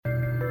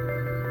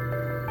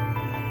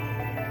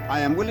I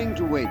am willing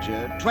to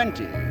wager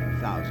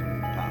 £20,000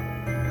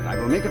 that I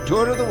will make a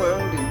tour of the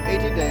world in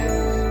 80 days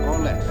or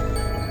less.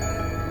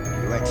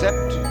 Do you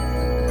accept?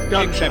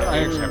 I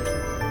accept.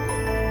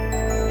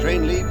 The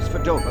train leaves for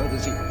Dover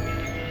this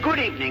evening. Good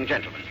evening,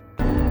 gentlemen.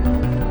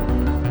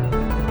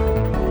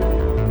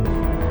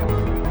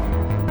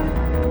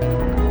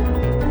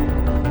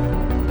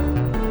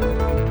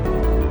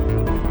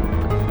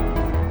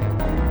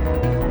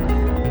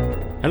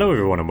 Hello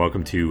everyone and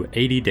welcome to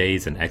 80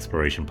 Days in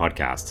Exploration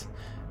Podcast.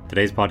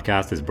 Today's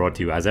podcast is brought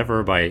to you as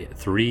ever by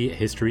 3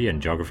 history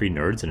and geography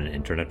nerds in an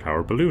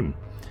internet-powered balloon.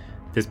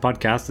 This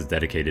podcast is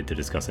dedicated to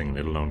discussing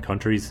little-known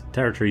countries,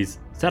 territories,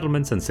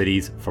 settlements and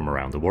cities from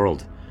around the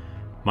world.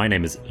 My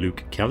name is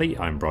Luke Kelly,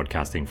 I'm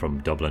broadcasting from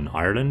Dublin,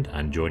 Ireland,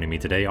 and joining me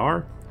today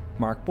are...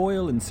 Mark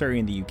Boyle in Surrey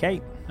in the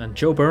UK. And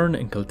Joe Byrne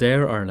in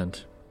Kildare,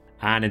 Ireland.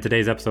 And in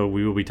today's episode,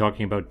 we will be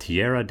talking about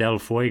Tierra del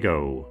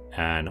Fuego,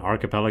 an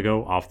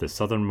archipelago off the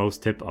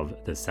southernmost tip of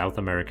the South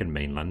American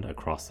mainland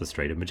across the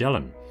Strait of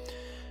Magellan.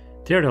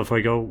 Tierra del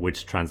Fuego,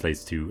 which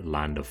translates to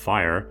Land of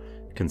Fire,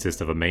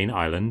 consists of a main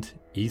island,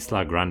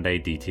 Isla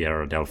Grande de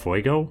Tierra del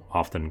Fuego,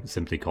 often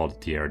simply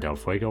called Tierra del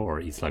Fuego or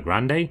Isla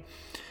Grande,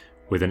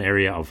 with an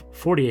area of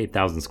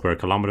 48,000 square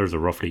kilometers or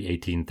roughly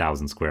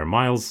 18,000 square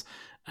miles,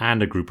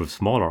 and a group of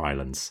smaller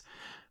islands.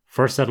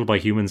 First settled by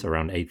humans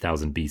around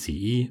 8000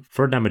 BCE,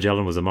 Ferdinand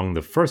Magellan was among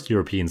the first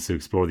Europeans to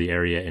explore the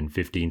area in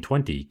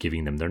 1520,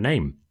 giving them their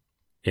name.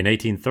 In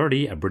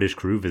 1830, a British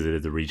crew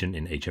visited the region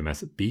in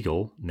HMS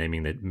Beagle,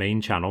 naming the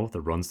main channel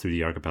that runs through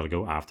the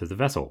archipelago after the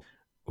vessel.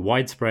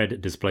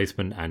 Widespread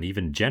displacement and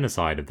even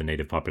genocide of the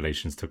native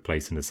populations took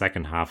place in the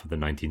second half of the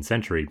 19th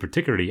century,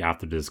 particularly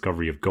after the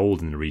discovery of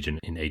gold in the region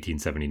in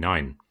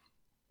 1879.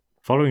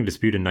 Following a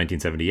dispute in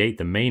 1978,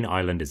 the main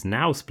island is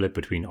now split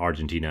between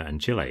Argentina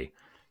and Chile.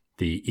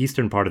 The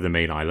eastern part of the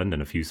main island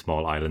and a few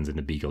small islands in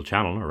the Beagle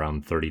Channel,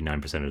 around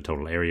 39% of the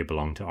total area,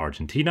 belong to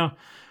Argentina,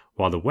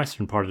 while the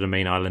western part of the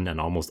main island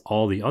and almost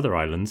all the other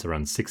islands,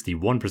 around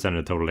 61% of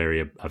the total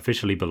area,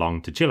 officially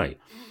belong to Chile.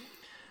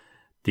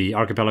 The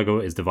archipelago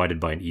is divided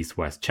by an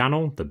east-west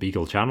channel, the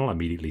Beagle Channel,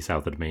 immediately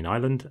south of the main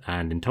island,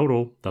 and in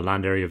total, the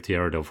land area of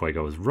Tierra del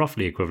Fuego is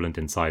roughly equivalent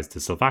in size to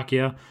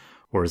Slovakia,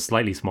 or is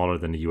slightly smaller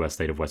than the US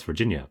state of West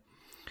Virginia.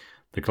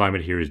 The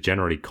climate here is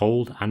generally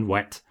cold and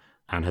wet,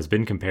 and has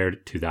been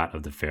compared to that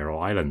of the Faroe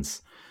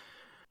Islands.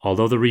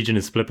 Although the region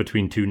is split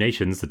between 2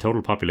 nations, the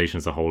total population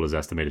as a whole is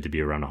estimated to be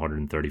around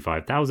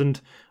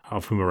 135,000,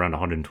 of whom around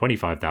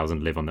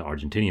 125,000 live on the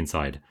Argentinian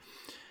side.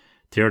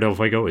 Tierra del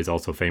Fuego is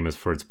also famous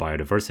for its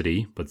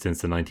biodiversity, but since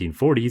the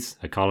 1940s,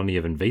 a colony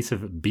of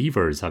invasive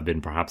beavers have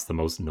been perhaps the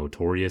most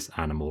notorious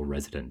animal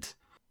resident.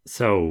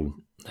 So,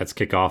 let's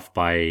kick off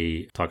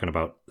by talking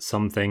about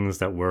some things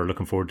that we're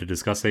looking forward to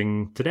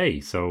discussing today.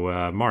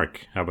 So,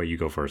 Mark, how about you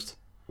go first?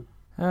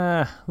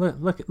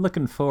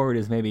 Looking forward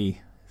is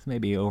maybe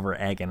over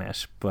egging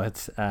it,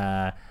 but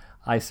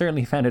I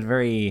certainly found it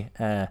very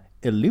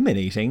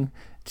illuminating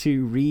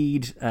to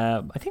read,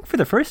 I think for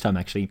the first time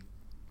actually,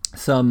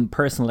 some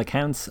personal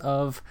accounts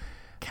of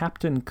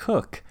Captain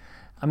Cook.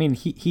 I mean,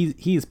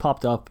 he's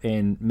popped up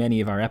in many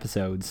of our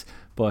episodes,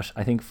 but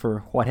I think for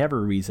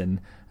whatever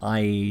reason,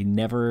 I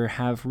never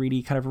have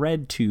really kind of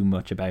read too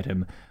much about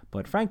him.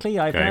 But frankly,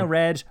 I've now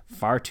read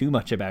far too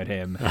much about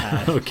him.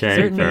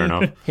 Okay, fair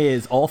enough.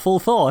 His awful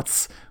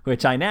thoughts,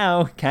 which I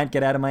now can't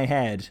get out of my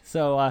head.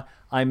 So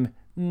I'm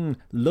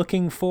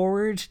looking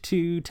forward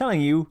to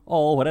telling you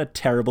all what a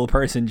terrible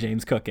person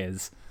James Cook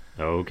is.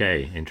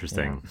 Okay,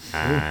 interesting.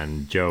 Yeah.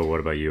 And Joe,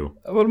 what about you?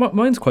 Well,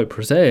 mine's quite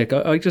prosaic.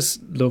 I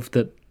just love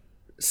that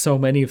so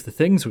many of the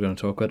things we're going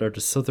to talk about are the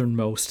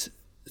southernmost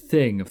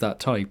thing of that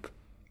type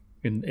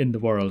in the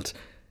world.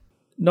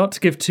 Not to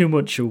give too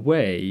much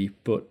away,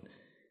 but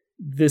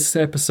this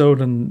episode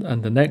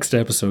and the next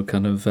episode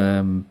kind of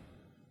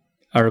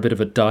are a bit of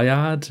a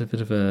dyad, a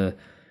bit of a...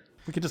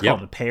 We could just call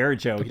it a pair,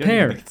 Joe. You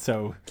pair. Don't make it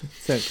so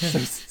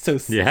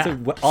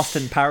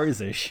Austin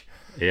Powers-ish.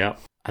 Yeah.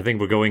 I think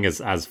we're going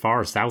as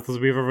far south as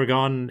we've ever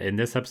gone in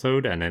this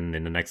episode, and then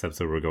in the next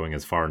episode we're going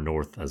as far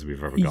north as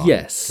we've ever gone.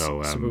 Yes. So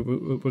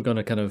we're going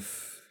to kind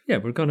of... Yeah,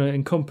 we're going to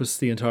encompass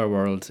the entire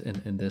world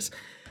in this.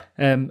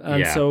 We're going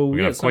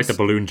to have quite the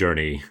balloon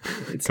journey.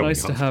 It's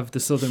nice to have the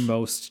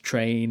southernmost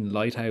train,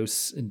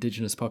 lighthouse,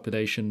 indigenous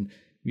population,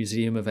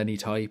 museum of any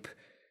type,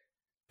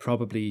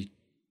 probably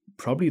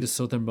the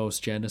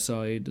southernmost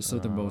genocide, the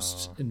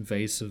southernmost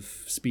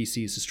invasive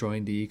species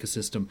destroying the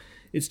ecosystem.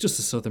 It's just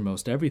the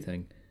southernmost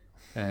everything,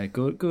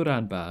 good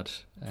and bad.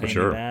 For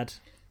sure. Bad.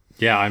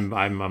 Yeah,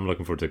 I'm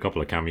looking forward to a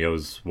couple of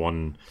cameos.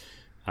 One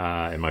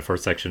in my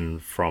first section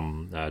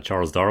from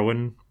Charles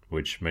Darwin,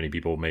 which many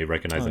people may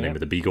recognize the name of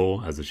the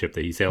Beagle as the ship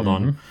that he sailed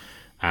on.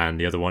 And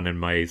the other one in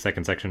my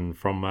second section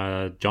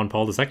from John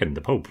Paul II,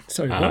 the Pope.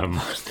 Sorry,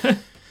 what?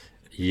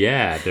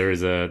 Yeah,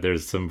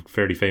 there's some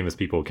fairly famous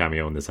people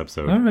cameo in this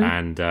episode. Right.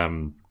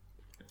 And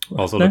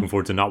also looking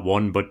forward to not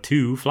 1 but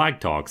 2 flag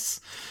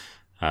talks.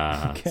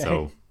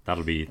 So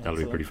that'll be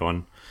pretty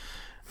fun.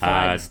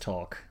 Flags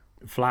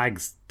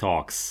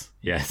talks,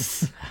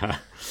 yes.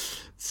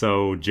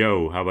 So,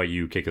 Joe, how about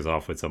you kick us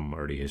off with some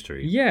early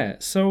history? Yeah,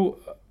 so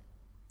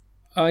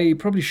I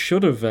probably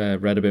should have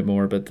read a bit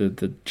more about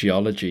the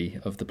geology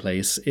of the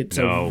place. It's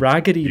a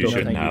raggedy you looking.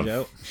 shouldn't Thank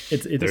have. you,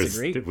 Joe.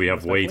 Disagree. We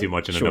have way too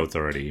much in the notes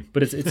already.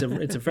 But it's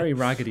a very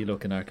raggedy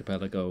looking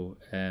archipelago,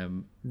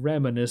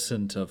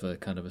 reminiscent of a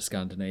kind of a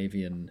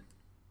Scandinavian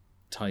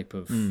type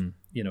of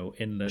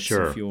inlets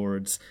and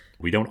fjords.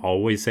 We don't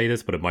always say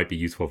this, but it might be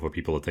useful for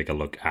people to take a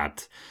look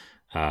at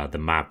the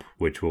map,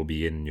 which will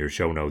be in your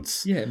show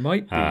notes. Yeah, it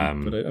might be,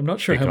 but I'm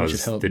not sure how much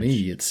it helped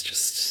me. It's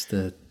just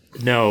the...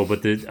 No,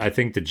 but I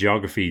think the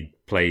geography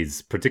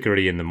plays,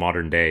 particularly in the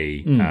modern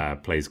day,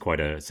 plays quite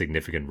a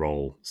significant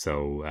role.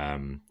 So,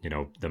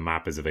 the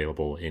map is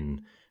available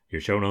in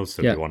your show notes.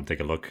 So if you want to take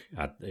a look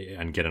at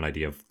and get an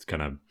idea of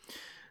kind of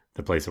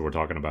the place that we're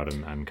talking about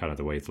and kind of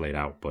the way it's laid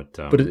out. But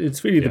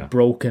it's really the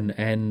broken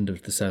end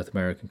of the South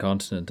American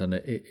continent. And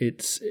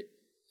it's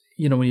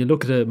when you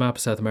look at a map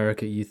of South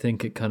America, you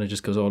think it kind of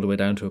just goes all the way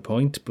down to a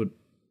point, but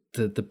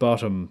the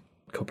bottom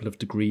couple of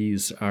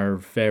degrees are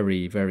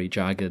very, very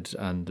jagged,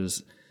 and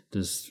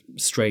there's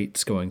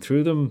straits going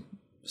through them,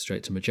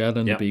 Strait to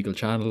Magellan, the Beagle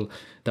Channel,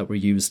 that were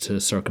used to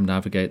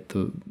circumnavigate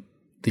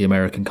the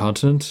American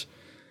continent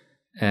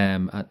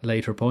at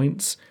later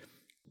points.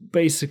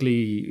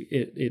 Basically,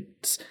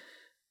 it's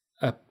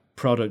a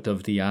product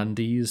of the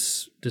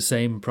Andes, the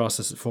same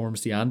process that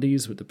forms the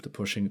Andes, with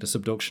the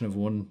subduction of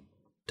one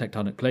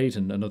tectonic plate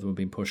and another one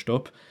being pushed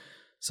up.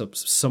 So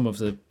some of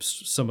the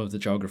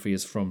geography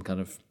is from kind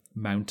of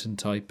mountain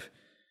type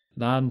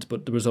land,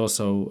 but there was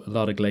also a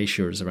lot of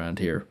glaciers around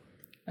here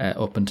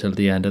up until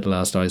the end of the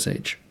last ice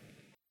age.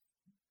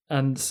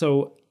 And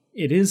so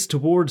it is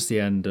towards the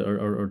end,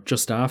 or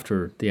just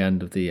after the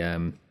end of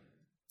the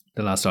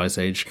last ice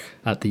age,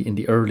 in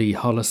the early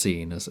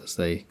Holocene, as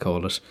they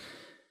call it,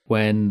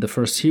 when the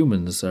first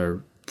humans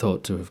are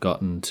thought to have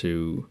gotten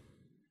to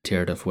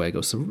Tierra del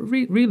Fuego. So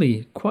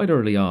really quite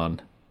early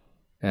on,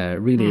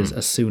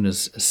 as soon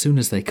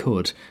as they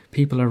could.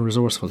 People are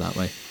resourceful that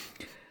way.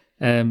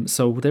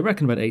 So they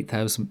reckon about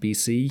 8,000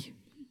 BC,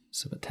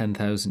 so about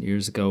 10,000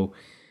 years ago,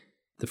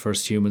 the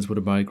first humans would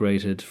have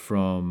migrated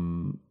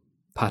from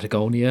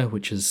Patagonia,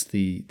 which is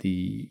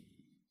the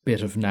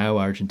bit of now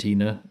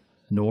Argentina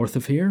north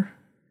of here.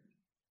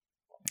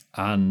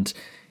 And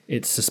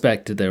it's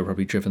suspected they were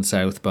probably driven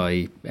south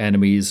by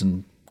enemies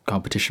and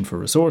competition for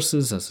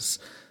resources, as is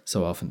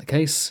so often the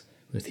case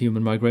with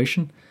human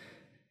migration.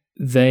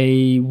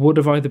 They would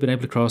have either been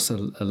able to cross a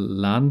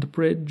land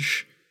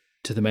bridge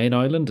to the main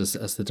island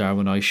as the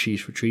Darwin ice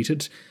sheet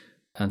retreated,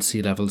 and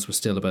sea levels were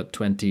still about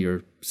 20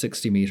 or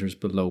 60 meters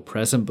below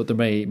present, but there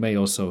may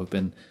also have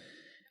been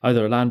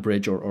either a land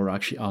bridge or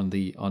actually on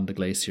the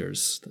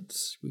glaciers.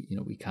 That's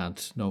we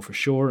can't know for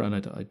sure, and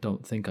I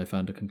don't think I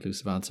found a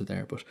conclusive answer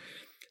there, but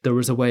there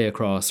was a way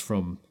across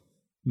from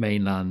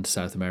mainland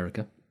South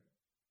America.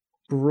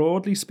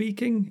 Broadly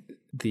speaking,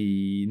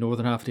 the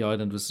northern half of the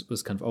island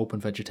was kind of open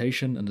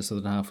vegetation, and the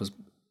southern half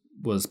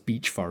was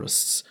beech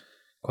forests,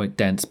 quite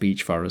dense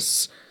beech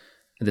forests.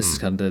 And this is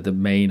kind of the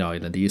main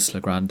island, the Isla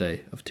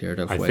Grande of Tierra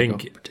del Fuego.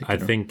 I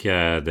think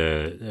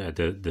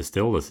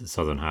the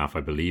southern half,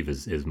 I believe,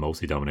 is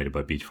mostly dominated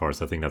by beech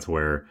forests. I think that's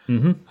where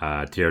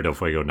Tierra del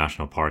Fuego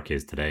National Park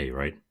is today,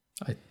 right?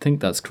 I think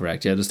that's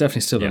correct. Yeah, there's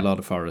definitely still a lot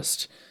of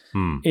forest.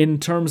 In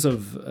terms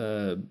of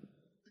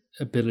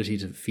ability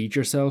to feed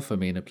yourself, I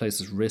mean, a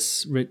place is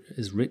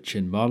rich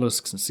in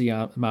mollusks and sea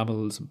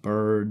mammals and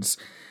birds,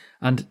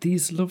 and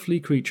these lovely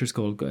creatures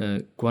called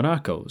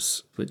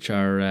guanacos, which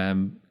are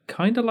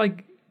kind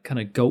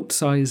of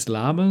goat-sized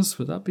llamas.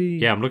 Would that be?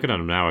 Yeah, I'm looking at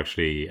them now.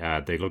 Actually,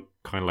 they look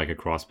kind of like a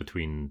cross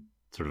between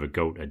sort of a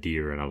goat, a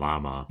deer, and a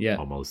llama. Yeah,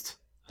 almost.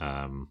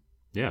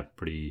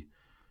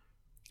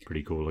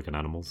 Pretty cool looking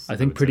animals. I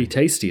think pretty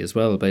tasty as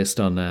well, based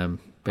on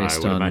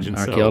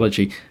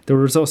archaeology. So. There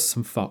was also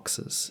some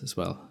foxes as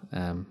well.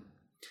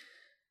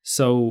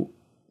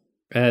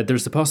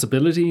 There's the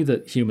possibility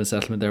that human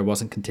settlement there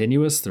wasn't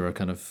continuous. There are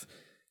kind of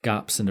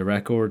gaps in the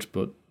record,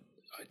 but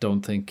I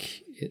don't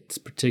think it's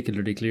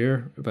particularly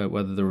clear about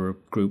whether there were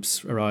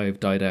groups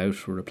arrived, died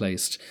out, or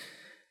replaced.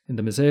 In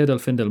the Museo del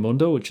Fin del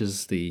Mundo, which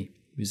is the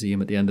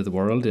museum at the end of the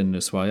world in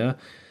Ushuaia,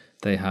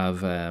 they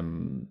have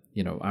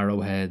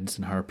arrowheads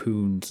and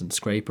harpoons and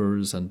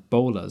scrapers and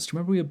bolas. Do you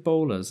remember we had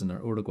bolas in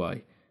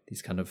Uruguay?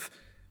 These kind of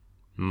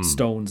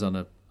stones on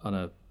a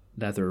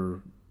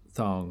leather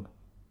thong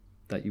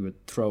that you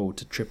would throw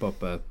to trip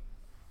up a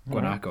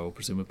guanaco,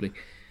 presumably.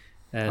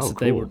 So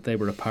cool. They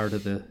were a part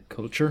of the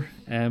culture,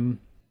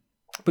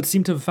 but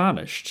seem to have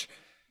vanished.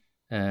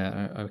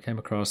 I came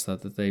across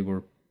that they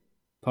were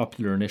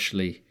popular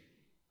initially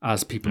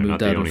as people moved out.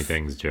 They're not the only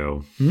things,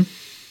 Joe.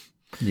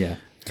 Yeah.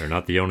 They're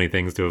not the only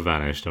things to have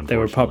vanished, unfortunately. They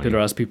were popular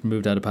as people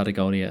moved out of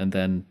Patagonia and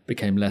then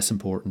became less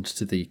important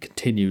to the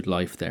continued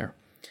life there.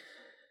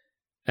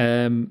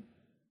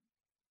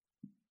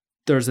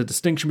 There's a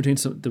distinction between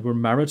there were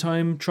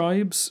maritime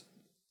tribes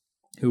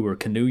who were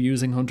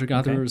canoe-using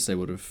hunter-gatherers. Okay. They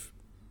would have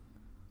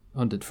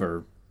hunted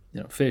for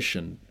fish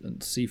and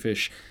sea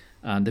fish,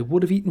 and they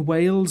would have eaten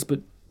whales,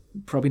 but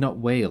probably not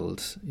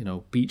whaled.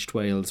 Beached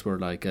whales were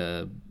like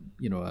a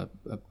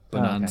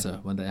bonanza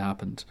when they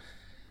happened.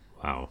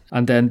 Wow.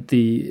 And then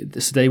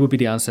so they would be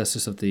the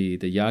ancestors of the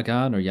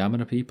Yagan or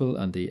Yamana people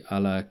and the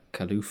Ala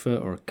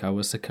Kalufa or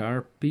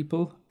Kawasakar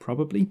people,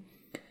 probably.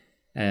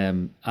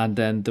 And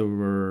then there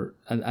were,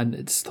 and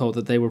it's thought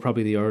that they were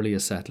probably the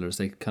earliest settlers.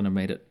 They kind of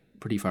made it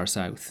pretty far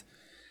south.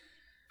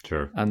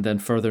 Sure. And then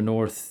further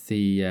north,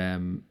 there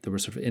were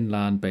sort of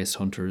inland-based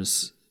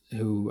hunters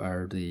who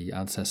are the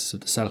ancestors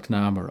of the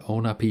Selknam or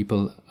Ona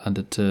people and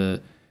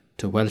the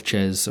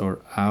Welches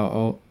or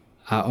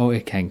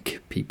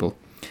Aoikenk people,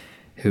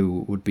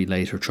 who would be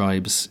later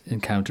tribes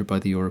encountered by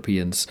the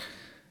Europeans.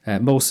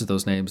 Most of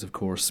those names, of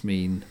course,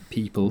 mean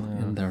people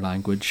in their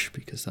language,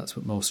 because that's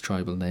what most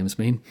tribal names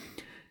mean.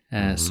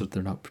 So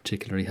they're not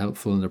particularly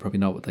helpful, and they're probably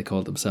not what they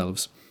call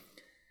themselves.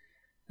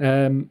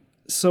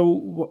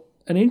 So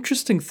an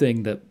interesting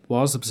thing that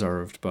was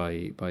observed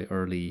by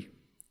early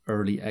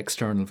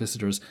external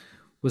visitors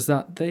was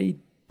that they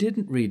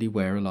didn't really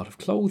wear a lot of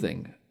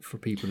clothing for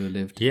people who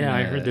lived. Yeah,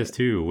 I heard this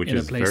too, which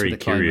is very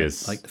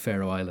curious. Like the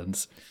Faroe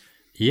Islands.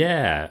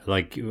 Yeah,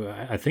 like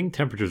I think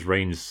temperatures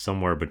range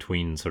somewhere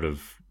between sort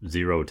of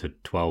 0 to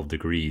 12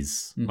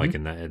 degrees, like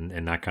in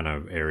that kind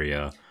of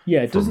area.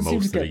 Yeah, it doesn't seem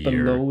to get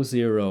below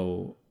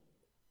 0.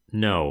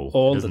 No,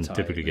 all it doesn't the time.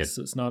 typically get.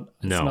 It's not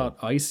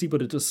icy,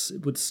 but it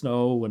would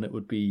snow and it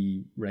would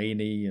be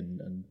rainy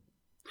and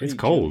it's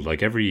cold.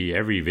 Like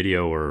every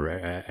video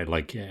or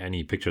like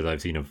any pictures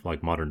I've seen of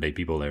like modern day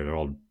people there, they're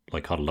all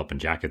like huddled up in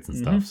jackets and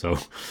stuff. So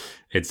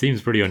it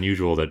seems pretty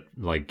unusual that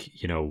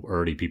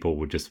early people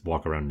would just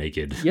walk around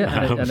naked.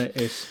 Yeah, and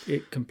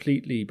it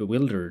completely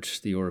bewildered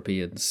the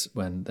Europeans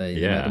when they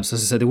met them. So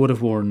as I said, they would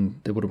have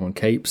worn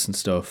capes and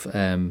stuff.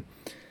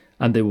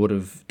 And they would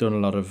have done a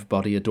lot of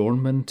body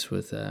adornment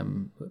with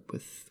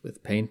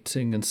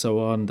painting and so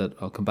on, that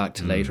I'll come back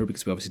to later,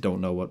 because we obviously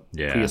don't know what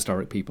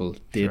prehistoric people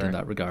did in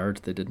that regard.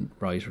 They didn't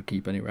write or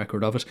keep any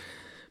record of it.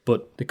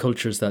 But the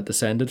cultures that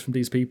descended from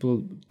these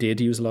people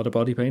did use a lot of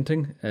body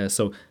painting.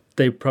 So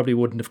they probably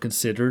wouldn't have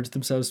considered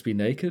themselves to be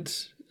naked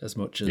as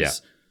much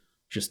as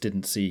just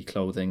didn't see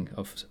clothing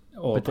of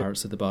all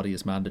parts of the body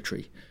as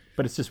mandatory.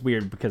 But it's just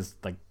weird because,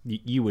 like,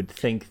 you would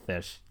think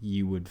that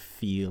you would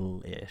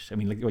feel it. I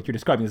mean, like what you're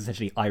describing is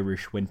essentially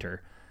Irish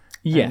winter.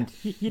 Yeah, and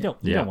you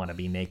don't want to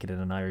be naked in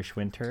an Irish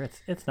winter.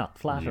 It's not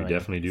flattering. You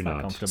definitely do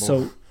not. Comfortable.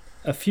 So,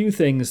 a few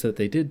things that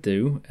they did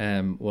do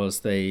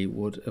was they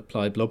would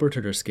apply blubber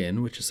to their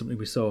skin, which is something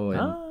we saw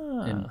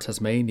in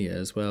Tasmania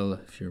as well.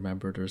 If you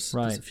remember, there's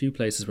a few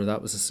places where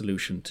that was a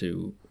solution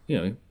to,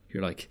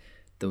 you're like,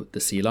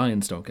 the sea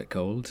lions don't get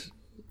cold.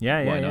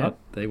 Why not?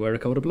 They wear a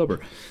coat of blubber.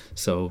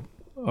 So.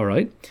 All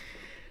right.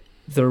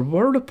 There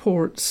were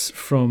reports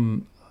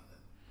from,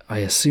 I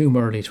assume,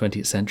 early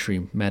 20th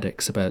century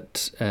medics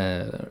about,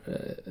 there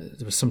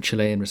was some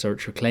Chilean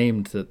researcher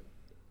claimed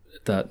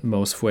that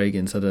most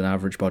Fuegians had an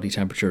average body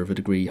temperature of a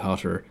degree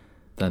hotter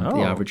than the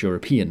average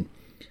European.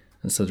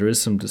 And so there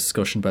is some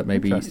discussion about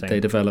maybe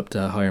they developed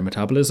a higher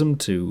metabolism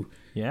to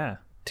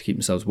keep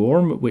themselves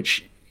warm,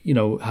 which,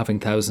 having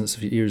thousands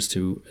of years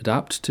to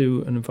adapt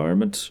to an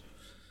environment.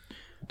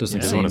 I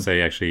want to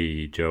say,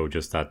 actually, Joe,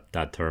 just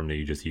that term that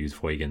you just used,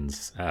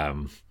 Fuegians,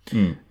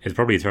 it's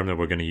probably a term that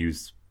we're going to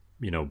use,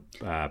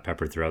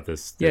 pepper throughout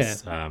this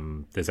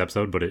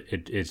episode, but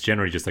it's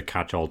generally just a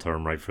catch-all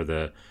term, right, for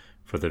the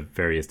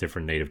various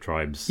different native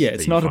tribes. Yeah,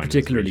 it's not a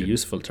particularly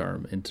useful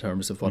term in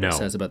terms of what it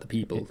says about the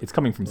people. It's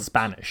coming from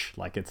Spanish,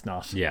 like it's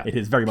not. Yeah, it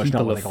is very much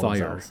not what they call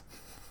themselves.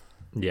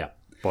 Yeah,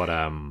 but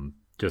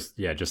just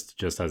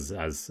as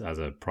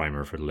a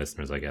primer for the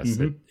listeners, I guess,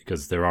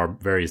 because there are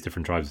various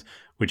different tribes,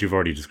 which you've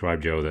already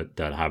described, Joe,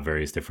 that have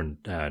various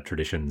different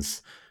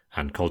traditions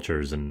and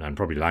cultures and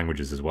probably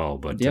languages as well.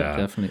 But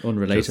definitely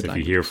unrelated. If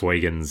you hear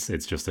Fuegians,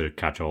 it's just a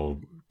catch-all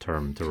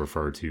term to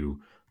refer to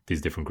these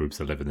different groups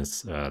that live in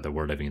this, that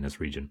were living in this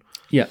region.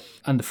 Yeah,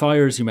 and the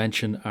fires you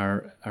mentioned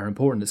are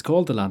important. It's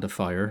called the Land of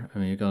Fire. I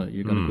mean,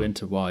 you're gonna go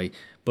into why,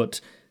 but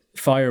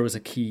fire was a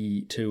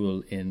key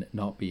tool in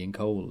not being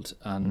cold.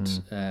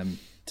 And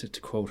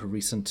to quote a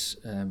recent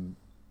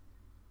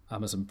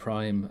Amazon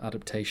Prime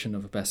adaptation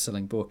of a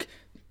best-selling book,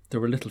 there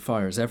were little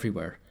fires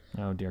everywhere.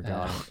 Oh dear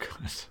God!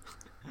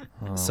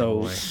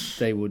 So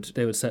they would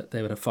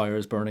have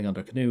fires burning on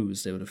their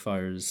canoes. They would have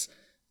fires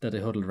that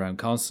they huddled around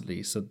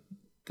constantly. So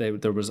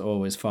there was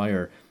always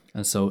fire,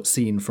 and so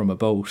seen from a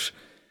boat,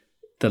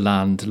 the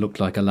land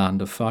looked like a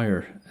land of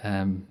fire.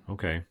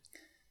 Okay.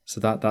 So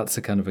that's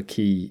a kind of a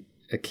key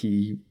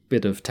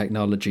bit of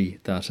technology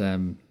that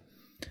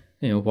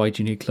why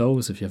do you need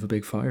clothes if you have a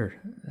big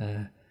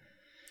fire?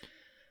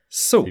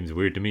 So seems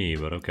weird to me,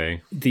 but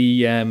okay.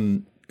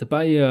 The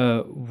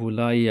Bahia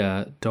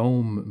Wulaya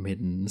dome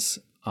middens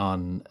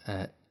on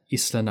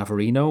Isla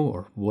Navarino,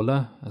 or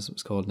Wula, as it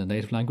was called in the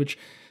native language.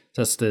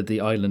 That's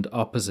the island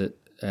opposite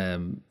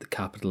the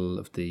capital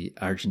of the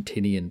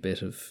Argentinian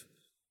bit of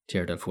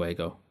Tierra del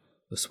Fuego,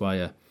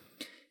 Ushuaia.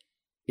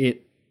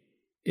 It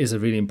is a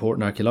really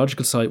important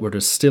archaeological site where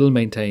there's still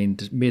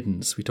maintained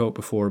middens. We talked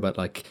before about,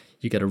 like,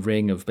 you get a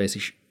ring of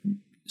basically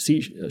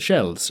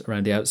shells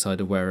around the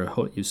outside of where a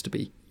hut used to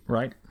be,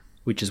 Right.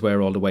 which is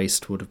where all the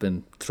waste would have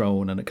been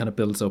thrown, and it kind of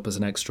builds up as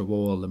an extra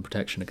wall and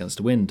protection against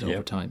the wind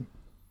over time.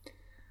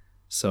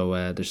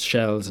 So there's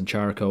shells and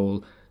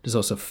charcoal. There's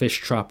also fish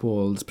trap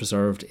walls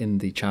preserved in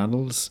the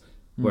channels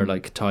where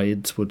like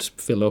tides would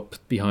fill up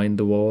behind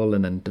the wall,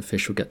 and then the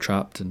fish would get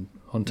trapped and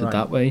hunted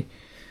that way.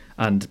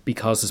 And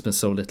because there's been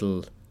so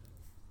little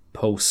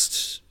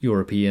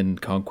post-European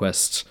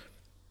conquest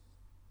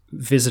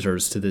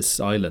visitors to this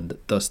island,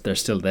 thus they're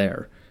still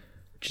there,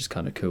 which is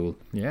kind of cool.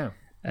 Yeah.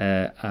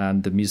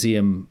 And the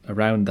museum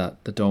around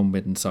that, the Dome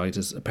Midden site,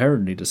 is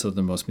apparently the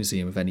southernmost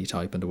museum of any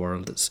type in the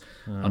world. It's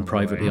on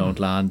privately owned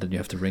land, and you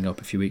have to ring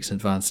up a few weeks in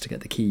advance to get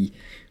the key.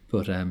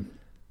 But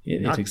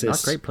it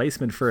exists. Not great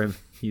placement for a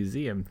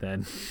museum,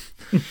 then.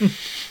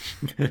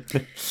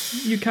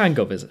 You can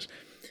go visit.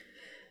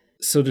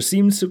 So there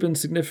seems to have been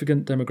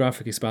significant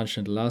demographic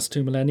expansion in the last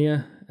 2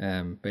 millennia,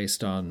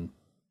 based on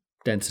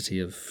density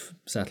of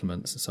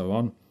settlements and so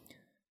on.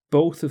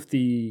 Both of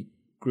the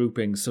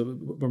groupings, so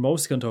we're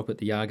mostly going to talk about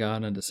the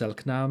Yagan and the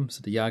Selknam.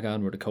 So the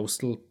Yagan were the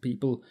coastal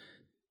people,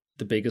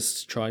 the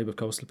biggest tribe of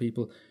coastal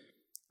people,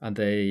 and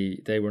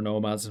they were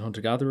nomads and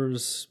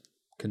hunter-gatherers,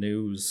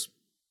 canoes,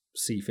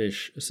 seafood,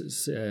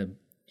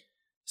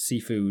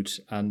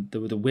 and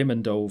the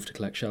women dove to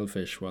collect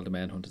shellfish while the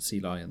men hunted sea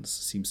lions.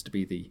 Seems to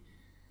be the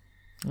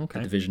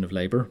division of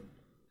labour.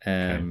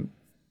 And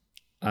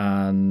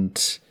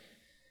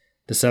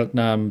the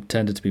Selknam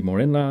tended to be more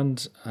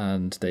inland,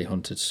 and they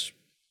hunted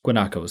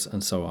guanacos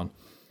and so on.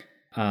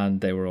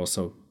 And they were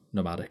also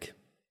nomadic.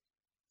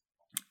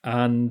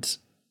 And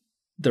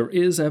there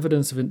is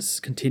evidence of its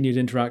continued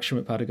interaction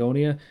with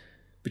Patagonia,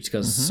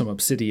 because some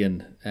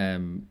obsidian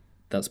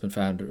that's been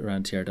found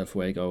around Tierra del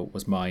Fuego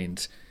was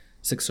mined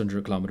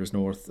 600 kilometers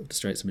north of the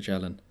Straits of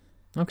Magellan,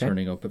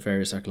 turning up at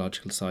various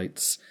archaeological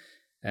sites.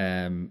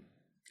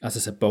 As I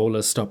said,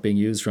 bolas stopped being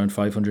used around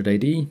 500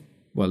 AD,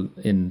 well,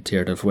 in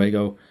Tierra del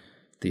Fuego,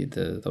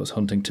 those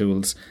hunting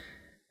tools.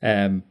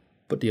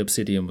 But the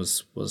obsidian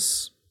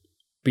was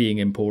being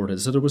imported.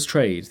 So there was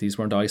trade. These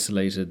weren't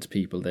isolated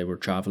people. They were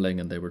traveling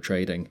and they were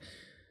trading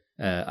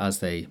as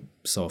they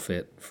saw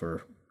fit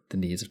for the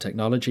needs of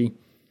technology.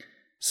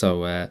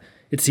 So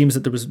it seems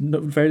that there was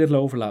very little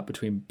overlap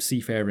between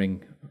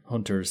seafaring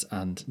hunters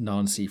and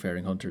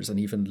non-seafaring hunters. And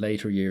even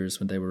later years,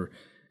 when they were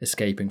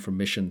escaping from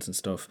missions and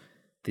stuff,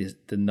 the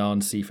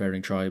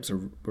non-seafaring tribes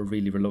were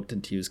really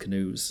reluctant to use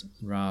canoes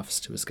and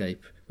rafts to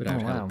escape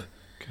without help.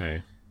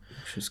 Okay.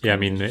 Yeah, I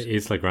mean,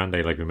 Isla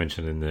Grande, like we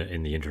mentioned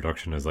in the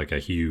introduction, is like a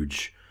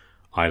huge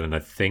island. I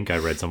think I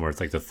read somewhere it's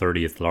like the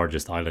 30th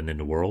largest island in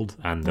the world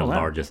and the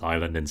largest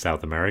island in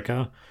South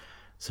America.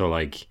 So,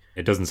 like,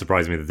 it doesn't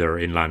surprise me that there are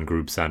inland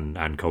groups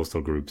and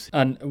coastal groups.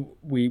 And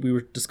we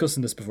were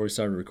discussing this before we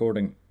started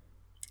recording.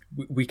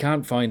 We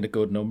can't find a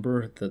good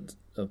number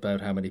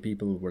about how many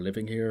people were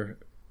living here.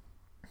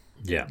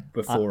 Yeah.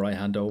 Before I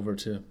hand over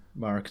to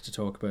Mark to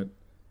talk about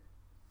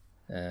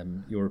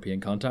European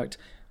contact,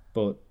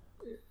 but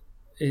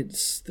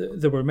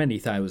there were many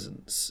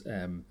thousands.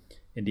 In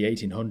the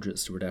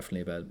 1800s, there were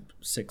definitely about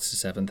 6,000 to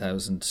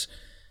 7,000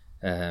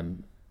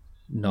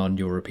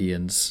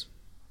 non-Europeans,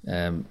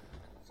 kind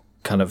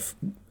of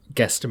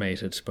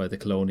guesstimated by the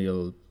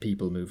colonial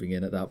people moving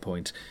in at that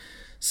point.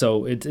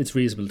 So it's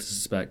reasonable to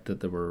suspect that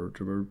there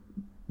were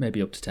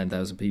maybe up to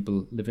 10,000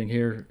 people living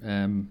here.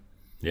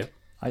 Yeah.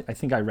 I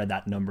think I read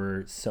that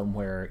number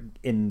somewhere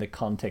in the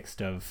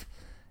context of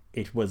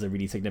it was a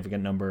really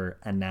significant number,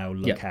 and now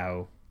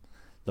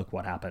look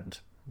what happened.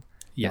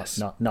 Yes.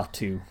 Not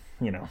to,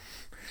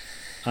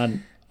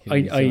 And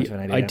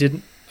I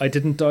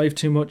didn't dive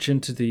too much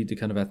into the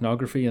kind of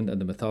ethnography and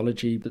the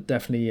mythology, but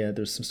definitely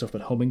there's some stuff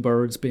about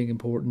hummingbirds being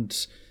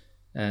important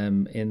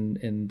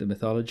in the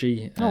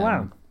mythology. Oh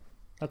wow.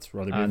 That's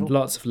rather beautiful. And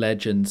lots of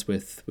legends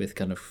with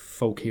kind of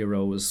folk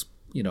heroes,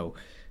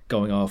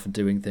 going off and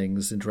doing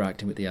things,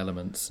 interacting with the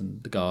elements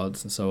and the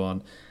gods and so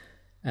on.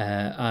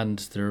 And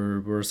there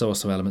was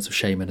also elements of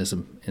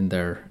shamanism in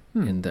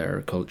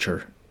their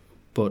culture,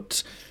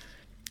 but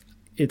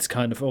it's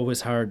kind of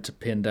always hard to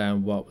pin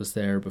down what was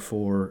there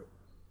before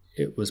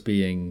it was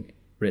being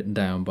written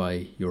down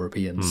by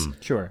Europeans.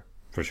 Sure,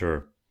 for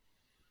sure.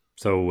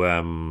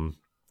 So,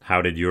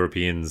 how did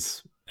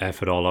Europeans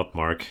F it all up,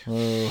 Mark?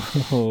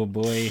 Oh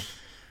boy.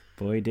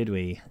 Boy, did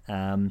we.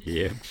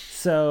 Yeah.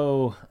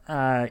 So,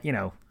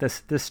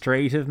 the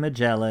Strait of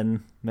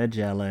Magellan,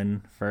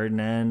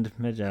 Ferdinand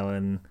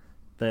Magellan,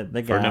 the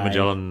guy. Ferdinand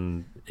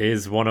Magellan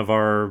is one of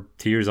our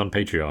tiers on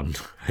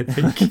Patreon, I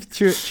think.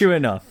 True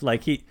enough.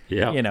 Like,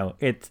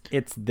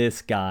 it's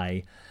this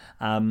guy.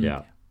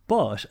 Yeah.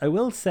 But I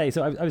will say,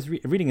 so I was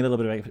reading a little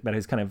bit about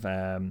his kind of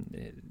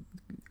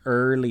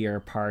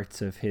earlier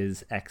parts of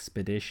his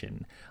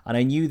expedition, and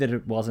I knew that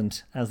it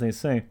wasn't, as they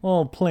say,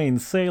 plain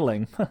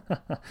sailing.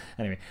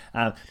 Anyway,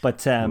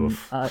 but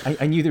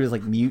I knew there was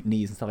like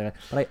mutinies and stuff like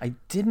that, but I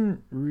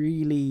didn't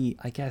really,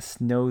 I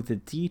guess, know the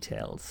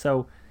details.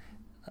 So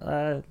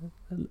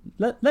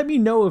let me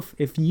know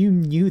if you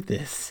knew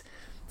this.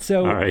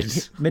 So all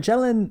right.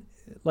 Magellan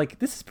like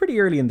this is pretty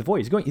early in the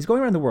voyage. He's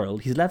going around the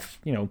world. He's left,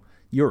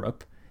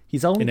 Europe.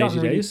 He's only In gotten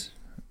 80 days?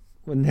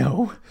 Well,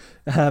 no,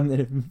 in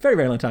a very,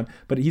 very long time.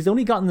 But he's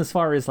only gotten as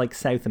far as like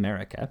South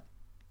America.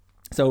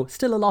 So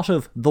still a lot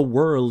of the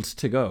world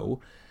to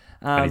go.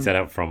 And he set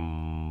out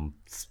from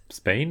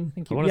Spain.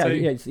 Thank I you. want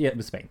to say. Yeah, it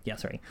was Spain. Yeah,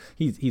 sorry.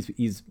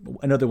 He's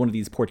another one of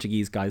these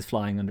Portuguese guys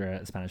flying under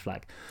a Spanish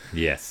flag.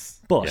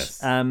 Yes. But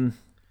yes.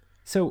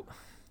 so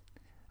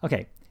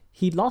okay,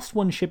 he lost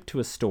one ship to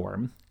a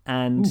storm,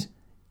 and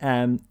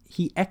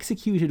he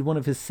executed one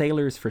of his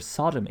sailors for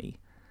sodomy.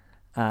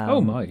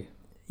 Oh my!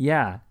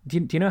 Yeah.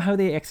 Do you know how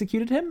they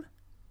executed him?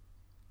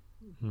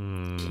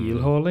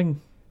 Keel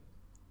hauling.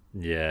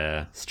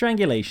 Yeah.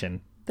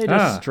 Strangulation. They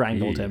just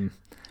strangled yeah. him.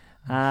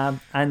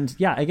 And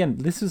yeah, again,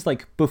 this was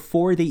like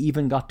before they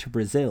even got to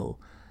Brazil.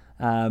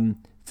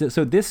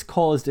 So this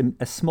caused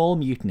a small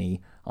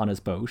mutiny on his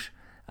boat,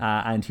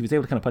 and he was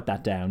able to kind of put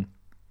that down.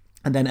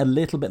 And then a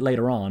little bit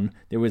later on,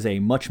 there was a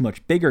much,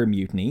 much bigger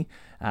mutiny.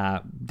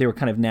 They were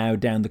kind of now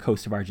down the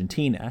coast of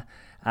Argentina.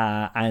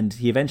 And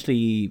he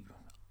eventually,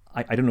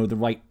 I don't know the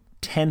right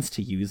tense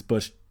to use,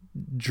 but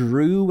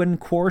drew and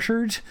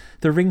quartered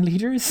the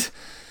ringleaders.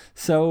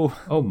 So,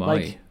 Oh my.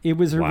 like, it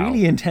was a Wow.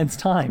 really intense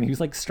time. He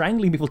was like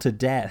strangling people to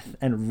death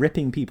and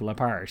ripping people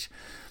apart.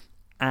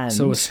 And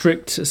So a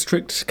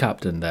strict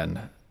captain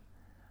then.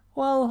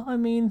 well, I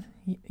mean,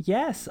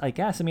 yes, I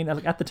guess. I mean,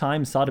 at the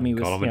time, sodomy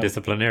was Call him a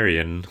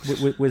disciplinarian.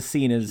 was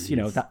seen as,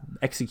 that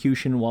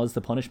execution was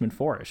the punishment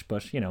for it.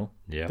 But,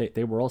 Yeah.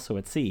 they were also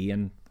at sea,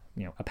 and,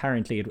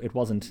 apparently it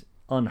wasn't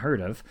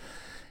unheard of.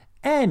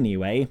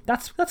 Anyway,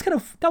 that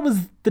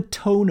was the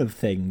tone of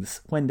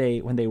things when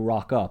they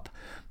rock up.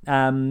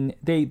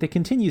 They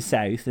continue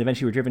south and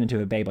eventually were driven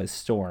into a bay by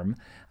storm.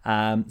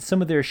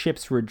 Some of their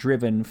ships were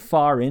driven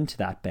far into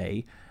that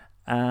bay.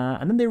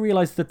 And then they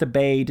realized that the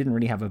bay didn't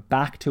really have a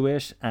back to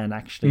it, and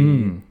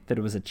actually that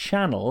it was a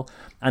channel,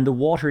 and the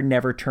water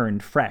never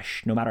turned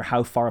fresh, no matter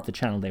how far up the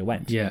channel they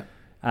went. Yeah.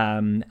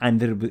 And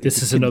that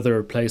This is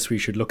another place we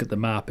should look at the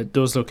map. It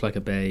does look like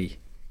a bay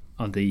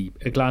on the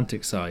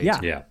Atlantic side. Yeah.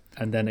 Yeah.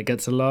 And then it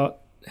gets a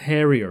lot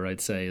hairier, I'd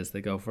say, as they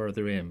go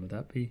further in. Would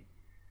that be?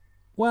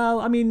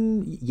 Well, I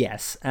mean,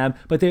 yes,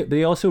 but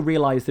they also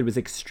realized it was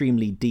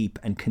extremely deep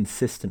and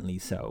consistently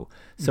so.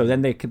 So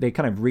then they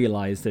kind of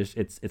realized that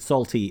it's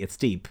salty, it's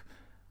deep.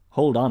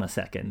 Hold on a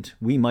second,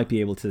 we might be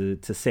able to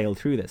sail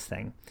through this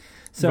thing.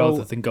 So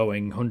Rather than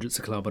going hundreds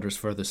of kilometers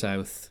further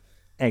south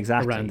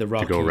exactly around the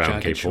rocky, go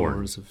around jagged Cape Horn.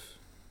 shores of.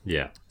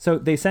 Yeah. So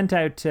they sent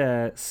out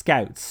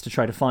scouts to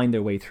try to find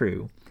their way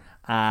through.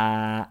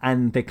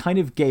 And they kind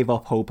of gave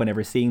up hope on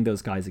ever seeing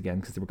those guys again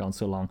because they were gone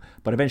so long.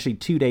 But eventually,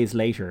 2 days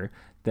later,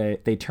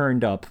 they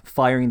turned up,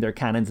 firing their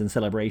cannons in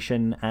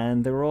celebration,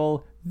 and they were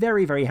all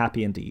very, very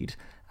happy indeed.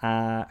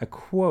 A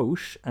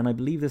quote, and I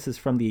believe this is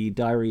from the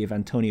diary of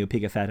Antonio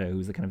Pigafetta,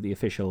 who's the kind of the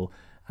official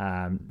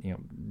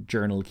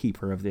journal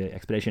keeper of the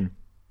expedition.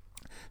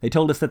 They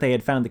told us that they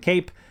had found the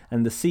Cape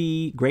and the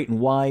sea, great and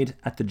wide.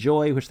 At the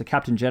joy which the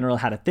Captain General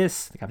had at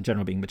this, the Captain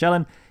General being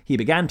Magellan, he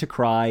began to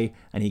cry,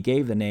 and he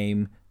gave the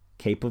name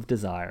Cape of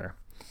Desire.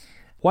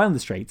 While in the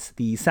Straits,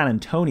 the San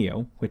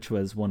Antonio, which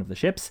was one of the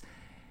ships,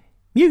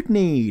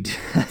 mutinied,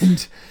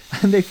 and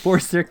they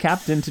forced their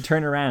captain to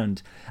turn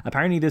around.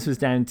 Apparently this was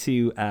down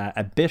to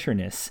a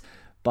bitterness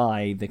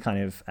by the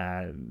kind of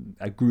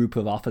a group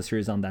of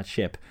officers on that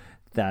ship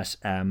that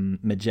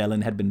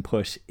Magellan had been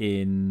put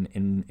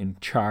in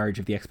charge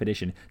of the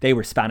expedition. They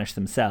were Spanish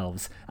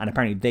themselves, and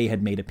apparently they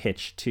had made a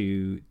pitch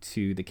to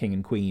the king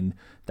and queen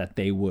that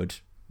they would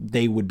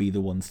be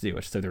the ones to do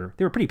it. So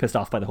they were pretty pissed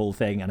off by the whole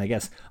thing, and I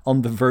guess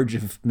on the verge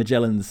of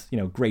Magellan's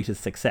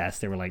greatest success,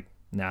 they were like,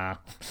 nah,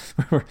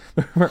 we're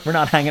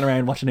not hanging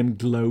around watching him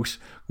gloat,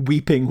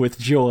 weeping with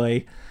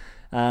joy.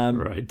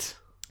 Right.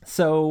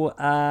 So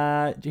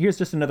here's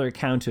just another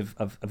account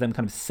of them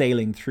kind of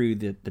sailing through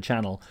the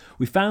channel.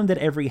 We found that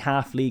every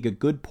half league a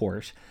good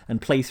port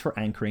and place for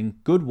anchoring,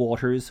 good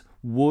waters,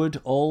 wood,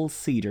 all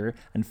cedar,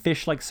 and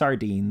fish like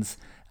sardines,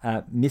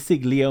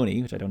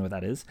 misiglione, which I don't know what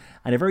that is,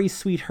 and a very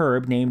sweet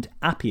herb named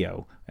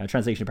apio.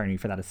 Translation apparently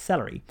for that is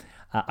celery.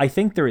 I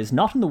think there is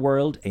not in the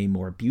world a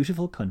more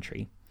beautiful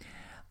country.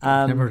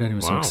 Never heard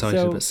anyone so wow. excited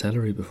So- about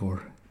celery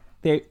before.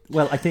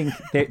 I think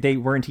they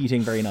weren't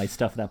eating very nice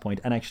stuff at that point,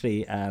 and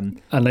actually,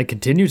 And they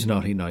continue to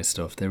not eat nice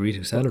stuff. They're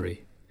eating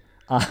celery.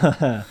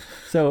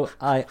 so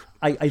I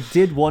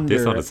did wonder.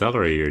 This on a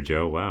celery here,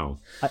 Joe. Wow.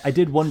 I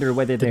did wonder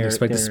whether Didn't their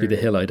expect this to be the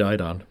hill I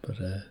died on, but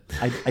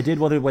I did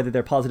wonder whether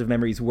their positive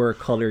memories were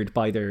coloured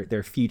by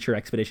their future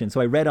expedition.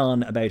 So I read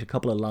on about a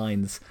couple of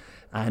lines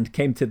and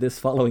came to this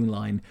following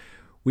line.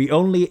 We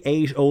only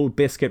ate old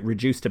biscuit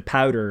reduced to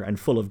powder and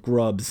full of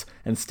grubs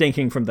and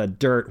stinking from the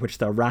dirt which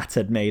the rats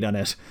had made on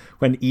it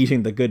when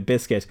eating the good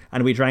biscuit,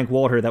 and we drank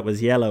water that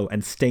was yellow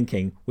and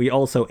stinking. We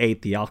also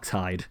ate the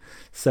oxhide.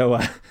 So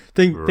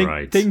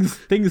Right.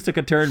 things took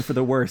a turn for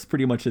the worse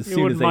pretty much as You soon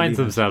as wouldn't they mind leave.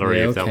 some celery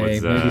yeah, if that okay,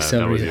 was maybe that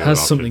celery was your has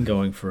option. something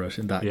going for it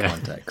in that Yeah.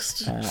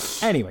 context.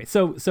 Anyway,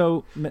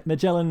 so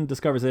Magellan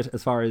discovers it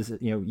as far as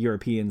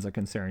Europeans are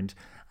concerned,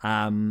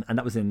 And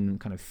that was in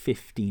kind of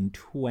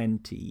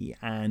 1520.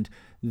 And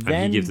then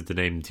And he gives it the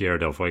name Tierra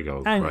del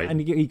Fuego, right?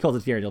 And he calls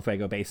it Tierra del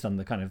Fuego based on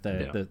the kind of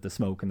the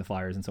smoke and the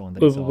fires and so on.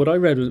 That Well, what I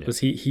read was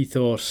he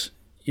thought,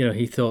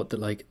 he thought that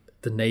like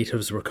the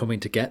natives were coming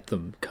to get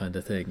them, kind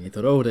of thing. He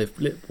thought, oh, they've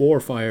lit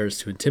war fires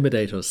to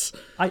intimidate us.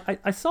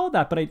 I saw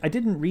that, but I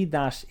didn't read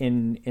that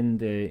in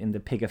the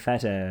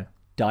Pigafetta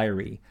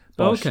diary.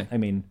 But, okay. I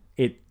mean,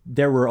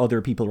 there were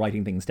other people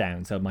writing things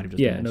down, so it might have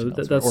just been mentioned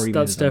elsewhere,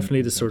 that's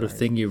definitely the sort of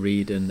thing you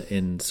read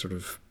in sort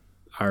of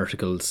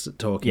articles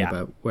talking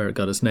about where it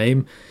got its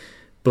name.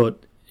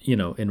 But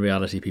in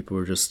reality, people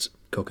were just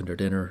cooking their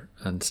dinner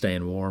and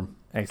staying warm.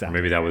 Exactly.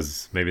 Maybe that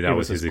was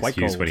his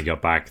excuse cold. when he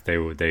got back.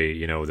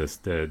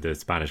 The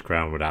Spanish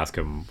crown would ask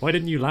him, "Why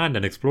didn't you land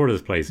and explore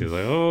this place?" He was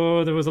like,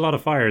 "Oh, there was a lot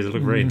of fires. It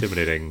looked very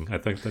intimidating. I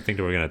think they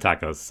were going to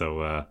attack us."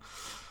 So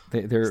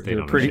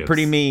they're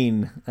pretty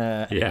mean.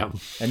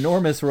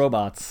 Enormous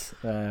robots,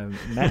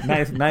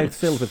 mouths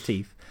filled with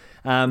teeth.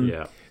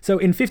 So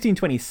in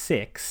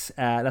 1526,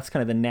 that's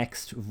kind of the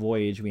next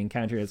voyage we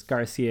encounter is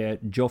Garcia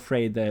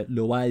Joffre de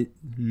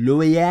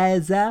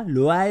Loaiza.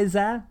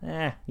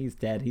 He's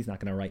dead. He's not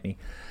going to write me.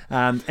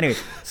 Anyway,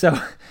 so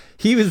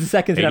he was the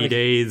second to 80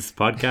 days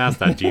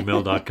podcast at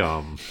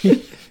gmail.com.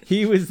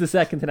 He was the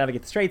second to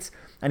navigate the Straits,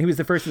 and he was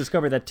the first to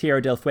discover that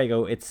Tierra del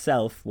Fuego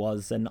itself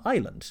was an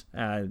island.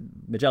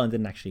 Magellan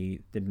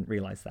didn't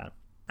realize that.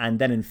 And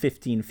then in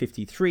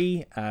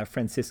 1553,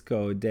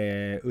 Francisco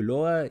de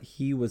Ulloa,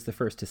 he was the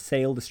first to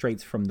sail the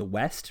straits from the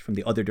west, from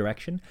the other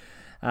direction.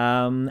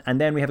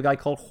 And then we have a guy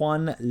called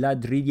Juan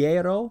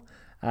Ladrillero.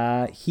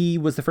 He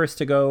was the first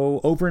to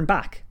go over and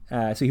back.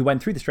 So he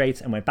went through the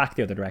straits and went back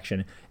the other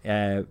direction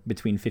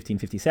between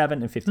 1557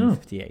 and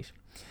 1558.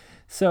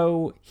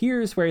 So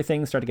here's where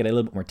things start to get a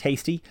little bit more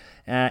tasty.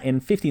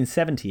 In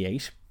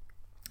 1578,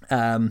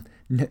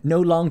 no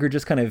longer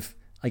just kind of,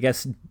 I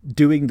guess,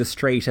 doing the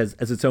strait as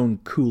its own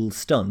cool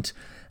stunt.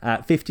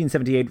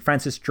 1578,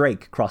 Francis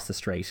Drake crossed the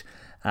strait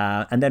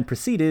and then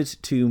proceeded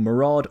to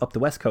maraud up the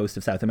west coast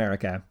of South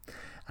America,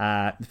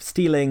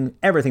 stealing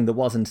everything that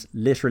wasn't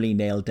literally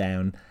nailed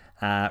down,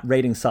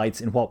 raiding sites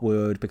in what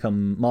would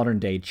become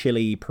modern-day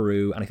Chile,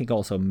 Peru, and I think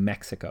also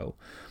Mexico.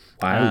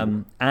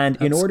 Wow. And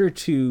in order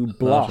to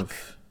block...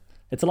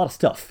 It's a lot of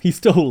stuff. He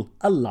stole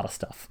a lot of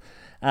stuff.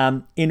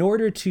 In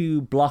order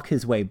to block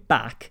his way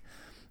back...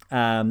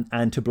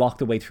 and to block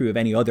the way through of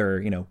any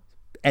other,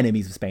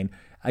 enemies of Spain,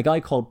 a guy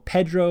called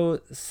Pedro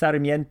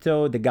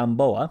Sarmiento de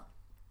Gamboa,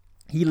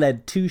 he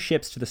led 2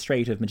 ships to the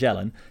Strait of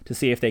Magellan to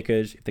see if they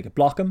could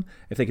block him,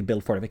 if they could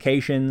build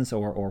fortifications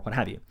or what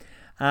have you.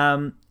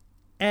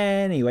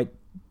 Anyway,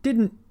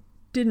 didn't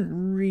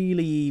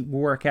really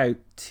work out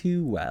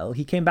too well.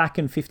 He came back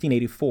in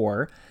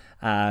 1584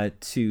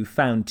 to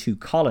found 2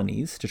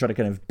 colonies to try to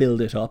kind of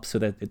build it up so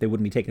that they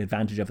wouldn't be taken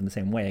advantage of in the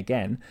same way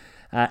again.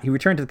 He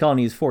returned to the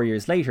colonies 4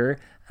 years later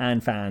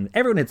and found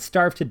everyone had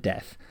starved to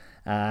death.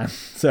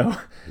 So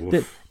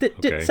the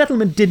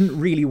settlement didn't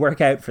really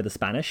work out for the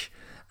Spanish.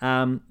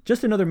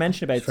 Just another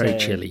mention about... It's very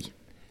chilly.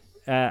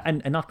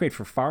 And not great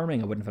for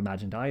farming, I wouldn't have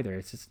imagined either.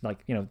 It's just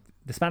like,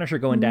 the Spanish are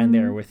going down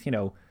there with,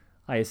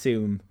 I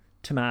assume,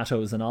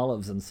 tomatoes and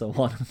olives and so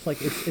on. It's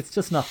like, it's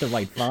just not the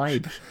right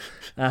vibe.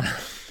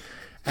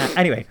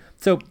 Anyway,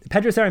 so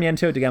Pedro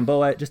Sarmiento de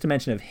Gamboa, just a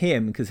mention of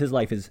him, because his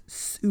life is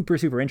super,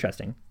 super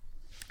interesting.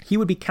 He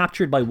would be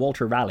captured by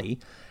Walter Raleigh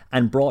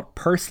and brought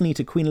personally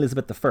to Queen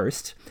Elizabeth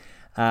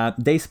I.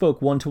 They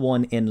spoke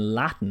one-to-one in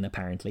Latin,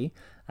 apparently,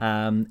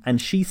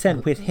 and she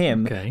sent with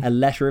him a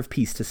letter of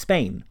peace to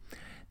Spain.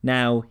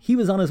 Now, he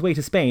was on his way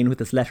to Spain with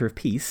this letter of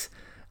peace,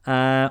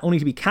 only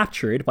to be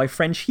captured by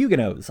French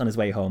Huguenots on his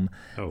way home.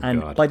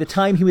 God. By the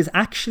time he was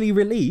actually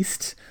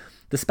released,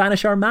 the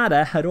Spanish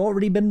Armada had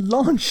already been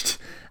launched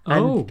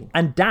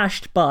and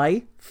dashed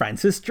by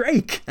Francis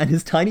Drake and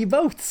his tiny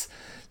boats.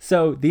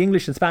 So the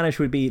English and Spanish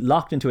would be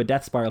locked into a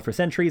death spiral for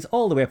centuries,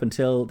 all the way up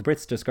until the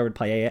Brits discovered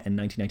Paella in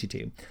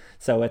 1992.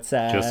 So it's...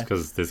 just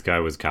because this guy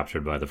was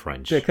captured by the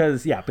French.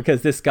 Because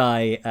this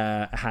guy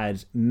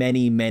had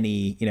many,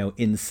 many,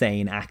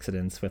 insane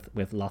accidents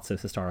with lots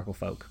of historical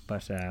folk.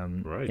 But,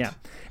 right. Yeah.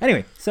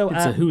 Anyway, so...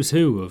 It's a who's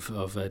who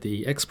of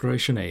the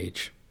exploration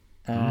age.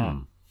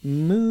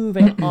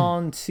 Moving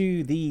on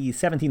to the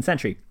 17th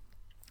century.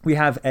 We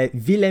have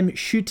Willem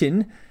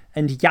Schuten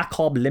and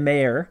Jacob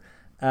Lemaire.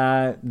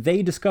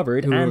 They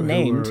discovered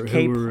named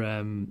Cape... Who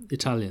were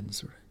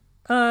Italians?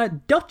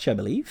 Dutch, I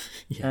believe.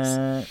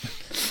 Yes.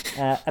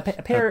 A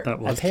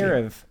pair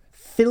of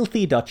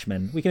filthy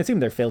Dutchmen. We can assume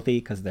they're filthy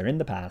because they're in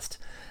the past.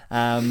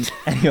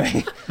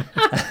 Anyway,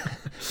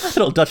 not that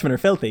all Dutchmen are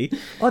filthy.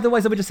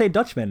 Otherwise, I would just say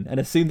Dutchmen and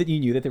assume that you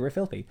knew that they were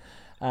filthy.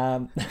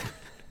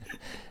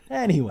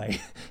 Anyway.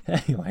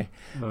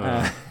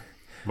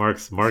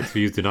 Mark's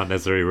views do not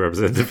necessarily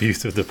represent the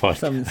views of the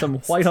podcast. Some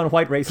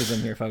white-on-white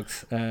racism here,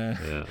 folks.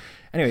 Yeah.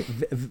 Anyway,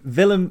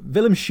 Willem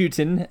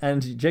Schuten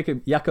and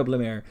Jacob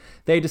Lemaire,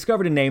 they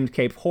discovered and named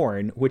Cape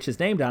Horn, which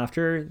is named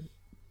after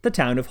the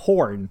town of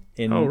Hoorn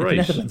in the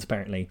Netherlands,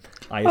 apparently.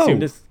 I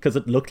assumed it's because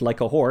it looked like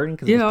a horn,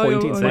 because it was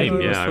pointy and same.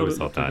 Yeah, I always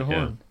thought that,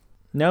 yeah.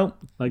 No,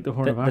 Like the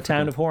Horn of Africa. The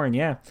town of Horn,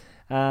 yeah.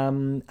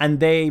 And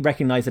they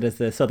recognize it as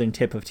the southern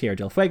tip of Tierra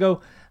del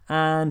Fuego.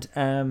 And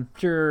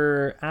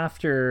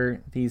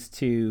after these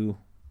two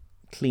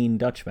clean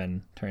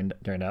Dutchmen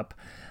turned up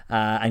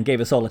and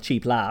gave us all a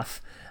cheap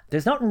laugh,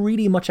 there's not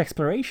really much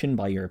exploration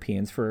by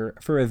Europeans for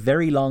a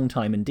very long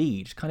time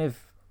indeed. Kind of,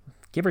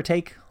 give or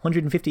take,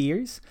 150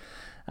 years.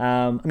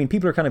 I mean,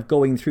 people are kind of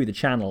going through the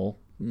channel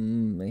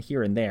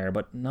here and there,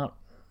 but not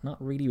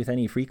really with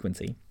any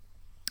frequency.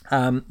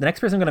 The next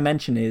person I'm going to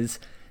mention is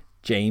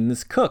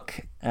James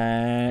Cook.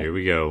 Here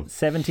we go.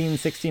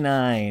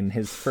 1769,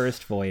 his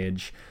first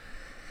voyage.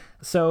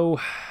 So,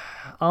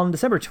 on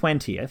December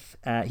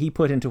 20th, he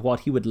put into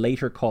what he would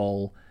later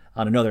call,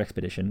 on another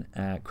expedition,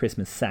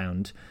 Christmas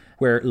Sound,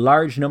 where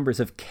large numbers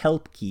of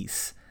kelp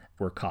geese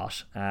were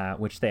caught,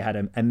 which they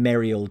had a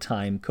merry old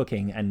time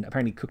cooking, and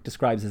apparently Cook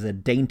describes as a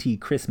dainty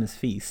Christmas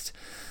feast.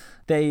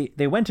 They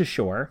went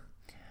ashore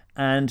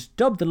and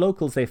dubbed the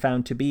locals they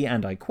found to be,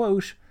 and I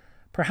quote,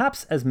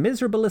 "perhaps as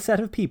miserable a set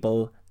of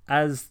people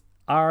as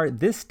are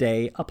this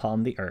day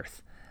upon the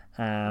earth."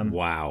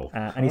 Wow.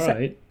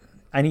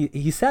 And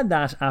he said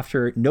that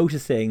after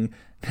noticing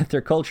that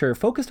their culture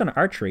focused on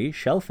archery,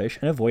 shellfish,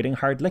 and avoiding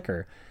hard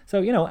liquor.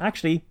 So,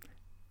 actually,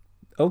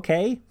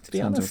 okay, to be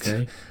Sounds honest.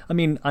 okay. I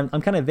mean,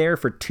 I'm kind of there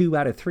for 2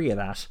 out of 3 of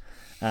that.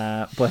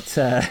 But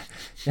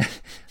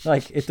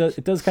like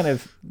it does kind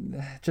of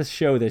just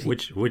show that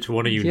Which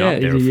one are you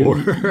not there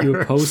for? You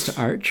opposed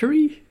to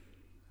archery?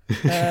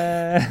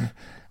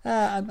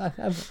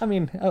 I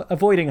mean,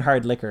 avoiding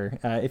hard liquor.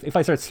 If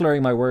I start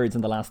slurring my words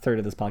in the last third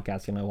of this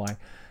podcast, you'll know why.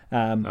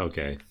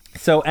 Okay.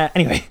 So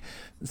anyway,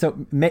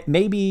 so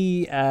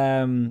maybe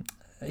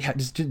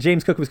just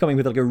James Cook was coming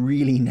with like a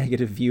really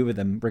negative view of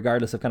them,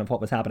 regardless of kind of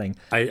what was happening.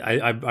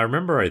 I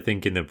remember, I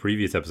think in the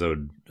previous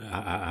episode,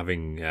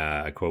 having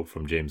a quote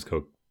from James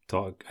Cook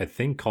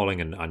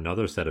calling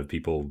another set of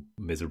people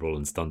miserable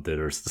and stunted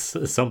or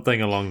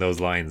something along those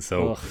lines.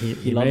 So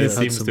He loved may it. have had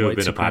seems some to have white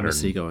been a pattern.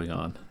 supremacy going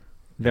on.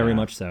 Very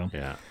much so.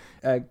 Yeah.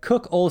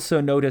 Cook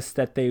also noticed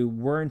that they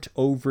weren't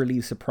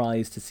overly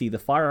surprised to see the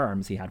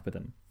firearms he had with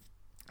him.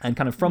 And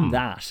kind of from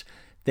that,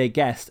 they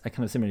guessed,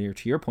 kind of similar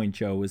to your point,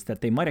 Joe, was that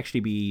they might actually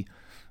be,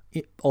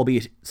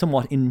 albeit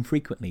somewhat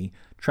infrequently,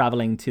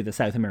 traveling to the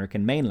South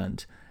American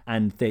mainland.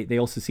 And they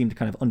also seemed to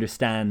kind of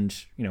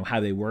understand, how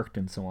they worked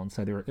and so on.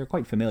 So they're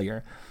quite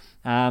familiar.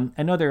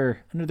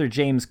 Another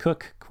James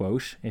Cook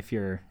quote, if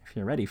you're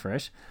ready for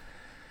it.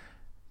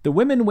 "The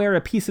women wear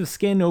a piece of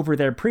skin over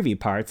their privy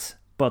parts,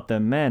 but the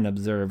men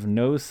observe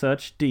no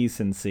such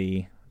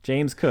decency.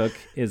 James Cook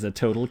is a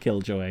total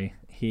killjoy.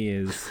 He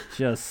is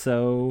just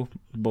so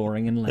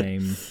boring and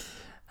lame."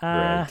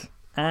 Right.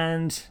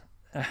 And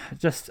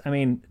just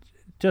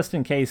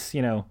in case,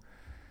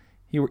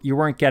 you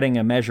weren't getting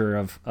a measure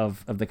of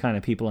the kind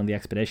of people on the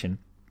expedition,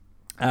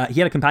 he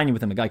had a companion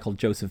with him, a guy called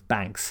Joseph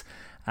Banks,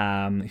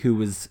 who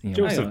was...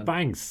 Joseph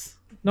Banks.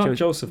 Not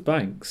Joseph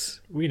Banks.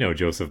 We know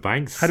Joseph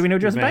Banks. How do we know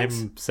We've Joseph met Banks?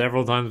 him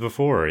several times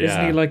before.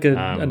 Isn't he like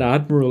an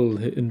admiral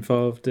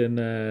involved in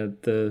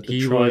the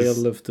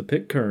trial of the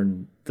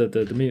Pitcairn, the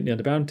mutiny on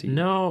the Bounty?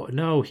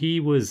 No,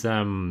 he was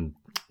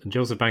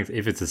Joseph Banks.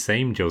 If it's the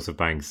same Joseph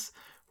Banks,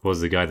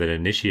 was the guy that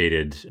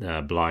initiated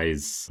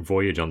Bly's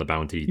voyage on the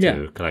Bounty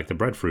to collect the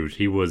breadfruit.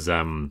 He was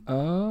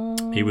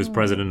he was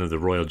president of the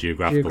Royal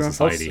Geographical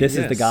Society. This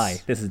is the guy.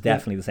 This is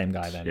definitely the same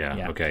guy then.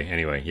 Yeah. Okay.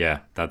 Anyway,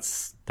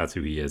 that's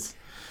who he is.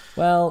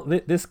 Well,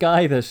 this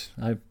guy that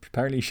I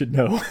apparently should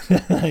know.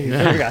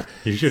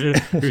 You should.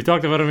 We've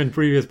talked about him in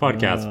previous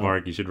podcasts,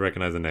 Mark. You should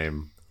recognize the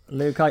name.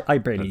 Luke, I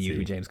barely knew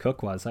who James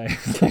Cook was.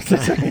 He's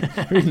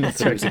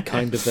a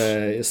kind of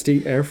a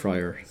steam air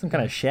fryer. Some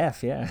kind of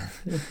chef, yeah.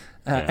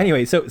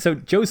 Anyway, so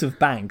Joseph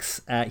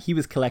Banks, he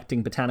was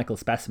collecting botanical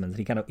specimens,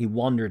 and he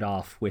wandered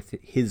off with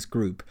his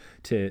group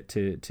to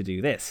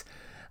do this.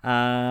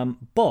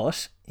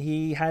 But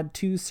he had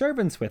 2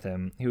 servants with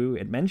him who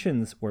it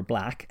mentions were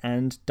black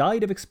and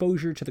died of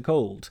exposure to the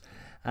cold.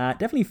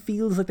 Definitely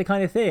feels like the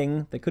kind of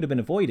thing that could have been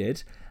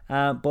avoided.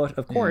 But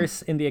of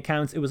course, in the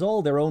accounts, it was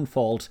all their own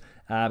fault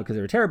because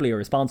they were terribly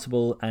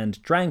irresponsible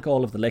and drank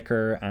all of the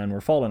liquor and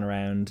were falling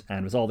around, and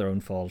it was all their own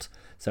fault.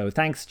 So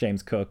thanks,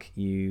 James Cook,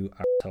 you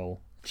arsehole.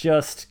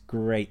 Just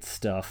great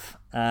stuff.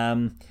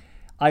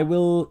 I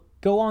will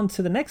go on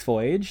to the next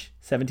voyage,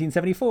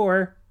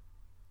 1774.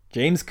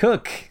 James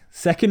Cook,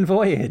 second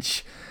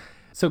voyage.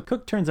 So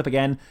Cook turns up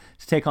again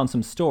to take on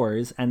some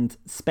stores and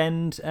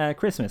spend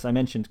Christmas. I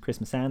mentioned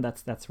Christmas Sound.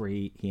 That's where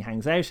he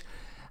hangs out.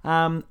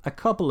 A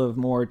couple of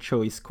more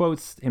choice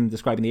quotes, him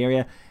describing the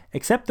area.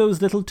 "Except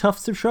those little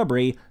tufts of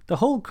shrubbery, the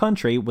whole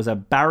country was a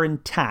barren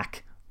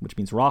tack," which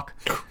means rock,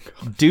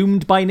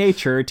 "doomed by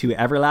nature to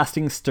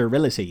everlasting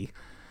sterility."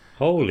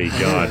 Holy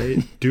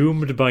God.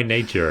 Doomed by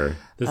nature.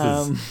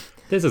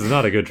 This is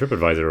not a good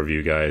TripAdvisor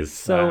review, guys.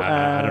 So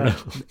I don't know.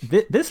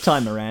 This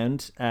time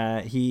around, just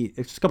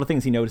a couple of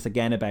things he noticed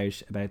again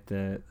about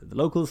the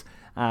locals.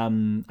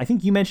 I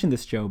think you mentioned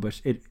this, Joe,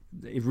 but it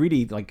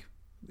really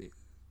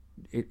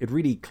it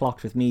really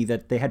clocked with me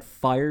that they had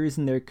fires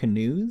in their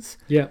canoes.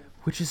 Yeah,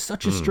 which is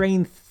such a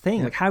strange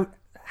thing. Like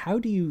how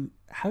do you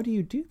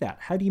do that?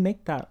 How do you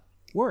make that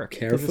work? 'Cause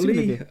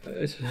Carefully.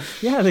 Very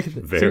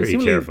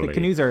carefully. The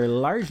canoes are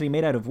largely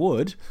made out of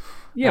wood.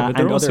 Yeah, but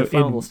they're and also other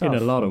flammable in stuff. a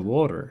lot of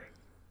water.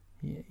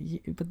 Yeah,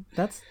 but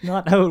that's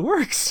not how it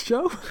works,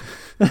 Joe.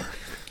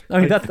 I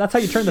mean, that's how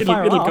you turn the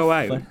fire it'll off. go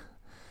out.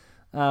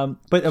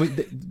 But I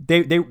mean,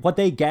 they what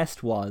they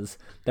guessed was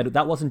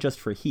that wasn't just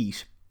for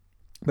heat,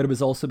 but it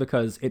was also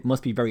because it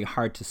must be very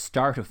hard to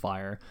start a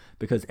fire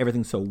because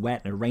everything's so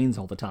wet and it rains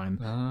all the time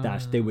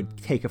that they would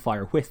take a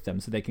fire with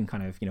them so they can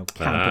kind of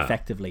camp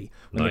effectively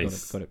when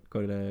Nice. they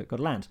go to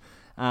land.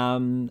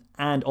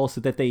 And also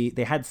that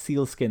they had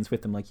seal skins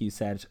with them, like you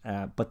said,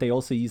 but they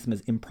also used them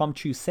as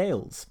impromptu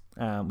sails.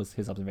 Was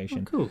his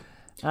observation. Cool.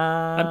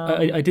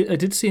 I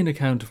did see an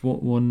account of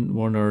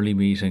one early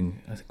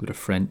meeting, I think, with a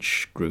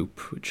French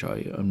group, which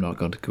I'm not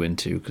going to go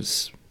into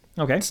because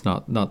it's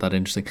not that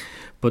interesting.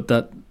 But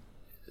that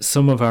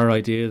some of the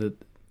idea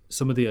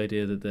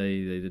that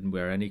they didn't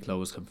wear any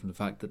clothes come from the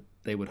fact that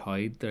they would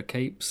hide their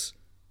capes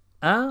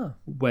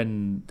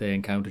when they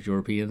encountered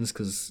Europeans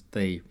because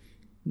they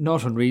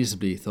not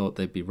unreasonably thought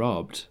they'd be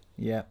robbed.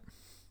 Yeah.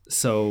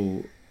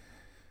 So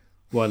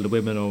while the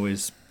women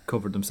always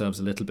covered themselves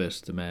a little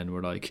bit, the men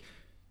were like,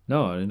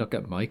 no, I'm not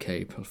getting my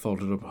cape. I'll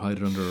fold it up and hide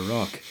it under a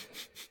rock.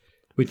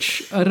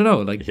 Which, I don't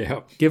know,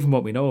 given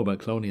what we know about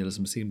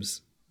colonialism,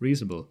 seems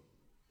reasonable.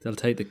 They'll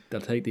take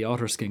the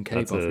otter skin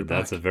cape off your back.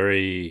 That is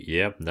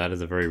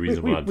a very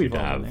reasonable attitude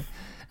to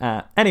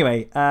have.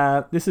 Anyway,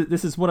 this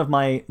is one of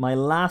my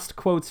last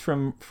quotes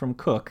from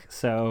Cook.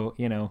 So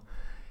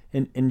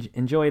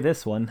enjoy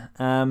this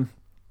one.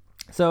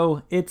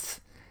 So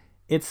it's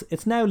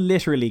now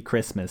literally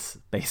Christmas,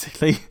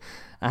 basically,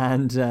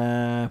 and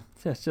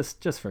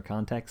just for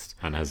context.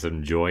 And has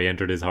some joy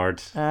entered his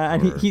heart?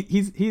 And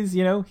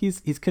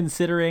he's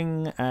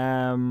considering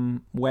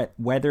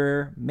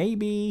whether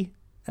maybe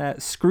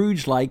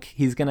Scrooge-like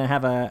he's gonna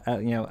have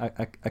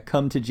a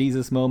come to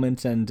Jesus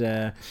moment and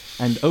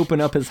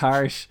open up his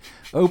heart,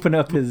 open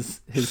up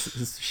his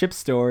ship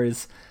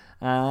stores,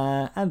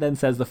 and then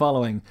says the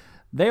following.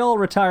 They all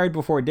retired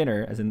before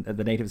dinner, as in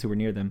the natives who were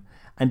near them,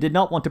 and did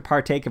not want to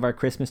partake of our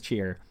Christmas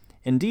cheer.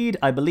 Indeed,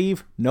 I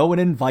believe no one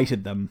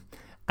invited them,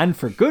 and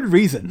for good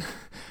reason.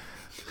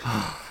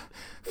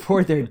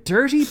 For their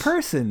dirty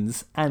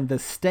persons and the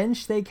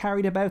stench they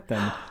carried about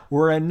them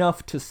were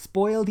enough to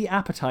spoil the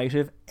appetite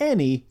of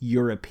any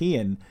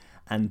European,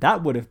 and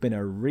that would have been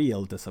a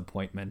real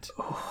disappointment.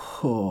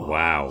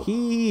 Wow.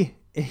 He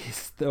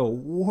is the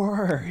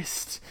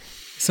worst.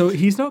 So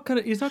he's not kind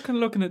of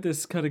looking at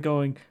this kind of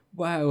going,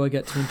 wow, I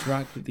get to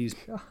interact with these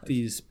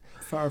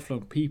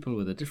far-flung people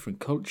with a different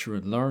culture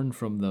and learn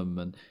from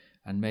them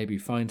and maybe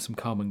find some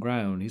common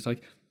ground. He's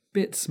like,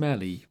 bit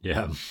smelly.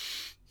 Yeah.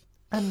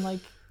 And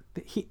like,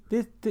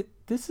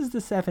 this is the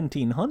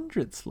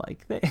 1700s.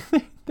 Like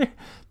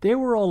they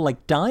were all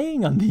like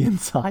dying on the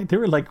inside. They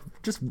were like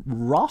just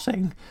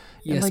rotting.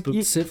 Yes, like,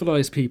 but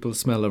civilized people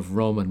smell of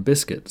rum and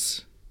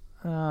biscuits.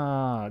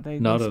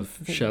 Not of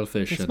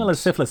shellfish. They smell of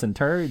syphilis and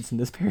turds in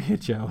this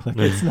period, Joe. Like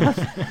it's not.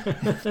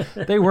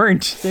 They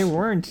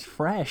weren't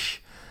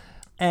fresh.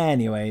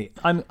 Anyway,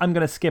 I'm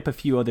gonna skip a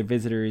few other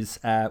visitors.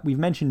 We've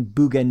mentioned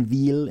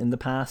Bougainville in the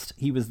past.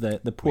 He was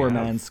the poor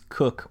man's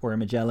Cook or a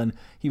Magellan.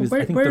 He was.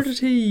 Where did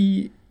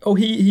he? Oh,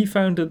 he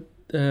founded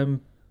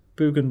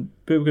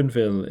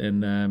Bougainville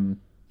in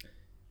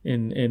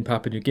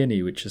Papua New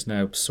Guinea, which is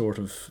now sort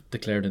of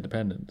declared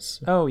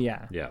independence. Oh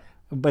yeah. Yeah.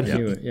 But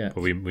But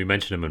we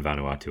mentioned him in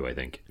Vanuatu, I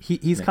think.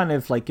 He's kind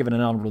of like given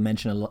an honorable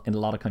mention in a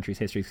lot of countries'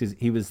 history because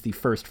he was the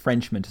first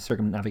Frenchman to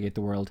circumnavigate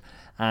the world,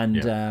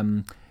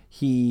 and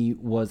he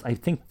was, I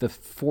think, the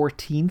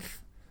 14th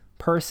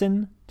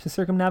person to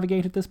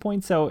circumnavigate at this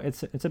point. So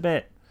it's a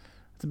bit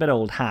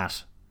old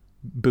hat,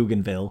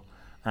 Bougainville,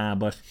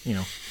 but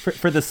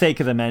for the sake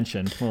of the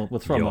mention, we'll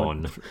throw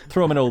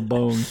him an old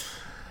bone.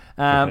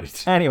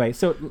 Right. Anyway,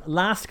 so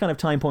last kind of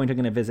time point I'm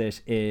going to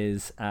visit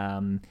is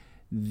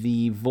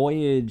the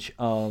voyage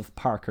of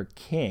Parker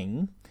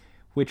King,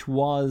 which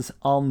was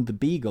on the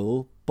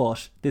Beagle,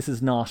 but this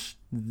is not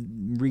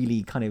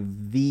really kind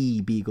of the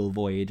Beagle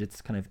voyage.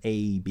 It's kind of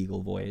a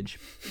Beagle voyage.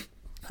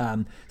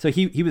 So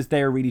he was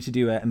there really to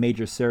do a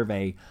major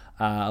survey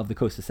of the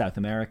coast of South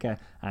America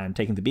and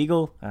taking the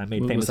Beagle,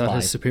 made famous by... Was that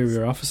his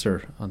superior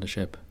officer on the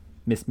ship?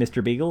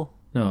 Mr. Beagle?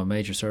 No, a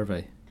major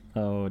survey.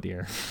 Oh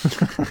dear.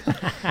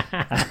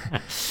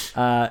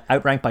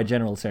 Outranked by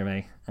general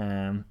survey.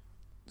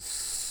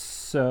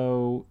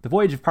 So the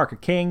voyage of Parker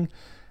King,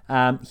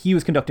 he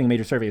was conducting a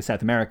major survey of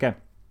South America,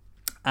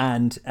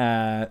 and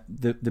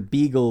the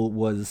Beagle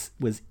was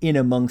in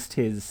amongst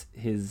his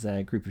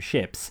group of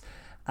ships,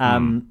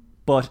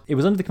 but it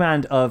was under the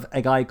command of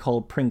a guy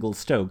called Pringle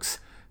Stokes,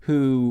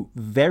 who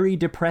very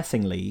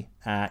depressingly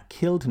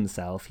killed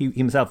himself. He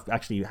himself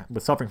actually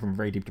was suffering from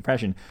very deep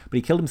depression, but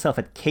he killed himself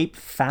at Cape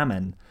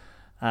Famine.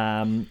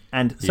 I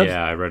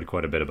read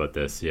quite a bit about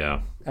this.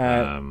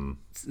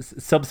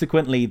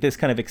 Subsequently, this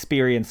kind of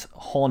experience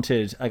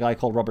haunted a guy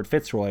called Robert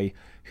Fitzroy,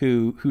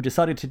 who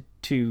decided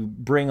to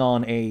bring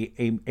on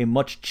a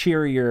much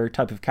cheerier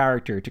type of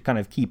character to kind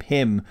of keep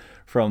him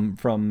from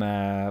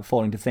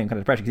falling to the same kind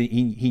of depression, because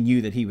he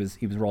knew that he was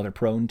rather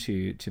prone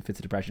to fits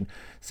of depression.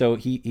 So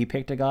he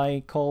picked a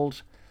guy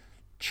called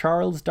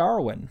Charles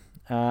Darwin,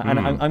 and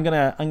I'm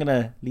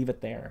gonna leave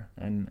it there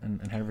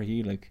and however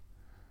you like.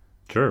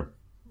 Sure.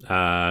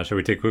 Shall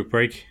we take a quick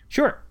break?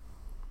 Sure.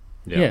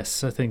 Yeah.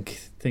 Yes, I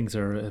think things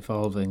are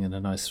evolving in a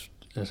nice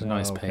pace. Come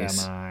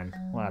on,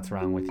 what's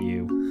wrong with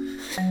you?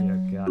 Dear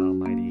God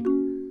Almighty.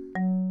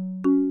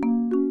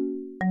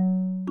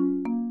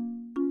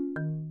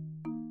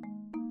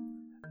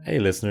 Hey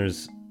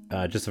listeners,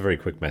 just a very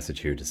quick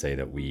message here to say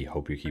that we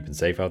hope you're keeping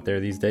safe out there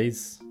these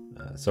days.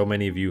 So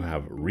many of you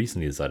have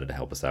recently decided to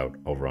help us out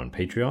over on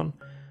Patreon,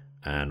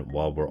 and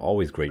while we're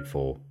always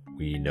grateful,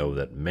 we know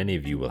that many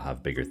of you will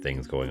have bigger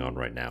things going on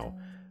right now,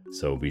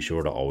 so be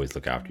sure to always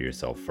look after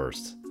yourself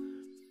first.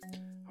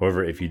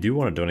 However, if you do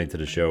want to donate to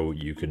the show,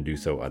 you can do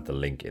so at the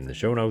link in the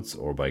show notes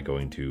or by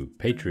going to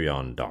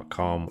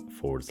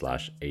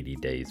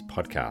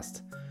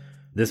patreon.com/80dayspodcast.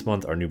 This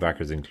month, our new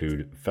backers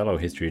include fellow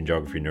history and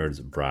geography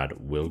nerds Brad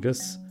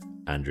Wilgus,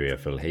 Andrea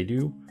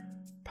Filhadu,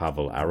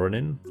 Pavel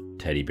Aronin,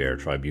 Teddy Bear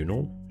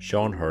Tribunal,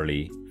 Sean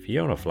Hurley,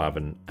 Fiona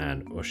Flavin,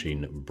 and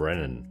Oisin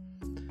Brennan.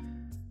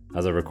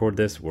 As I record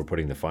this, we're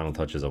putting the final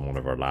touches on one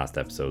of our last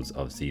episodes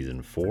of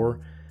Season 4,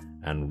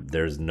 and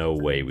there's no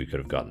way we could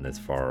have gotten this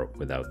far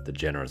without the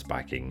generous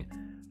backing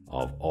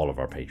of all of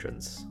our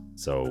patrons.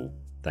 So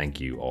thank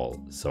you all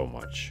so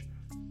much.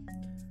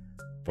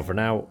 But for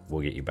now,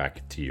 we'll get you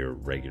back to your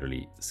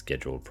regularly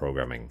scheduled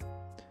programming.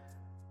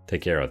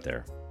 Take care out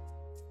there.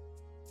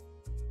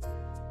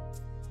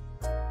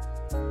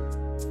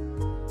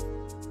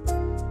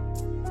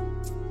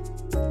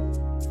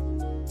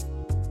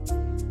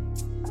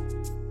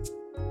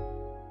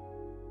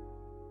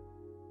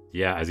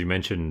 Yeah, as you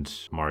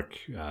mentioned, Mark,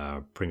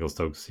 Pringle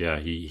Stokes,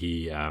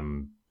 he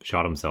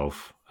shot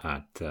himself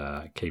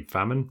at Cape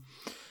Famine.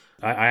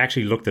 I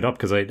actually looked it up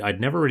because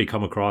I'd never really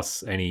come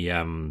across any,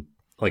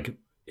 like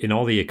in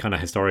all the kind of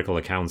historical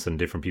accounts and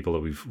different people that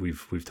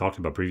we've talked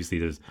about previously,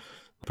 there's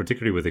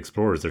particularly with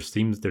explorers,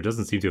 there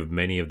doesn't seem to have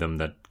many of them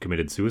that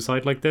committed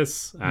suicide like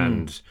this.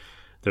 And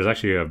there's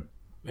actually a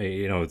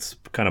it's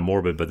kind of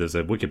morbid, but there's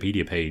a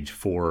Wikipedia page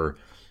for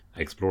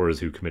explorers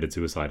who committed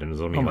suicide, and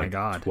there's only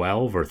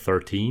 12 or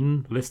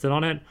 13 listed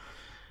on it.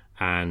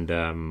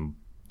 And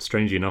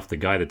strangely enough, the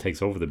guy that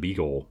takes over the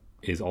Beagle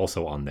is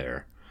also on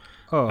there.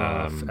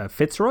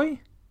 Fitzroy?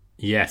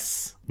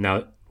 Yes.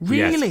 Now,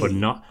 really? Yes, but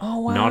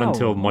not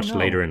until much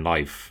later in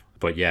life.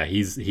 But yeah,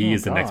 he is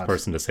the next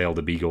person to sail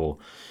the Beagle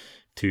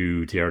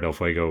to Tierra del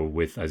Fuego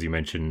with, as you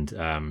mentioned,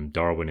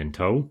 Darwin in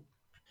tow.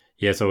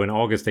 Yeah, so in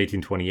August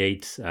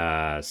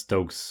 1828,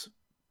 Stokes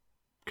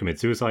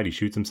commits suicide. He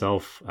shoots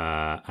himself,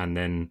 and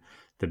then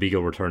the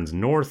Beagle returns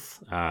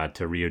north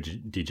to Rio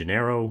de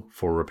Janeiro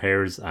for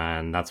repairs,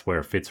 and that's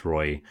where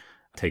Fitzroy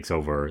takes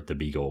over the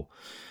Beagle.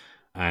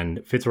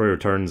 And Fitzroy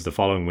returns the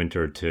following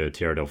winter to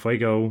Tierra del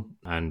Fuego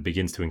and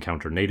begins to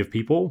encounter native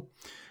people.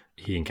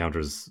 He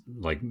encounters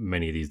like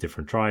many of these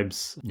different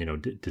tribes,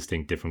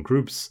 distinct different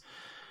groups.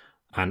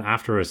 And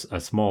after a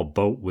small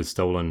boat was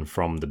stolen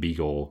from the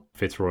Beagle,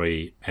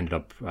 Fitzroy ended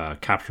up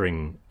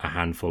capturing a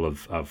handful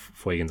of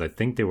Fuegans. I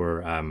think they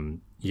were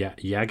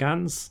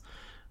Yagans.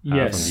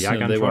 Yes, from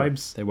the Yagan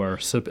tribes. They were.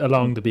 So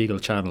along the Beagle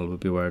Channel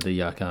would be where the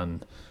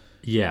Yagan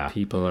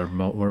people are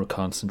more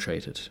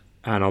concentrated.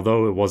 And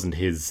although it wasn't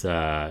his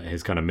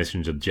kind of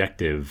mission's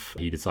objective,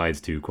 he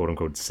decides to, quote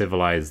unquote,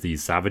 civilize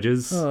these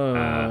savages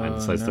and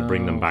decides to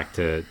bring them back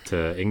to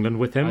England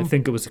with him. I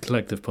think it was a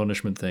collective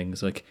punishment thing.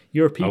 It's like,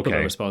 your people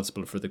are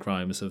responsible for the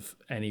crimes of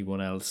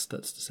anyone else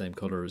that's the same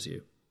color as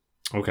you.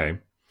 Okay.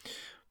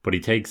 But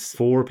he takes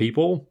 4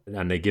 people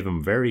and they give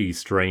him very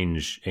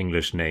strange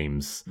English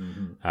names.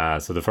 Mm-hmm.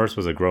 So the first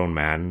was a grown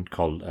man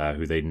called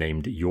who they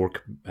named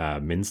York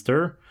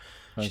Minster.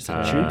 It's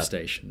a tube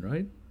station,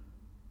 right?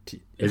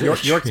 Is it a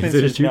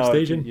tube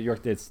station?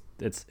 York, it's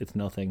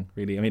nothing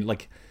really. I mean,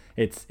 like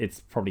it's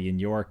probably in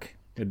York.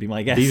 It'd be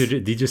my guess.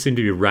 These just seem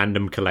to be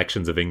random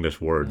collections of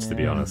English words. To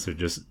be honest, they're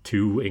just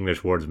 2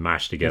 English words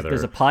mashed together.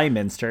 There's a pie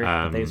minster.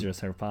 But these are just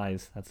her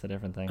pies. That's the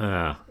different thing.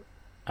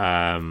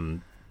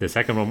 The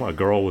second one, a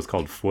girl, was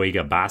called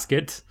Fuega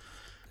Basket,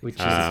 which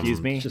is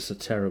excuse me, just a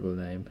terrible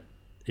name.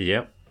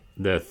 Yep.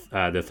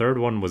 The third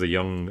one was a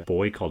young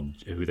boy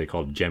who they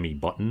called Jemmy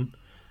Button.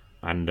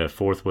 And the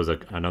fourth was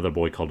another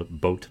boy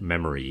called Boat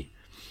Memory.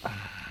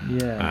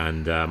 Yeah.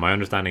 And my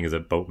understanding is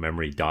that Boat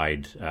Memory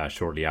died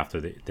shortly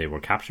after they were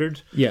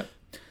captured. Yeah.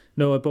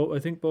 No, I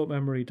think Boat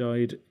Memory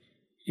died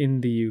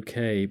in the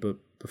UK, but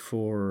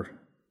before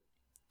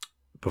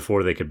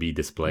they could be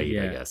displayed,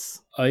 I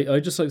guess.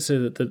 I just like to say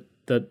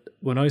that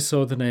when I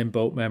saw the name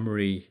Boat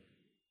Memory,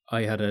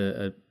 I had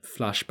a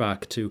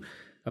flashback to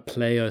a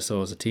play I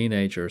saw as a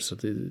teenager. So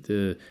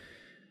the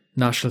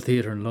National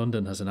Theatre in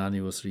London has an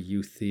annual sort of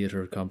youth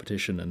theatre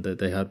competition, and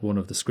they had one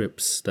of the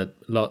scripts that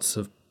lots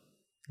of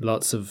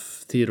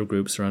theatre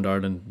groups around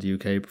Ireland and the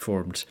UK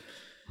performed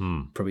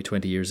probably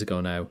 20 years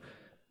ago now.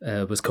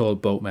 was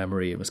called Boat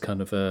Memory. It was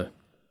kind of a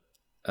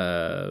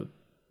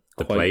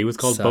The play was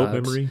called Boat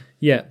Memory?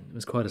 Yeah, it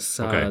was quite a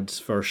sad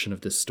version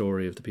of this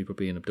story of the people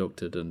being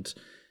abducted and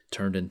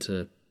turned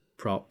into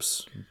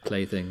props,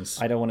 playthings.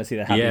 I don't want to see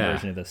the happy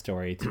version of the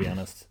story, to be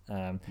honest.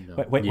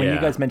 When you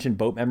guys mentioned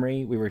Boat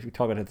Memory, we were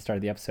talking about it at the start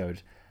of the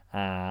episode.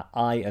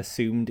 I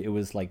assumed it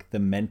was like the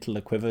mental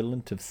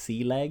equivalent of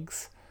sea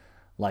legs.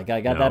 Like,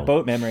 I got that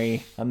boat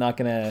memory. I'm not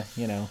gonna,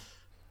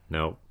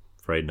 No,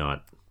 afraid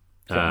not.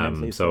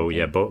 So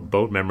yeah,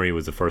 Boat Memory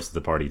was the first of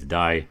the party to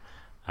die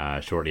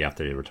shortly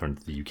after they returned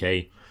to the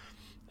UK.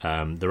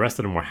 The rest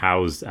of them were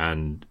housed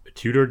and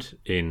tutored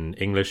in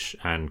English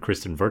and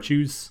Christian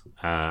virtues,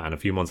 and a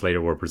few months later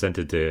were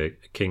presented to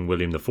King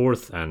William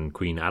IV and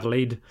Queen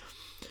Adelaide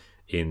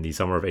in the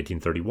summer of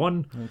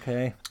 1831.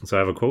 Okay. So I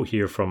have a quote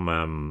here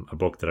from a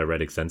book that I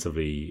read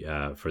extensively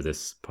for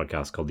this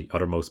podcast called The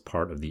Uttermost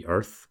Part of the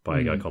Earth by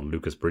a guy called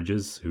Lucas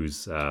Bridges,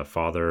 whose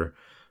father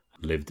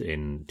lived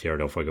in Tierra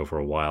del Fuego for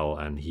a while,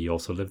 and he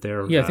also lived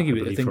there. Yeah, I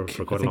think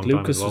for quite a long Lucas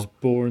time as well. was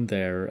born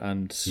there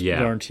and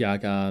learned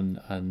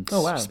Yagan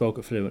and spoke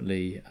it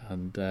fluently.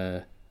 And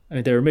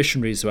they were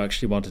missionaries who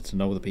actually wanted to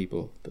know the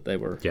people that they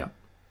were. Yeah,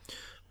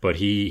 but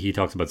he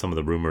talks about some of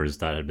the rumors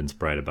that had been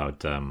spread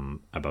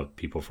about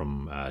people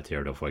from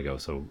Tierra del Fuego.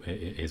 So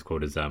his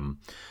quote is,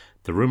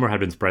 "The rumor had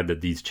been spread that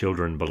these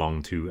children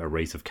belonged to a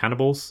race of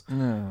cannibals,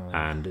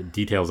 and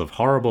details of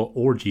horrible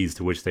orgies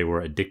to which they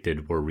were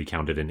addicted were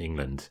recounted in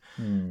England.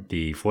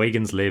 The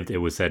Fuegans lived, it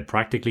was said,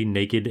 practically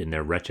naked in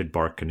their wretched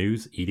bark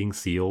canoes, eating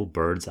seal,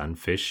 birds, and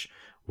fish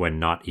when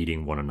not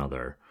eating one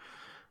another."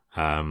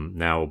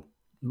 Now,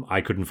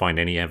 I couldn't find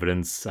any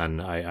evidence, and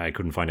I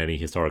couldn't find any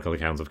historical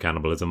accounts of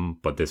cannibalism,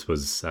 but this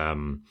was...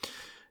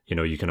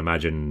 you can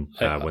imagine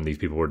when these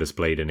people were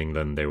displayed in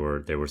England, they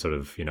were sort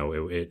of,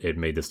 it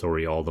made the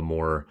story all the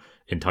more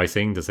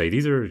enticing to say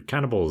these are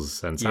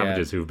cannibals and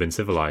savages who've been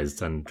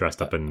civilized and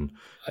dressed up in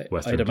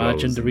Western I'd imagine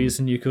clothes. the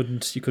reason you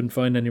couldn't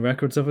find any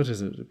records of it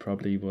is it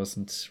probably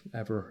wasn't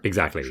ever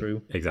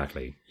true.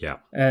 Exactly. Yeah.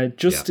 In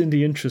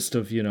the interest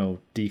of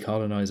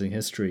decolonizing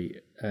history,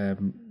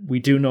 we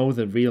do know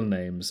the real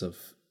names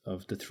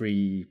of the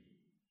three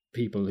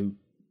people who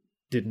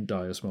didn't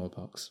die of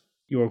smallpox.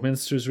 York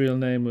Minster's real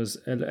name was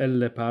El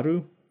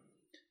Leparu,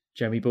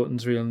 Jemmy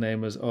Button's real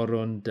name was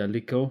Oron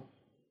Delico,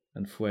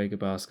 and Fuega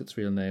Basket's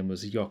real name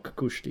was Yok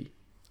Kushti.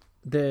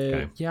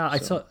 I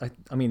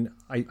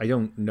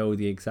don't know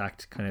the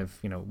exact kind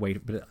of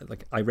weight, but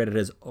like I read it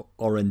as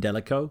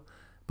Orondelico,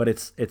 but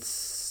it's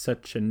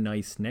such a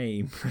nice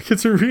name. Like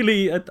it's a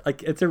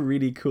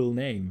really cool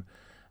name,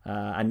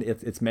 and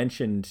it's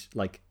mentioned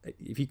like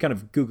if you kind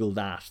of Google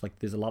that, like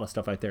there's a lot of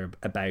stuff out there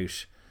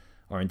about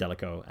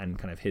Orondelico and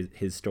kind of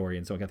his story,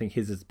 and so I think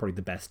his is probably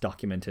the best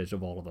documented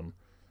of all of them.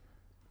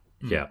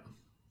 Yeah,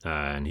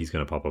 and he's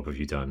going to pop up a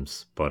few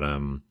times, but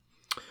in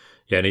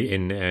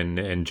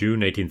June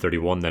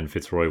 1831, then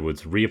Fitzroy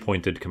was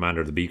reappointed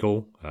commander of the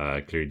Beagle.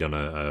 Clearly done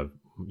a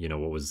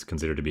what was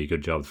considered to be a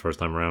good job the first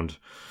time around,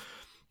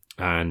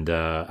 and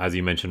as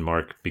you mentioned,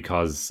 Mark,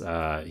 because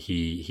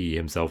he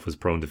himself was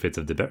prone to fits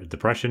of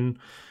depression.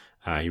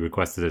 He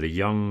requested that a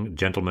young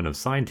gentleman of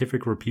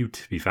scientific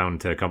repute be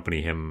found to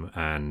accompany him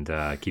and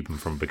keep him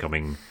from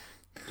becoming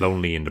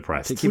lonely and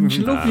depressed. Wouldn't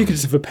you love if you could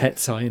just have a pet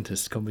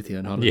scientist come with you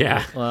on holiday?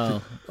 Yeah.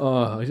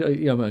 Wow.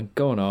 Man,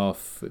 going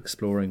off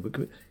exploring. But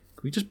can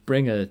we just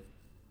bring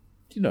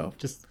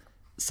just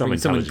some bring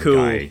someone intelligent cool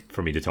guy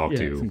for me to talk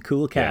to? Some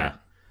cool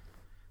cat.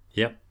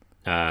 Yeah.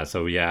 Yep. As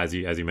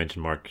you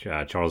mentioned, Mark,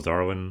 Charles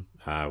Darwin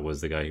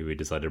was the guy who we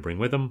decided to bring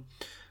with him.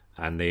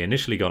 And they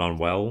initially got on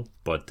well,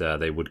 but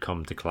they would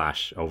come to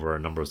clash over a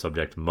number of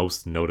subjects,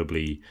 most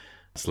notably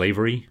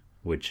slavery,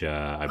 which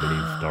I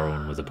believe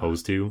Darwin was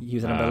opposed to. He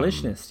was an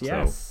abolitionist,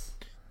 yes.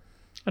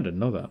 I didn't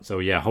know that. So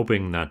yeah,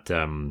 hoping that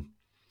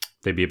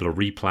they'd be able to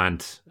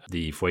replant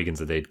the Fuegans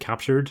that they'd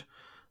captured,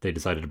 they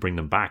decided to bring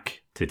them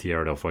back to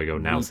Tierra del Fuego,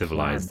 now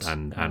civilized,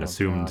 and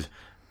assumed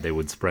they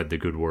would spread the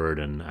good word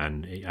and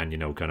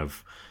kind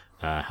of...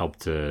 help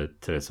to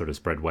sort of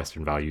spread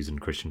Western values and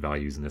Christian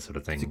values and this sort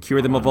of thing. To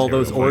cure them of all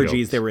those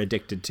orgies they were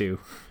addicted to.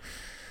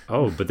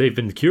 Oh, but they've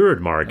been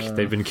cured, Mark.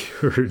 They've been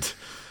cured.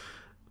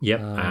 Yep.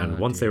 And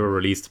once they were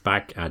released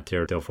back at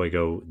Tierra del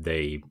Fuego,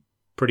 they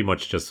pretty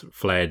much just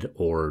fled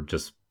or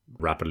just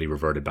rapidly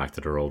reverted back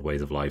to their old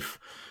ways of life.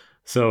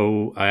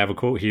 So I have a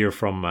quote here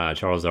from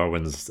Charles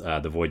Darwin's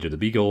The Voyage of the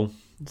Beagle.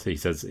 So he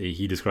says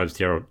he describes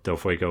Tierra del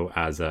Fuego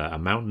as a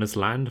mountainous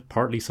land,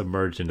 partly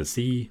submerged in the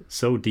sea,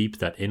 so deep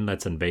that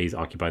inlets and bays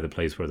occupy the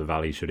place where the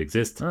valley should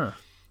exist.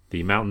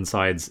 The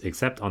mountainsides,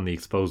 except on the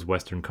exposed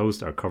western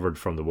coast, are covered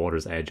from the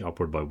water's edge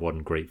upward by one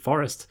great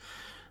forest.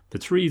 The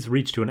trees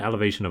reach to an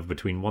elevation of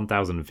between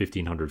 1,000 and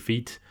 1,500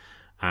 feet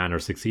and are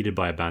succeeded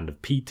by a band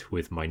of peat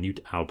with minute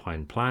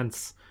alpine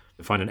plants.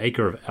 To find an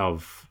acre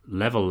of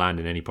level land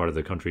in any part of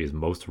the country is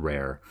most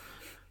rare.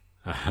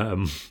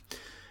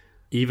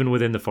 Even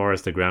within the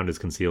forest, the ground is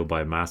concealed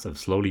by a mass of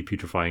slowly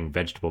putrefying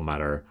vegetable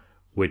matter,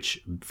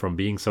 which, from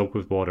being soaked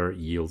with water,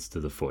 yields to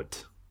the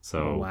foot.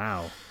 So,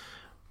 wow.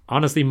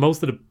 honestly,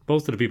 most of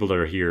the people that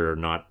are here are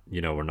not,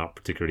 are not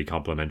particularly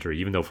complimentary.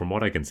 Even though from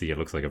what I can see, it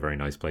looks like a very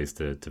nice place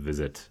to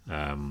visit.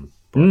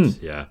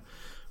 But yeah,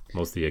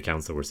 most of the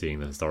accounts that we're seeing,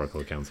 the historical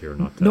accounts here, are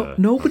not.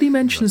 Nobody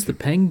mentions the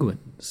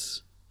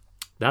penguins.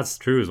 That's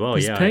true as well.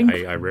 There's Yeah,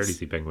 penguins. I rarely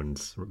see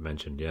penguins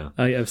mentioned. Yeah,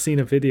 I've seen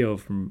a video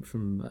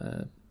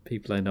from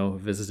people I know who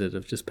visited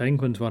of just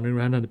penguins wandering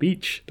around on the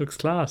beach. Looks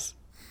class.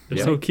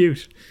 They're so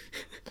cute.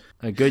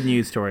 A good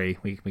news story.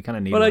 We kind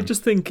of need. But one. I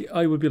just think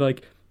I would be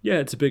like, yeah,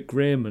 it's a bit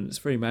grim and it's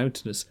very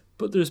mountainous,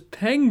 but there's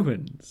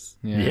penguins.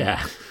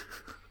 yeah.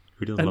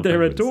 Who doesn't And love they're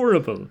penguins?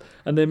 adorable,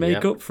 and they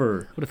make up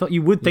for. Would have thought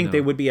you would think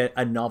they would be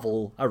a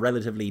novel, a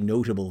relatively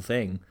notable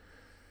thing.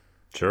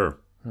 Sure.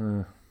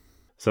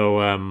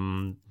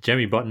 So,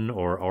 Jemmy Button,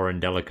 or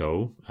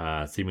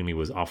Orundellico, seemingly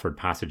was offered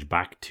passage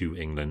back to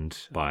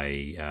England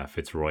by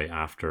Fitzroy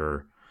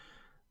after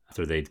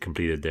they'd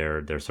completed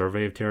their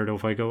survey of Tierra del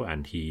Fuego,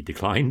 and he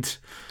declined.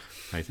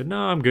 I said, "No,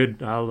 I'm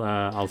good.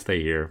 I'll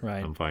stay here.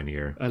 Right. I'm fine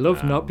here." I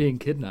love not being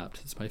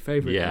kidnapped. It's my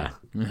favorite. Yeah.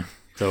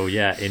 So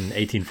yeah, in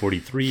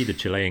 1843, the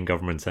Chilean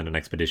government sent an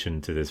expedition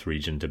to this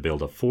region to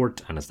build a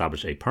fort and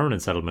establish a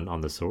permanent settlement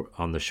on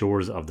the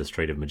shores of the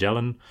Strait of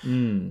Magellan,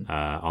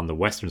 on the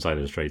western side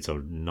of the strait,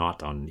 so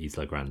not on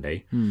Isla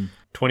Grande.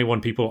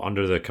 21 people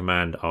under the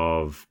command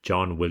of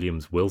John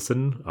Williams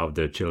Wilson of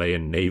the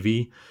Chilean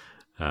Navy.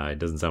 It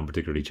doesn't sound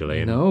particularly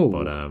Chilean, No.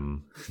 but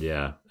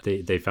yeah,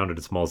 they founded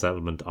a small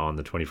settlement on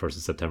the 21st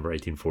of September,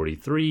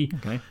 1843.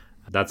 Okay.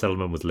 That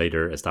settlement was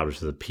later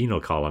established as a penal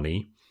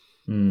colony,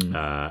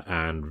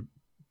 and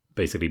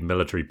basically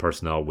military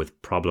personnel with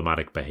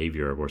problematic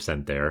behavior were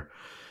sent there.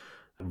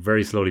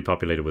 Very slowly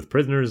populated with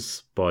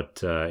prisoners,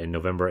 but in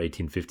November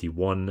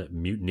 1851,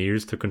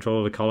 mutineers took control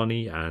of the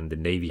colony, and the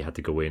Navy had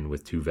to go in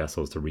with 2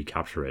 vessels to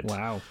recapture it.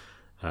 Wow.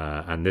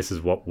 And this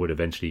is what would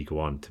eventually go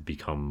on to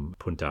become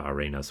Punta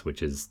Arenas,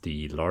 which is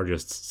the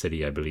largest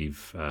city, I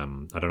believe. I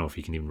don't know if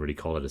you can even really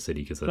call it a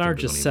city, because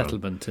Largest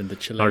settlement in the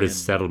Chilean.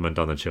 largest settlement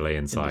on the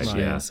Chilean side.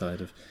 Chilean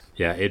side of.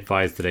 Yeah, it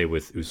vies today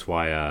with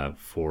Ushuaia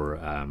for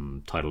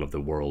title of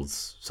the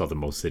world's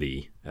southernmost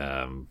city.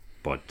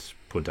 But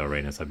Punta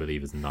Arenas, I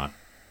believe, is not,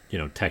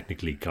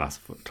 technically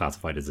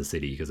classified as a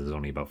city, because there's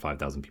only about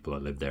 5,000 people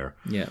that live there.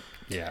 Yeah.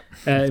 Yeah.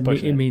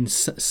 It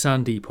means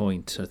Sandy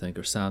Point, I think,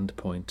 or Sand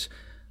Point.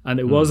 And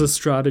it was a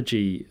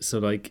strategy. So,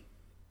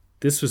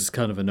 this was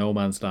kind of a no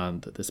man's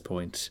land at this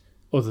point,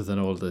 other than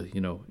all the,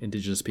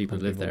 indigenous people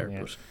who live there.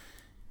 yeah.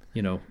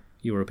 But,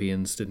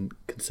 Europeans didn't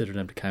consider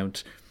them to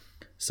count.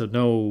 So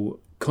no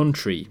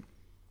country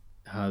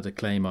had a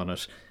claim on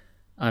it.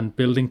 And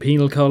building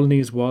penal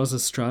colonies was a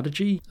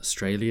strategy.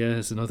 Australia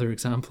is another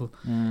example.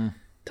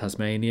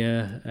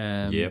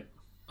 Tasmania. Yep.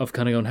 Of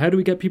kind of going, how do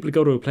we get people to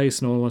go to a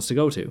place no one wants to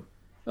go to?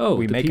 Oh,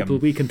 We the make people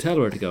 'em. we can tell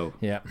where to go.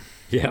 Yeah.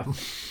 Yeah.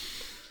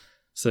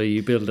 So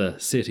you build a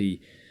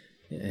city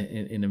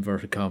in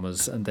inverted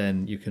commas, and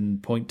then you can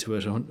point to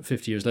it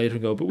 50 years later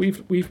and go, but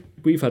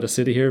we've had a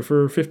city here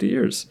for 50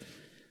 years,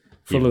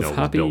 full Even of though it was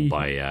happy. built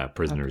by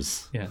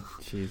prisoners. Yeah,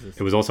 Jesus.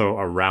 It was also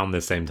around the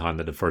same time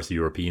that the first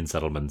European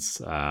settlements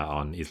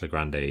on Isla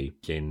Grande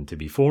began to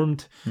be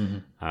formed,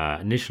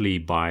 initially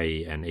by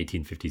an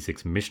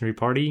 1856 missionary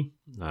party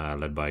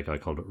led by a guy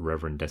called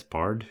Reverend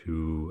Despard,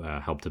 who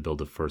helped to build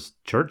the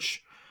first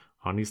church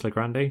on Isla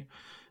Grande.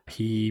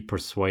 He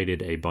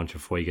persuaded a bunch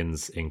of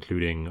Fuegans,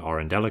 including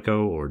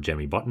Orundellico or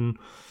Jemmy Button,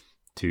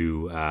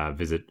 to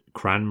visit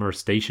Cranmer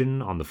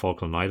Station on the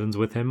Falkland Islands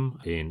with him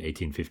in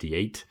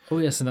 1858. Oh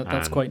yes, and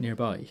that's And- quite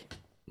nearby,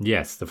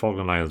 Yes, the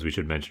Falkland Islands, we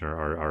should mention,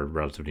 are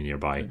relatively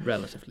nearby.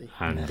 relatively.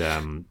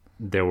 And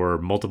there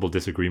were multiple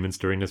disagreements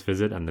during this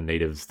visit, and the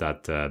natives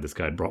that this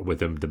guy had brought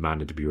with him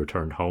demanded to be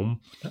returned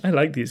home. I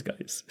like these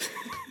guys.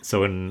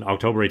 So in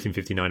October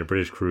 1859, a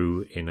British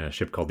crew in a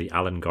ship called the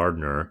Allen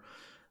Gardner,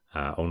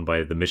 owned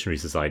by the Missionary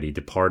Society,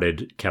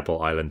 departed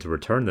Keppel Island to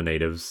return the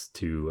natives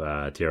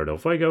to Tierra del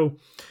Fuego.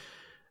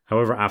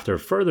 However, after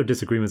further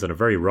disagreements and a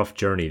very rough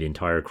journey, the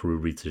entire crew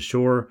reached the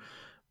shore.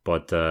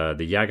 But the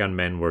Yagan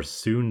men were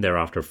soon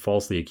thereafter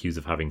falsely accused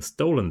of having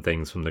stolen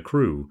things from the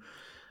crew.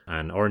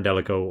 And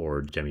Orundellico,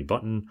 or Jemmy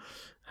Button,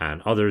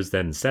 and others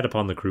then set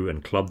upon the crew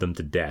and clubbed them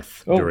to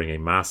death during a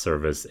mass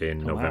service in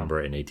November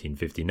in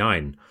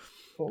 1859.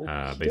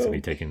 Basically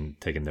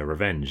taking their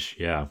revenge,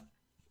 yeah.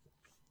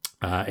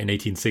 In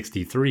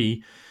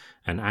 1863,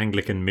 an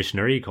Anglican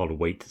missionary called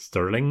Waite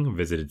Sterling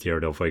visited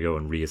Tierra del Fuego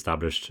and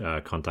re-established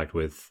contact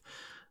with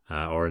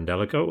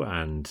Orundellico,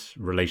 and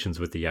relations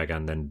with the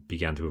Yagan then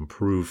began to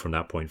improve from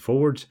that point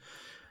forward.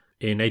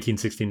 In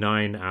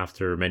 1869,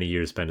 after many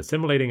years spent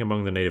assimilating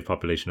among the native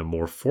population, a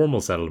more formal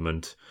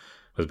settlement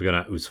was begun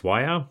at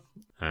Ushuaia,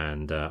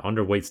 and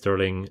under Waite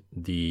Sterling,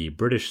 the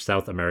British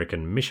South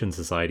American Mission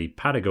Society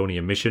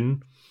Patagonia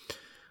Mission,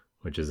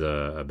 which is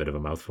a bit of a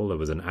mouthful. It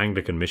was an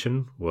Anglican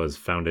mission, was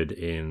founded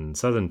in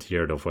southern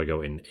Tierra del Fuego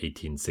in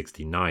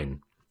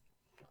 1869.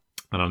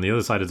 And on the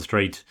other side of the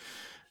strait,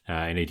 in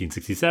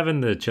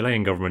 1867, the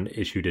Chilean government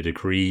issued a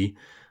decree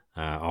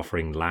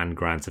offering land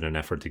grants in an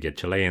effort to get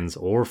Chileans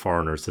or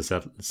foreigners to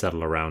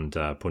settle around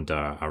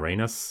Punta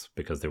Arenas,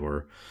 because they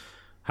were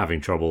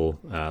having trouble,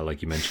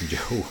 like you mentioned,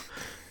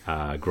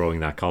 Joe, growing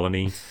that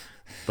colony.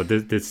 But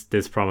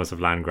this promise of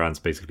land grants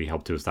basically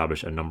helped to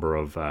establish a number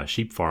of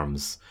sheep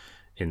farms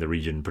in the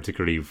region,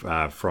 particularly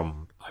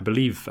from, I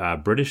believe,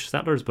 British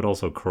settlers, but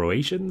also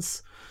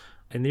Croatians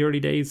in the early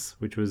days,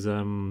 which was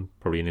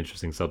probably an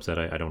interesting subset.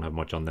 I don't have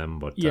much on them,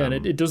 but yeah,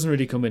 and it doesn't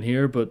really come in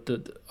here. But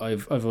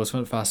I've always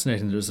found it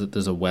fascinating. There's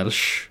a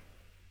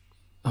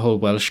whole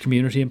Welsh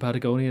community in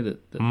Patagonia that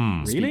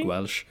speak Really?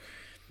 Welsh.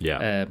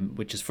 yeah,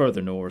 Which is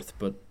further north,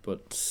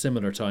 but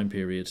similar time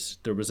periods.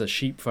 There was a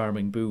sheep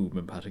farming boom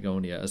in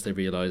Patagonia as they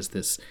realised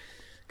this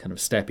kind of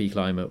steppy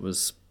climate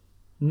was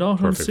not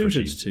Perfect for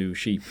unsuited sheep. to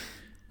sheep.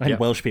 And Yeah.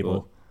 Welsh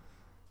people.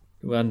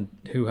 And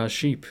who has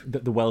sheep?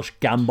 The Welsh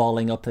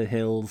gamballing up the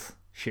hills,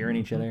 shearing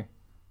each other.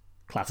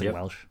 Classic Yep.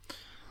 Welsh.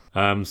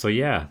 So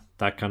yeah,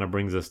 that kind of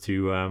brings us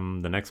to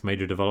the next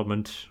major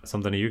development.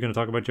 Something you're going to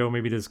talk about, Joe?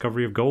 Maybe the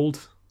discovery of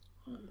gold.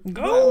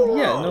 Go!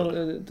 Yeah,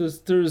 no,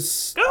 there's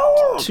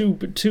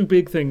two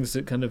big things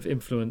that kind of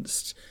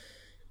influenced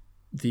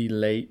the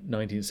late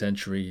 19th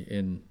century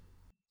in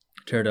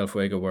Tierra del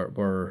Fuego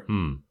were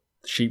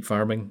sheep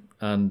farming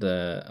and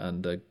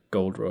the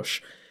gold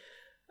rush,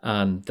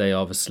 and they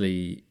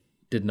obviously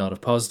did not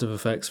have positive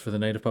effects for the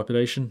native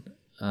population.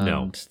 And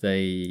No.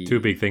 they Two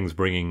big things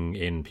bringing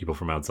in people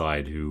from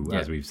outside who, Yeah.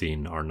 as we've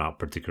seen, are not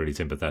particularly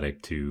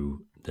sympathetic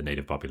to the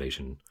native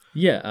population.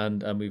 Yeah,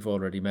 and we've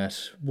already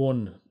met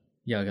one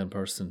Yagan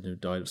person who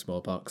died of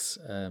smallpox,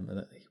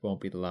 and he won't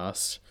be the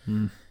last,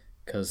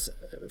 because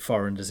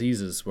foreign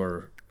diseases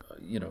were,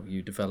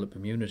 you develop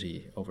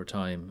immunity over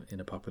time in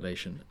a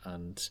population,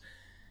 and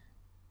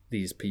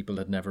these people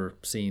had never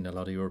seen a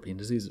lot of European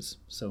diseases.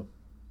 So,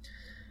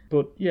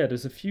 but yeah,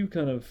 there's a few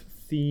kind of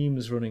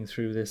themes running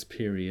through this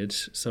period.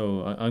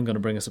 So I'm going to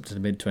bring us up to the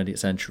mid 20th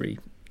century,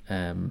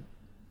 in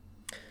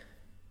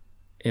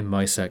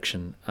my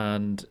section,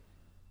 and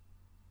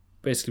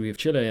basically we have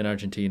Chile and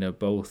Argentina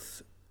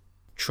both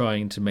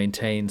trying to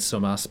maintain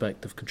some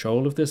aspect of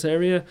control of this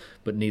area,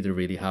 but neither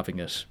really having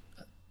it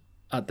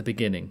at the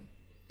beginning.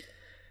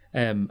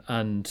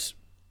 And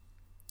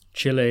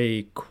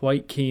Chile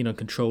quite keen on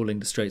controlling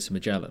the Straits of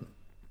Magellan,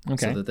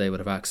 Okay. so that they would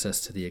have access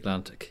to the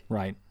Atlantic,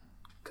 Right.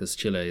 because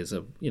Chile is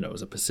a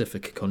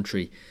Pacific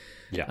country,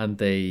 Yeah. and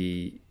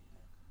they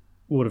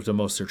would have done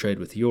most of their trade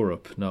with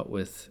Europe, not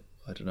with,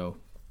 I don't know,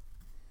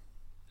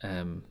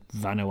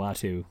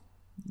 Vanuatu.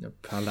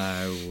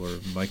 Palau or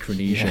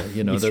Micronesia.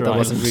 Yeah, Easter that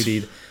wasn't Islands.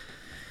 really.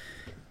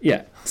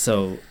 Yeah,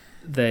 so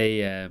they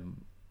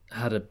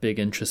had a big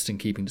interest in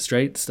keeping the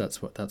straits.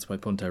 That's why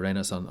Punta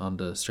Arenas on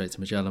the Straits of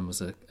Magellan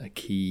was a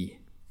key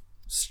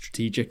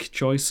strategic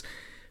choice.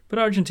 But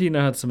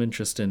Argentina had some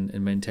interest in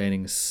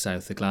maintaining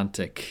South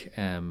Atlantic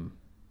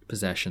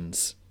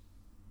possessions.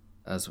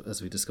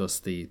 As we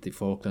discussed, the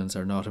Falklands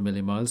are not a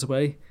million miles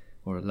away,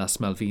 or Las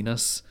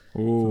Malvinas,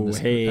 from Oh, this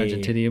hey.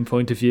 Argentinian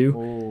point of view.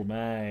 Oh,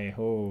 my.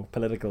 Oh,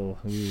 political.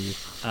 Ooh.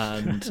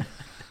 And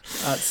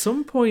at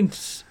some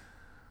point,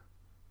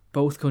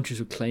 both countries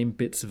would claim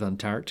bits of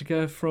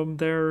Antarctica from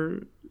their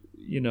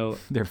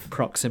Their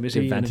proximity,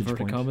 in vantage inverted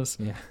point. commas.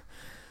 Yeah.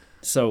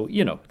 So,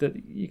 that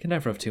you can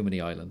never have too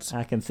many islands.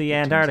 I can see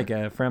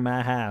Antarctica from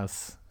my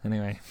house.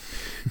 Anyway.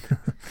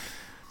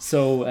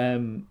 So,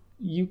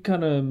 you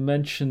kind of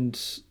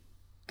mentioned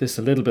this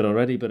a little bit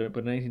already, but in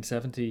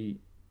 1870,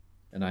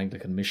 an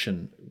Anglican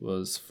mission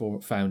was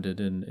founded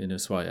in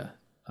Ushuaia.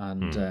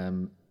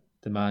 And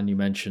the man you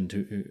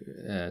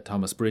mentioned,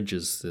 Thomas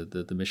Bridges,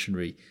 the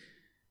missionary,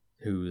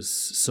 whose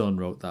son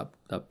wrote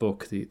that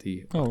book,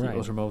 the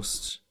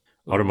right.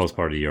 Outermost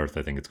part of the earth,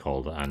 I think it's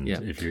called. And Yeah.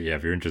 if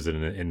you're interested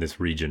in this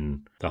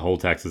region, the whole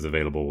text is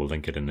available. We'll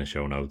link it in the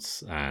show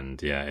notes.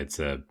 And yeah, it's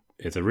a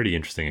really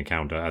interesting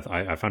account.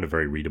 I found it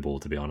very readable,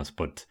 to be honest,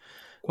 but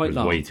Quite there's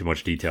long. way too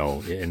much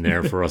detail in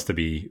there for us to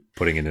be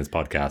putting in this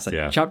podcast.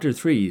 Yeah. Chapter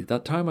 3,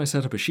 that time I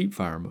set up a sheep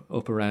farm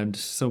up around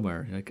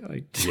somewhere.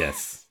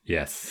 Yes.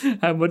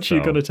 How much are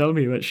you So- going to tell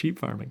me about sheep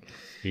farming?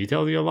 He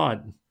tells you a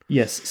lot.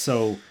 Yes,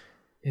 so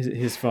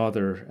his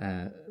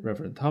father,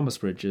 Reverend Thomas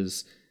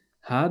Bridges,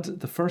 had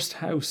the first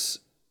house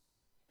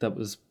that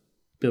was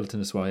built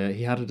in Ushuaia.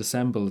 He had it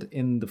assembled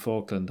in the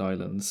Falkland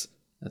Islands,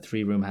 a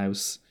 3-room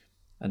house,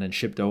 and then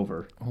shipped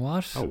over.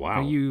 What Oh,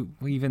 wow. are you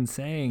even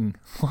saying?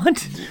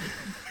 What?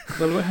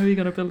 Well, how are you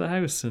going to build a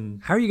house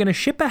How are you going to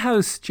ship a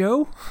house,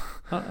 Joe?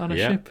 on a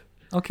Yeah. ship?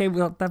 Okay,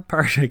 well, that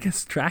part, I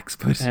guess, tracks,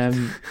 but...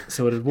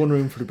 So it had one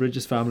room for the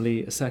Bridges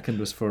family. A second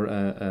was for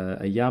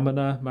a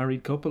Yamana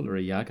married couple, or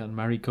a Yagan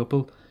married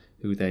couple,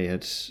 who'd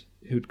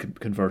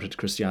converted to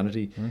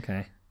Christianity.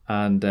 Okay.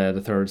 And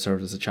the third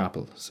served as a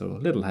chapel. So a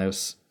little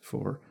house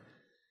for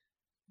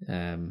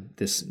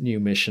this new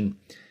mission.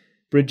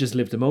 Bridges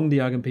lived among the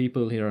Yagan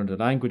people. He learned the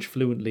language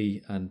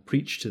fluently and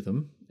preached to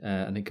them.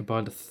 And he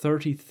compiled a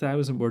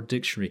 30,000 word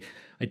dictionary.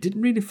 I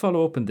didn't really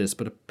follow up on this,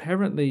 but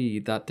apparently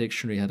that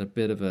dictionary had a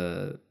bit of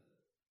an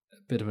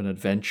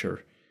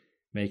adventure,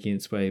 making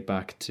its way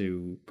back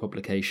to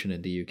publication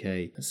in the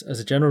UK. As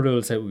a general rule,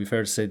 it would be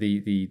fair to say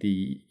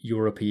the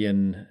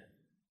European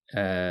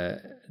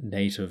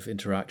native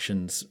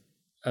interactions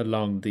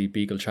along the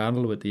Beagle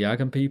Channel with the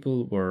Yagan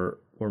people were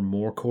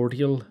more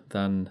cordial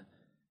than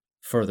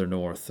further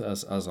north,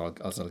 as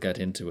I'll get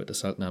into with the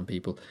Selknam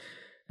people.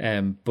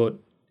 But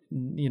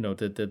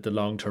the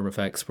long-term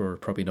effects were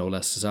probably no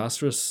less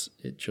disastrous.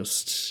 It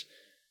just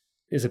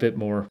is a bit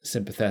more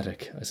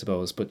sympathetic, I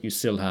suppose. But you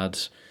still had,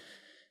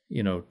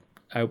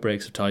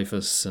 outbreaks of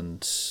typhus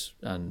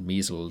and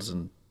measles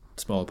and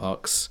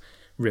smallpox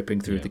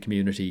ripping through the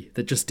community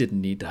that just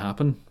didn't need to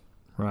happen.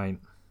 Right.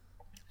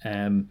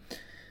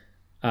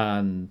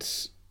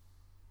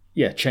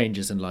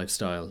 Changes in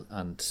lifestyle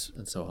and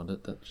so on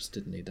that just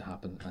didn't need to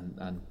happen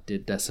and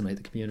did decimate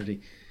the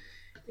community.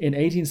 In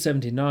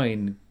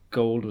 1879,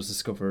 gold was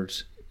discovered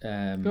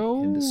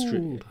in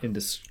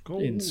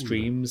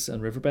streams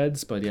and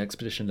riverbeds by the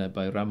expedition led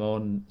by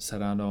Ramon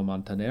Serrano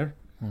Montaner.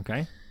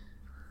 Okay.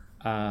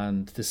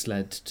 And this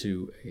led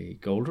to a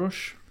gold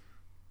rush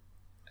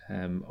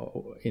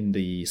in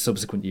the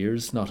subsequent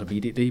years, not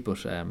immediately,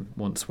 but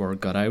once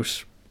word got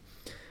out,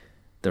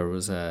 there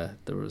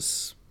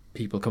was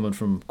people coming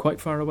from quite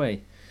far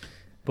away.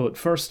 But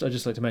first, I'd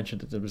just like to mention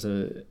that there was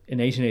in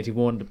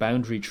 1881, the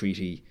Boundary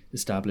Treaty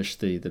established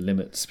the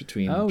limits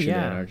between Chile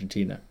and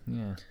Argentina.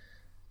 Yeah.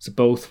 So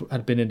both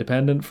had been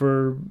independent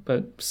for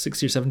about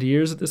 60 or 70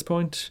 years at this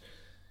point,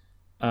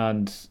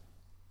 and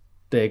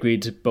they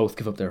agreed to both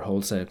give up their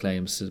wholesale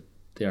claims to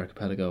the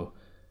archipelago,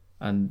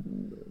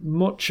 and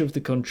much of the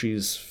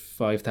country's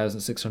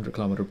 5,600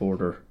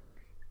 kilometre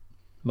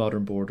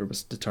modern border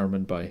was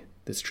determined by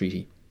this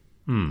treaty,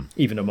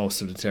 even though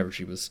most of the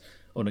territory was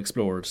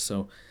unexplored.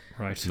 So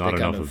right, not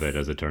enough of it,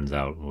 as it turns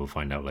out. We'll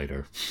find out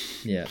later.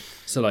 Yeah,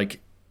 so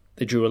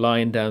they drew a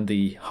line down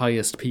the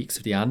highest peaks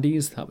of the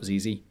Andes. That was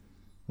easy.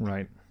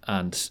 Right.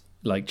 And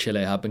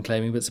Chile had been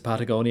claiming bits of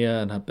Patagonia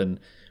and had been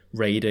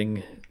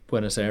raiding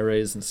Buenos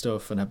Aires and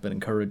stuff, and have been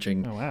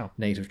encouraging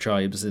native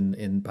tribes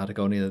in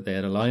Patagonia that they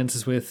had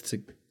alliances with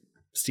to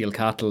steal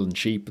cattle and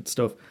sheep and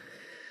stuff.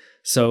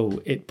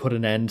 So it put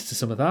an end to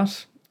some of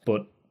that,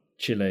 but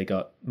Chile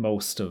got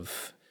most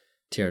of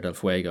Tierra del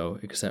Fuego,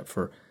 except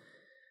for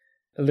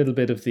a little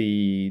bit of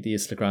the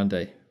Isla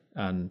Grande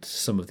and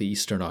some of the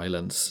eastern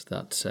islands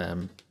that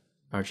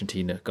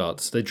Argentina got.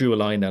 So they drew a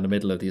line down the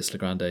middle of the Isla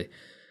Grande,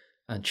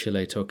 and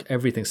Chile took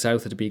everything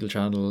south of the Beagle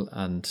Channel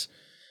and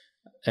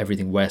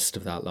everything west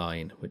of that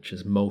line, which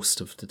is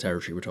most of the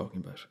territory we're talking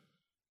about.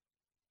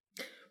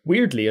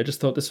 Weirdly, I just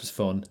thought this was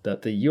fun,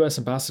 that the US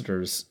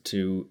ambassadors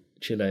to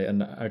Chile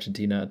and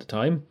Argentina at the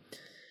time,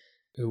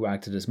 who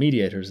acted as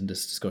mediators in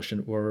this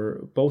discussion,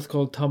 were both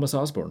called Thomas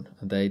Osborne,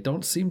 and they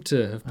don't seem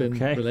to have been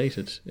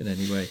related in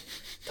any way.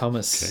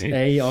 Thomas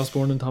A.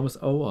 Osborne and Thomas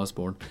O.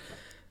 Osborne.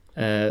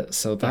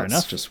 So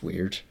that's just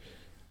weird.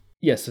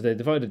 Yes, so they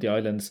divided the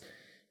islands.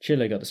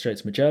 Chile got the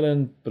Straits of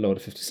Magellan below the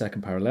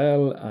 52nd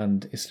parallel,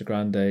 and Isla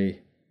Grande,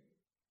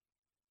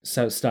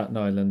 South Staten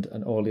Island,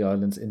 and all the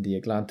islands in the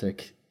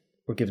Atlantic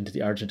were given to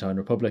the Argentine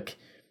Republic,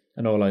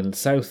 and all islands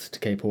south to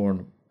Cape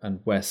Horn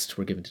and west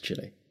were given to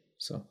Chile.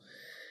 So,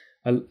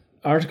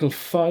 Article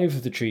 5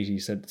 of the treaty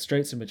said that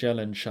Straits of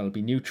Magellan shall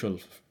be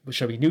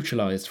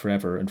neutralized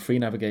forever, and free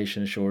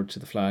navigation assured to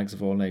the flags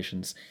of all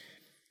nations.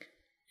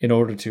 In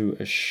order to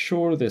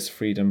assure this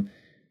freedom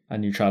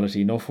and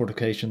neutrality, no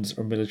fortifications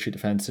or military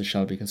defences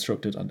shall be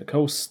constructed on the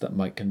coasts that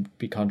might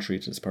be contrary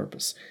to this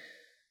purpose.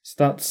 So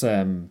that's,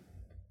 an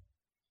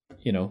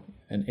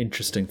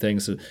interesting thing.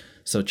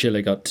 So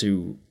Chile got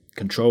to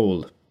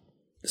control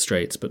the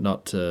straits, but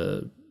not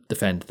to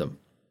defend them,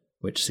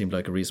 which seemed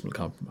like a reasonable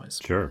compromise.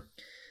 Sure.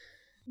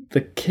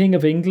 The King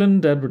of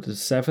England, Edward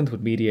VII,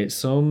 would mediate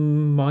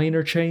some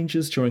minor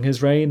changes during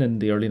his reign in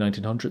the early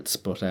 1900s,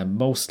 but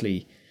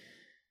mostly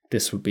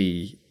this would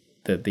be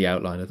the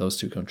outline of those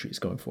two countries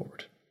going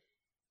forward.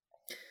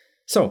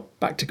 So,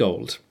 back to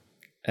gold.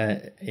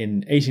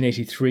 In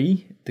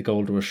 1883, the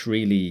gold rush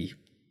really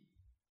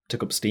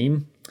took up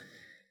steam,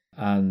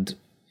 and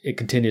it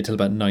continued till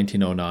about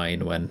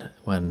 1909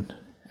 when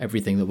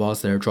everything that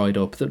was there dried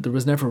up. There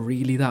was never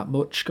really that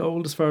much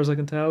gold, as far as I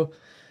can tell,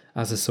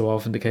 as is so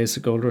often the case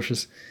with gold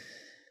rushes.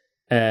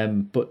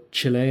 But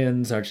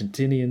Chileans,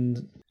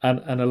 Argentinians,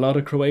 and a lot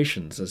of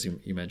Croatians, as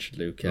you mentioned,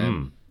 Luke,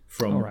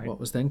 from what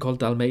was then called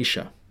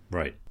Dalmatia.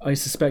 Right. I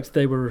suspect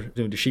they were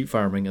doing the sheep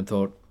farming and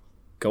thought,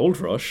 gold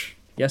rush?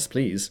 Yes,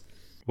 please.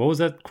 What was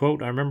that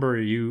quote? I remember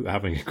you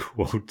having a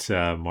quote,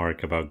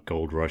 Mark, about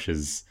gold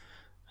rushes.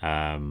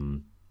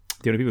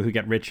 The only people who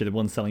get rich are the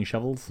ones selling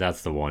shovels.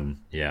 That's the one,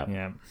 yeah.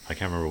 Yeah. I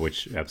can't remember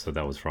which episode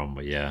that was from,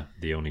 but yeah,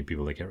 the only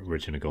people that get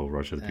rich in a gold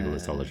rush are the people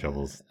that sell the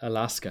shovels.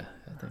 Alaska,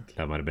 I think.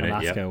 That might have been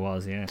Alaska it,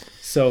 was, yeah.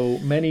 So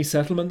many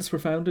settlements were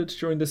founded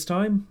during this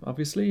time,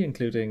 obviously,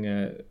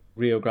 including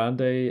Rio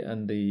Grande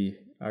and the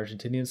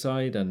Argentinian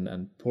side,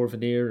 and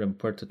Porvenir and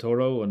Puerto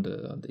Toro on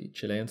the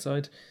Chilean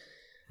side.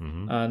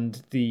 Mm-hmm.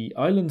 And the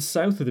islands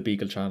south of the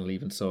Beagle Channel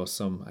even saw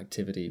some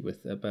activity,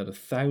 with about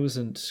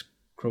 1,000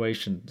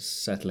 Croatians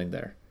settling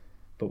there,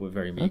 but with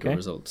very meager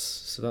results.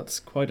 So that's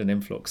quite an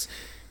influx.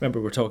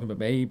 Remember, we're talking about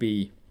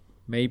maybe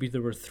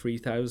there were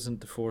 3,000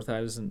 to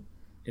 4,000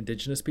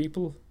 indigenous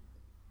people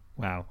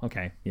Wow.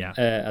 Okay. Yeah.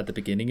 at the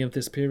beginning of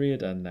this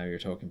period, and now you're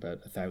talking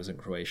about 1,000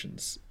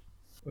 Croatians,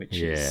 which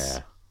is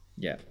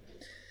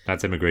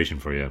That's immigration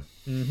for you.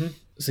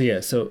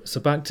 So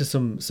back to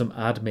some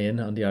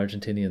admin on the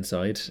Argentinian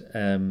side.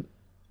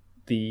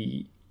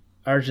 The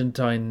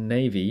Argentine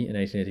Navy in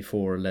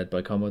 1884, led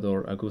by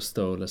Commodore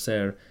Augusto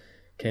Lacer,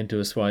 came to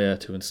Ushuaia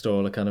to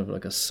install a kind of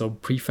like a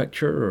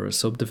sub-prefecture or a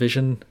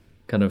subdivision,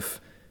 kind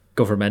of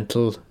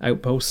governmental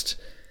outpost.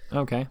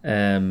 Okay.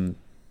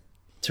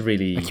 To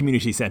really A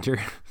community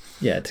center.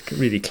 to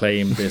really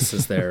claim this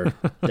as their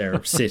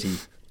city,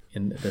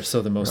 in their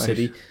southernmost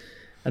city.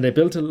 And they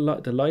built the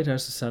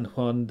lighthouse of San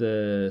Juan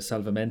de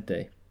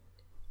Salvamente,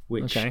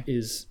 which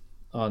is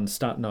on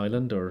Staten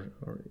Island or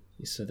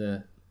Isla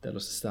de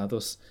los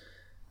Estados,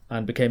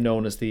 and became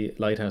known as the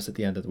lighthouse at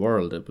the end of the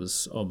world. It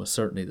was almost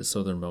certainly the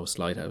southernmost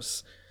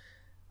lighthouse.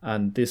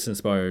 And this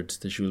inspired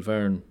the Jules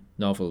Verne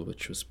novel,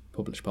 which was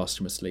published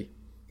posthumously,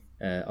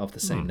 of the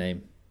same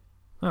name.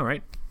 All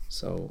right.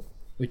 So,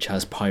 which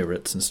has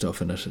pirates and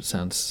stuff in it. It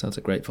sounds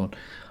like great fun.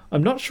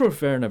 I'm not sure if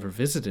Verne ever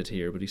visited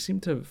here, but he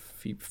seemed to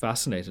be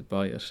fascinated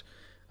by it.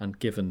 And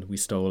given we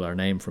stole our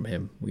name from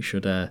him, we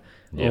should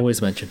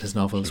always mention his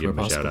novels where Give him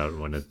a possible. shout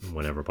out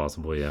whenever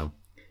possible, yeah.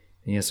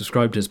 He has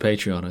subscribed to his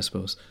Patreon, I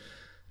suppose.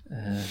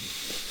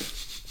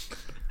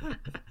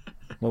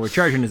 Well, we're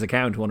charging his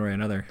account one way or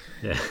another.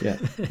 Yeah.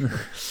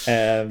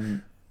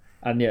 So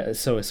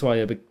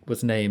Ushuaia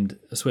was named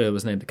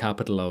the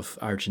capital of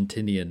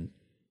Argentinian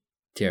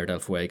Tierra del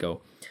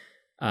Fuego,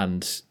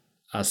 and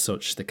as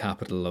such the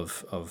capital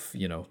of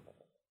the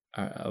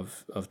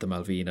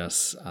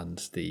Malvinas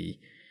and the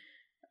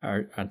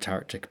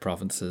Antarctic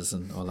provinces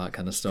and all that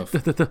kind of stuff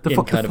in kind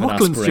of an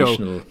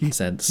aspirational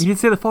sense. You need to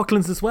say the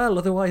Falklands as well,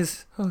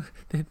 otherwise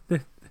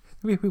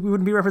we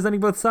wouldn't be representing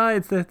both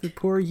sides. The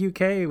poor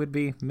UK would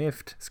be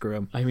miffed. Screw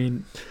 'em. I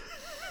mean,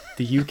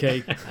 the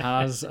UK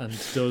has and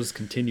does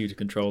continue to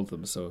control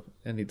them, so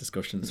any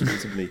discussion is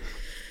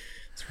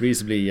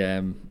reasonably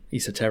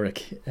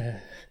esoteric.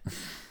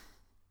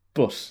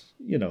 But,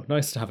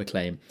 nice to have a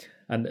claim.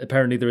 And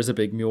apparently there is a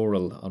big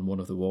mural on one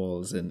of the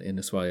walls in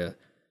Ushuaia,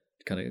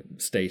 kind of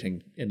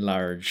stating in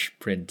large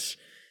print,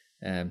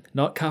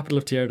 not capital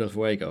of Tierra del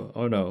Fuego.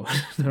 Oh no.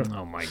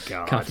 Oh my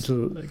god.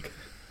 Capital,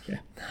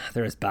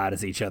 They're as bad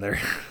as each other.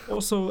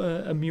 Also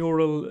a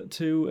mural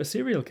to a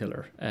serial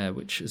killer,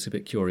 which is a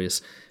bit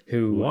curious.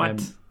 Who?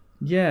 What?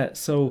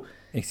 So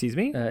Excuse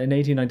me? in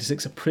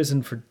 1896, a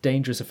prison for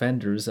dangerous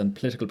offenders and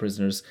political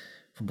prisoners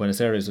from Buenos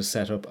Aires was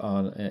set up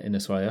in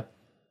Ushuaia.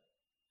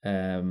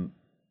 And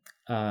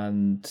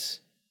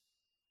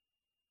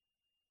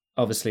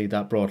obviously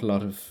that brought a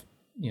lot of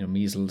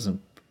measles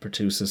and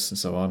pertussis and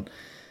so on.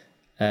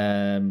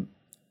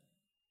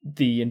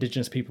 The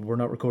indigenous people were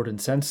not recorded in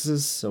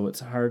censuses, so it's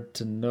hard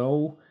to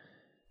know.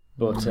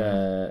 But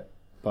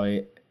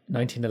by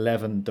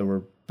 1911, there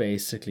were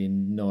basically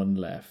none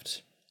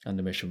left, and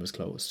the mission was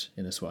closed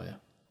in Ushuaia.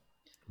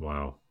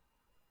 Wow.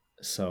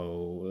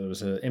 So there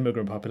was an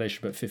immigrant population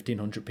of about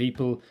 1,500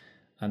 people,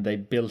 and they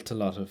built a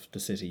lot of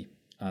the city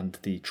and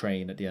the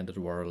train at the end of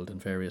the world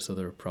and various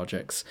other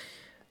projects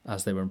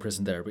as they were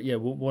imprisoned there. But yeah,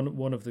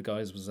 one of the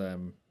guys was a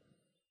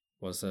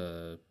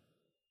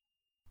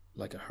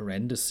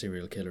horrendous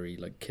serial killer. He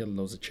killed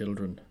loads of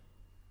children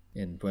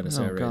in Buenos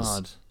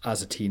Aires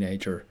as a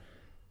teenager,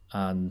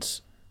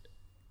 and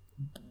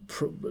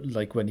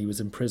when he was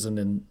in prison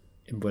in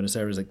Buenos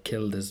Aires,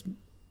 killed his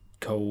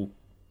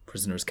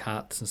co-prisoners'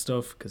 cats and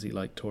stuff because he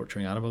liked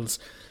torturing animals.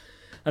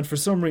 And for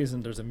some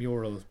reason, there's a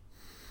mural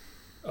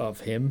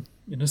of him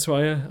in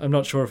Ushuaia. I'm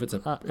not sure if it's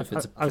a.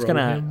 I was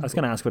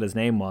gonna ask what his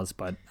name was,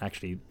 but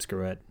actually,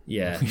 screw it.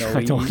 Yeah,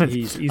 no,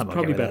 he's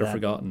probably better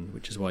forgotten,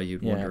 which is why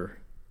you'd wonder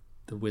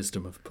the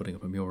wisdom of putting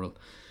up a mural.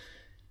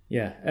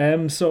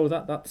 Yeah. So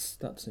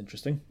that's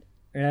interesting.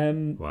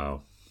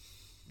 Wow.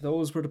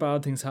 Those were the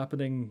bad things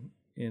happening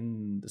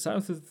in the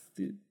south of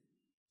the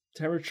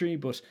territory,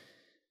 but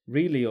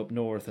really up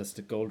north as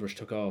the gold rush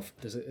took off,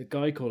 there's a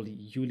guy called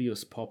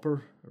Julius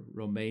Popper, a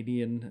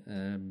Romanian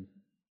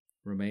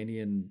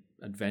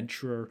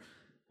adventurer.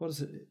 What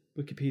is it?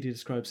 Wikipedia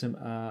describes him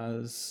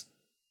as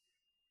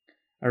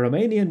a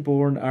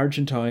Romanian-born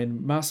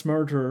Argentine mass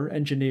murderer,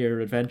 engineer,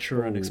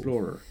 adventurer, and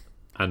explorer.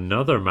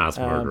 Another mass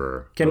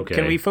murderer.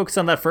 Can we focus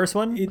on that first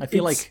one? I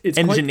feel like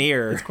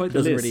engineer. It's quite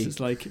the list. It's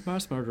like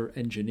mass murderer,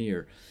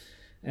 engineer.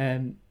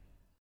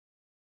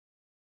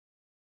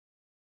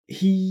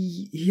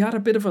 He had a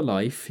bit of a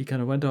life. He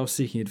kind of went off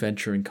seeking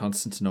adventure in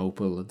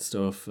Constantinople and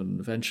stuff, and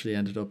eventually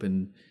ended up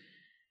in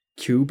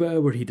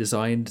Cuba, where he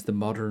designed the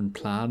modern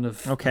plan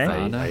of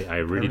Havana. I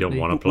really don't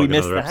want to plug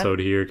another episode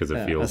here because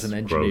it feels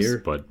gross,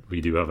 but we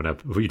do have a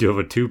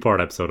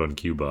 2-part episode on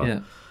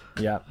Cuba.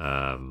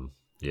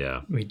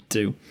 Yeah, we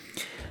do.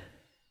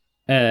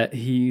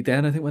 He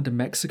then, I think, went to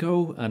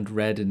Mexico and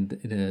read in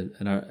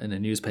a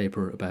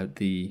newspaper about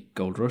the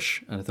gold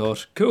rush, and I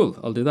thought, cool,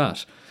 I'll do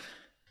that.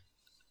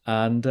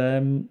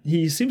 And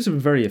he seems to be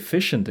very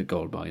efficient at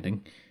gold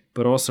mining,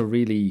 but also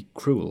really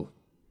cruel.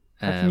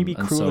 How can you be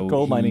cruel at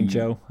gold mining,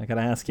 Joe? I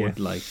gotta ask you.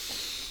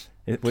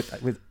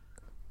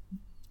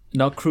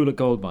 Not Crulet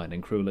gold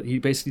mining, Crulet. He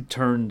basically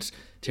turned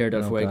Tierra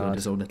del Fuego God. into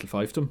his own little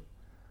fiefdom,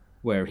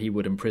 where he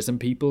would imprison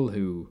people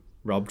who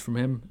robbed from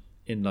him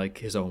in like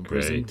his own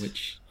prison, Great.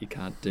 which you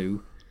can't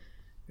do.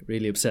 It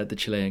really upset the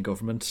Chilean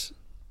government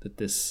that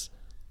this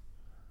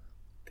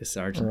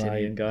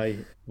Argentinian guy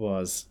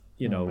was,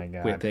 my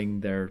God.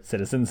 whipping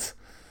Citizens.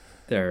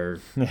 their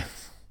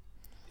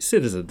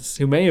citizens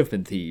who may have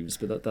been thieves,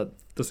 but that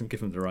doesn't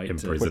give him the right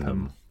Imprison to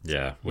them.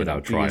 Yeah,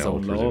 without do his trial,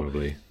 own law.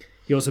 presumably.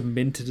 He also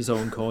minted his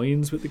own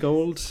coins with the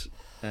gold,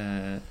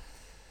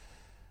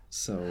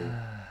 so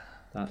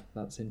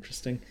that's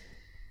interesting.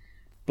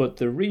 But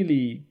the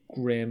really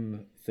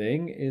grim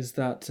thing is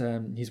that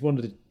he's one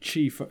of the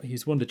chief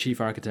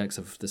architects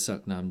of the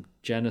Selknam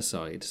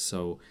genocide.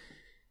 So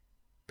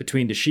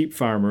between the sheep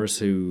farmers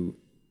who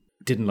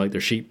didn't like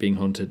their sheep being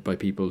hunted by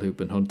people who've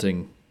been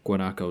hunting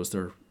guanacos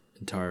their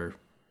entire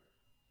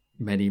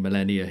many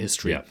millennia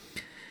history,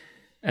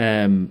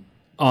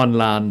 on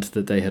land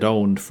that they had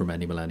owned for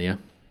many millennia.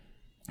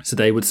 So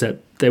they would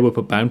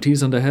put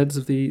bounties on the heads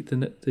of the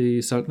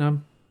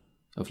Selknam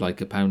of like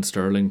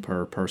 £1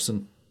 per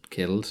person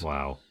killed,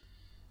 Wow.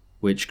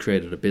 which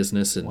created a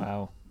business in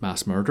Wow.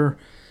 mass murder.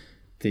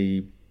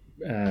 The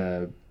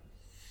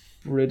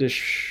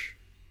British,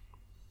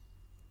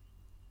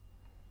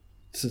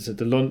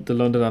 the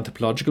London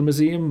Anthropological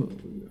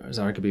Museum is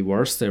arguably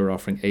worse. They were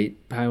offering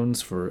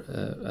 £8 for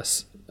a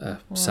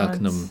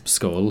Selknam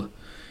skull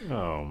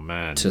Oh,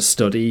 man. to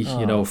study,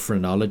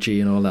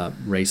 phrenology and all that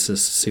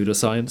racist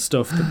pseudoscience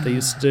stuff that they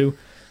used to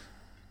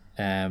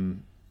do.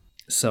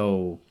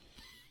 So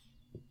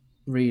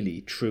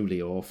really,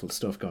 truly awful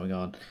stuff going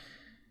on.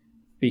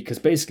 Because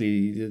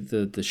basically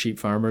the sheep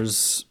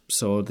farmers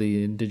saw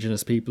the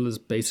indigenous people as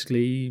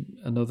basically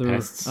another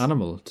Pests.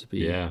 animal to be,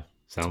 Yeah,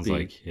 sounds be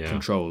like, yeah.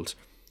 controlled.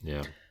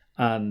 Yeah.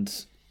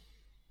 And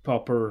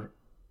Popper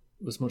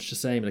was much the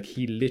same. Like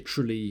he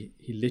literally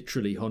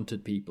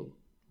hunted people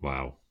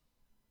Wow.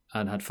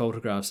 and had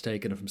photographs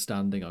taken of him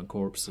standing on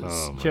corpses.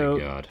 Oh, my Joe,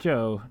 God.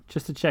 Joe,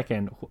 just to check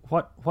in,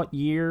 what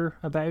year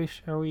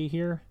about are we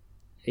here?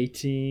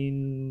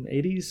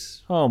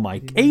 1880s. Oh my,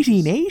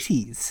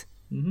 1880s.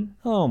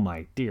 Oh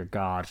my dear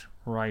God!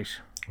 Right.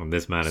 And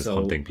this man is So-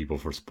 hunting people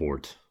for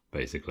sport,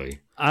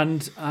 basically.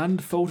 and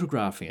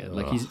photographing it.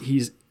 Like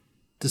he's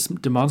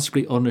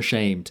demonstrably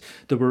unashamed.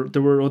 There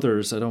were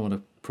others. I don't want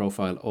to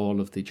profile all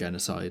of the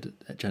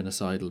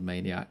genocidal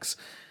maniacs,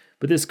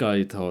 but this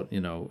guy thought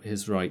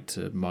his right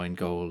to mine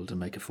gold and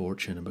make a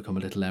fortune and become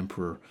a little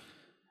emperor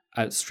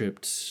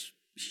outstripped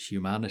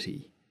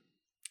humanity.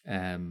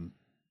 And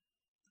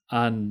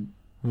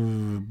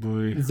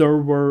there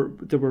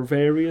were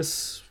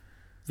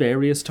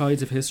various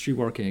tides of history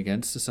working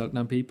against the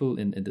Selknam people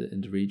in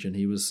the region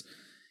he was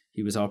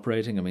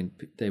operating. I mean,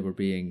 they were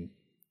being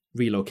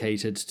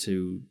relocated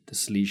to the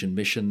Silesian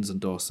missions on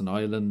Dawson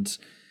Island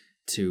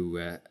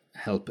to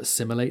help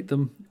assimilate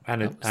them.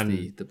 And That was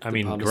the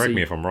correct policy.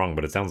 me if I'm wrong,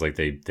 but it sounds like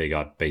they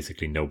got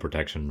basically no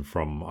protection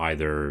from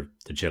either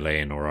the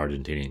Chilean or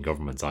Argentinian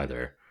governments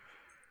either.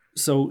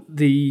 So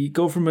the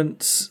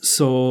government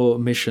saw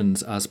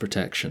missions as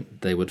protection.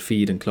 They would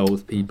feed and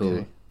clothe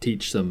people,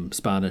 teach them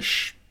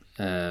Spanish,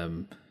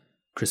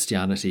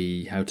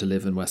 Christianity, how to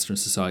live in Western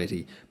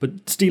society,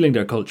 but stealing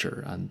their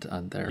culture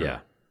and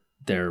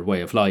their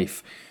way of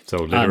life. So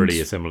literally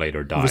And assimilate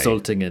or die.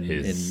 resulting in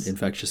is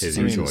infectious his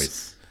diseases.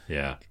 choice.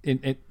 Yeah.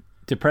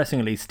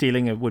 Depressingly,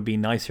 stealing it would be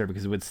nicer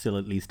because it would still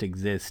at least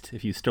exist.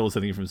 If you stole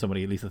something from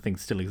somebody, at least the thing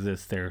still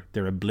exists. They're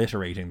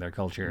obliterating their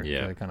culture.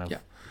 Yeah. They're kind of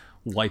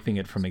wiping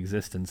it from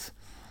existence.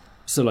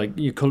 So, like,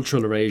 your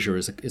cultural erasure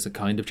is a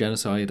kind of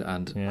genocide,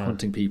 and Yeah.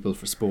 hunting people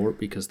for sport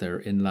because they're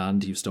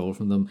inland you stole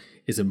from them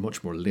is a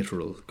much more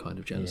literal kind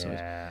of genocide.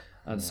 Yeah.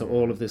 And so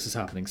all of this is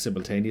happening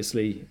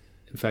simultaneously.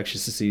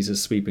 Infectious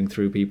diseases sweeping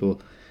through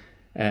people.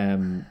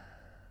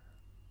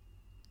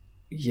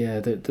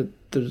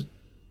 The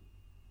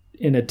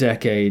in a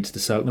decade, the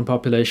Selknam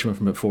population went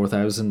from about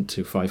 4,000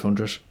 to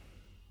 500.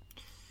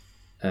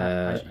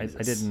 I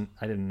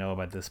didn't know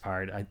about this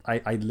part.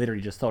 I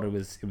literally just thought it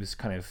was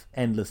kind of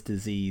endless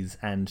disease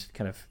and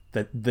kind of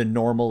the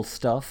normal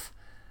stuff.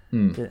 I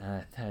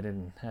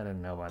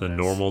didn't know about The this.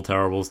 normal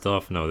terrible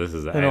stuff? No, this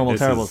is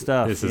terrible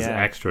stuff, This is yeah.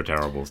 extra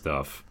terrible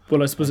stuff.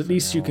 Well, I suppose at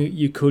least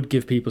you could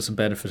give people some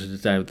benefit of the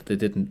doubt that they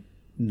didn't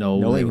know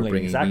they were Knowingly,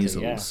 bringing exactly,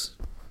 measles.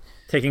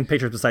 Taking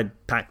pictures beside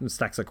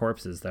stacks of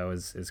corpses though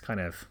is kind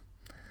of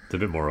It's a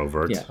bit more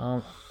overt.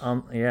 Yeah.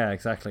 yeah,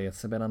 exactly.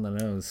 It's a bit on the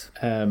nose.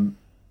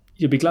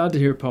 You'll be glad to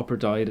hear Popper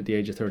died at the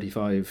age of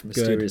 35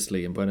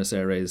 mysteriously in Buenos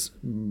Aires,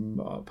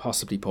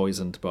 possibly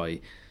poisoned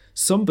by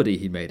somebody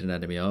he made an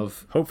enemy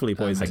of. Hopefully I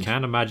poisoned.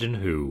 can't imagine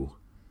who.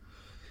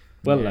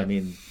 Well, I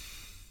mean,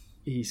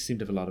 he seemed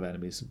to have a lot of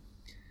enemies.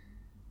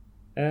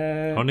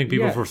 Hunting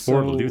people for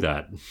sport will do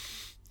that.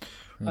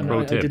 And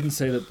Pro I tip. didn't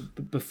say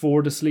that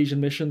before the Silesian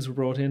missions were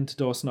brought into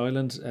Dawson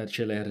Island,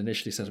 Chile had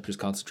initially set up just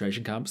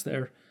concentration camps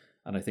there,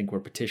 and I think were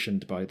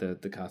petitioned by the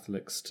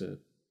Catholics to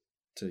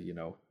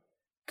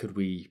could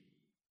we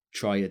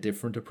try a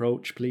different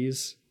approach,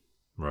 please?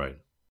 Right.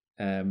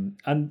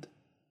 And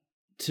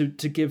to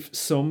give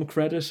some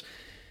credit,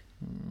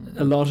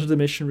 a lot of the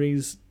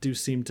missionaries do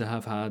seem to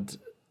have had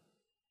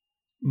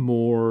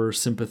more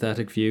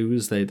sympathetic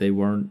views. They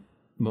weren't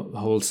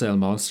wholesale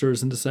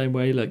monsters in the same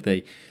way. Like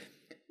they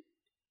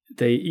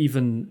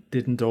even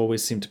didn't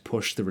always seem to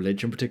push the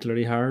religion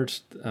particularly hard.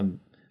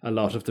 A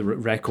lot of the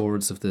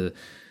records of the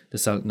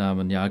Selknam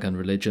and Yagan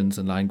religions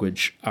and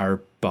language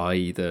are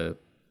by the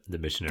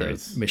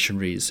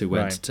missionaries who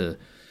went to.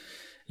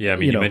 Yeah, I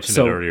mean, you mentioned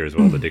it earlier as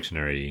well. The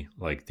dictionary,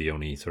 like the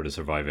only sort of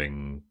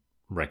surviving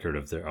record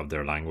of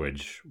their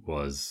language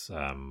was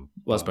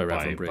by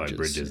Reverend Bridges. By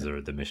Bridges,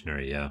 the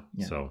missionary. Yeah.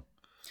 So,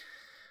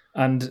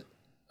 and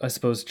I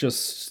suppose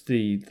just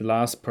the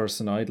last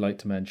person I'd like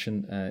to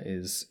mention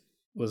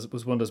was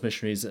one of those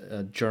missionaries,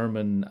 a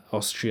German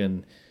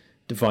Austrian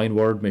Divine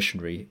Word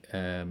missionary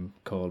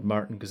called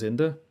Martin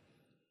Gesinde,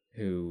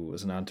 who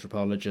was an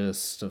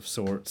anthropologist of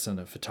sorts and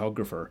a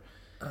photographer.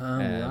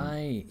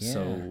 Right. Yeah.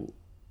 So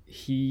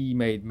he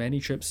made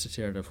many trips to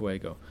Tierra del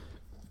Fuego.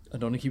 I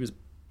don't think he was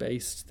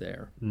based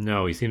there.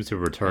 No, he seems to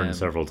have returned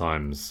several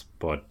times,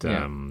 but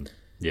I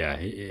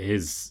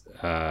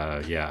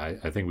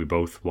think we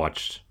both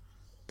watched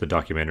the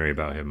documentary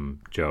about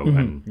him, Joe,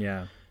 and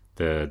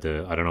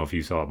the I don't know if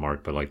you saw it,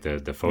 Mark, but like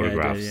the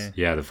photographs,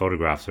 the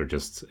photographs are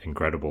just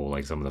incredible.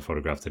 Like some of the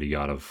photographs that he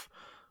got of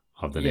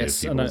the native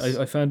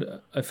peoples. And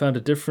I found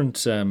a different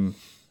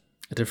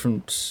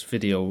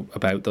video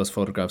about those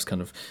photographs,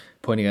 kind of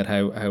pointing out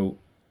how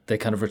they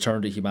kind of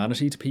return to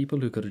humanity to people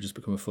who could have just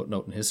become a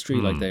footnote in history.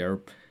 Like they are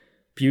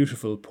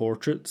beautiful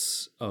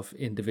portraits of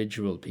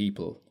individual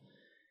people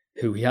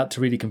who he had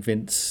to really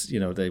convince.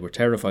 They were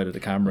terrified of the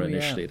camera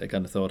initially. They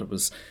kind of thought it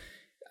was,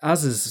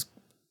 as is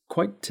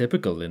quite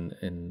typical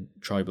in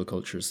tribal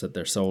cultures, that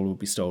their soul would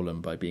be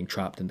stolen by being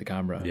trapped in the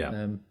camera.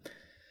 Yeah.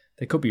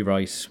 They could be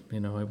right.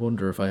 I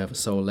wonder if I have a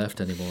soul left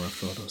anymore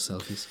after all those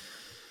selfies.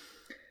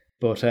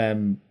 But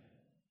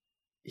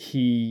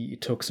he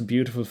took some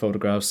beautiful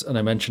photographs, and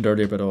I mentioned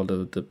earlier about all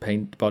the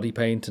paint, body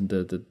paint, and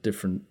the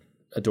different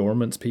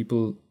adornments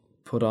people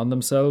put on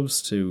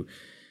themselves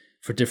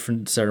for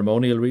different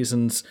ceremonial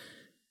reasons.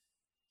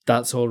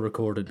 That's all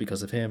recorded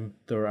because of him.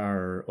 There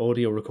are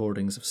audio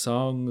recordings of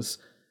songs,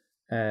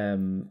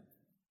 and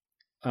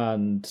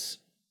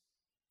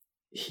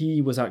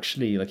he was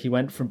actually he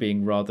went from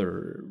being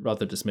rather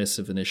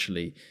dismissive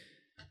initially,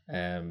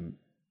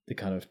 the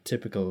kind of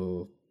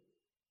typical,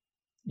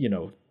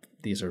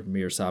 these are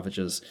mere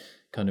savages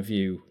kind of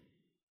view.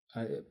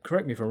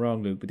 Correct me if I'm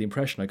wrong, Luke, but the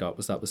impression I got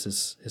was that was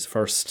his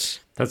first.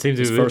 That seems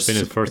to have been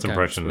his first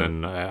impression.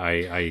 And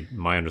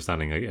my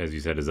understanding, as you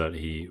said, is that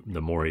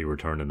the more he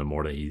returned and the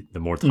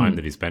more time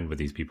that he spent with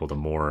these people, the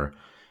more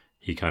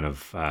he kind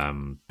of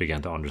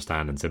began to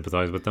understand and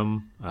sympathize with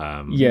them.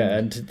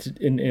 And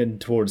in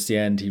towards the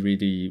end, he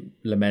really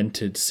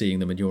lamented seeing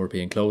them in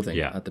European clothing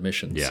at the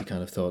missions. He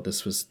kind of thought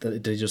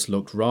they just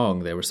looked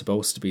wrong. They were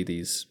supposed to be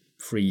these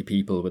free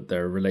people with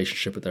their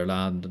relationship with their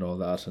land and all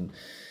that, and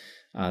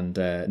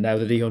now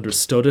that he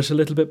understood it a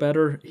little bit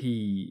better,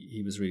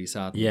 he was really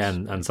sad. Yeah,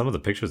 and some of the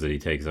pictures that he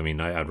takes, I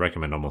mean, I'd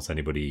recommend almost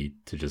anybody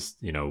to just,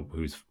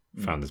 who's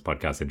found this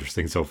podcast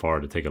interesting so far,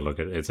 to take a look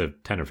at it. It's a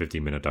 10 or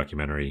 15 minute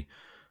documentary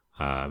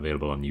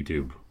available on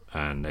YouTube,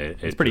 and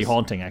it's pretty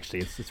haunting actually.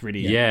 It's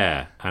really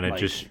and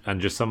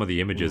just some of the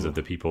images of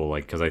the people,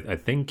 like, because I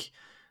think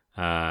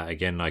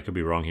again, I could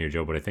be wrong here,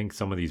 Joe, but I think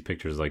some of these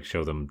pictures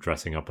show them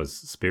dressing up as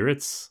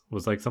spirits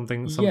was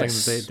something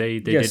that they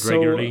did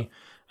regularly.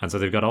 And so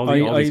they've got all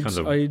these kinds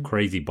of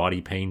crazy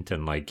body paint,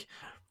 and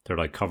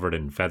they're covered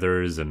in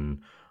feathers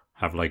and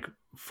have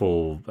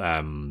full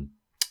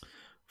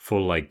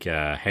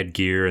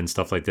headgear and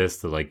stuff like this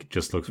that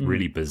just looks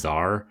really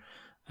bizarre,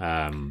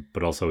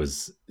 but also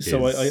is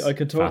so I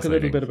can talk a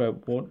little bit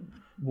about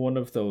one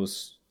of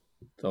those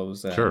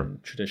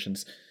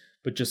traditions,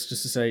 but just to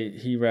say,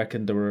 he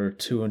reckoned there were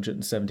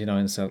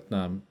 279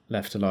 Selknam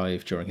left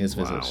alive during his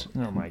visit.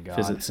 Oh my God!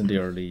 Visits in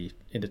the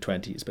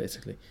 20s,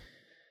 basically.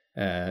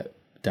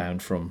 Down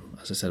from,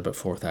 as I said, about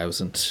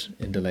 4,000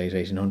 in the late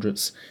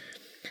 1800s.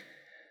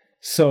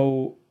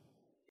 So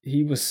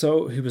he was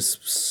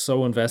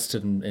so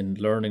invested in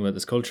learning about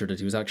this culture that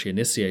he was actually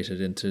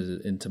initiated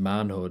into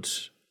manhood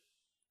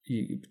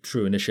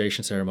through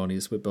initiation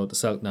ceremonies with both the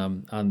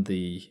Selknam and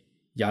the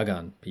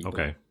Yagan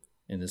people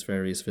in his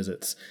various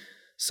visits.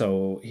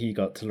 So he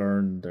got to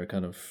learn their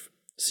kind of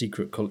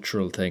secret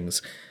cultural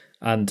things.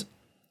 And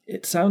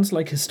it sounds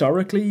like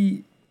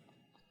historically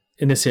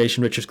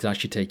initiation rituals could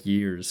actually take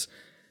years.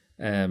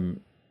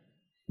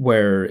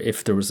 Where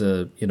if there was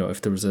a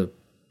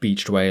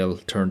beached whale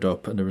turned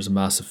up and there was a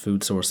massive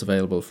food source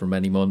available for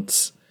many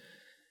months,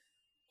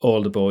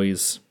 all the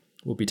boys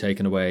would be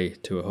taken away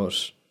to a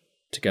hut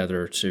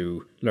together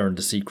to learn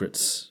the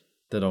secrets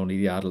that only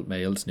the adult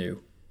males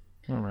knew.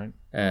 All right.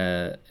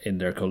 In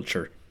their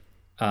culture.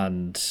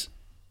 And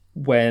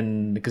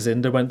when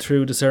Gesinde went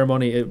through the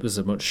ceremony, it was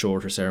a much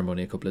shorter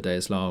ceremony, a couple of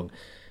days long,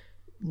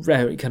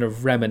 kind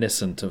of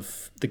reminiscent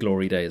of the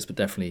glory days, but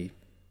definitely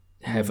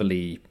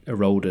heavily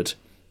eroded.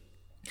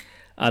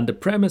 And the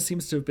premise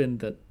seems to have been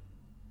that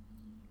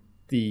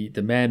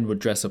the men would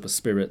dress up as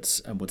spirits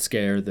and would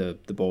scare the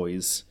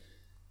boys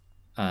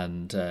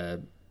and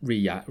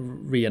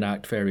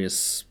reenact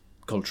various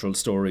cultural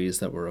stories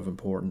that were of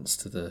importance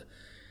to the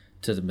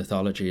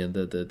mythology and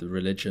the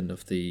religion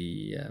of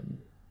the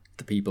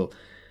people.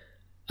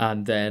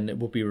 And then it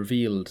would be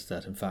revealed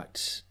that, in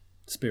fact,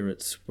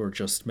 spirits were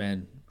just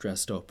men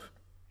dressed up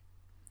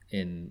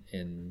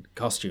in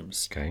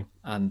costumes, Okay.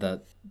 and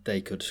that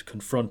they could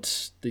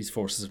confront these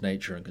forces of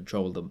nature and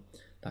control them,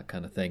 that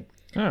kind of thing.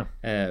 Oh.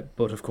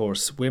 But of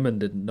course, women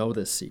didn't know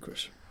this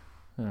secret.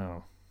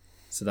 Oh.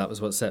 So that was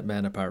what set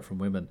men apart from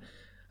women.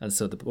 And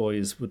so the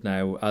boys would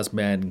now, as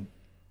men,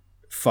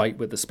 fight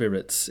with the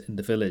spirits in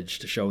the village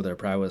to show their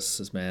prowess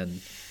as men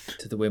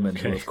to the women,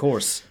 who, of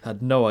course,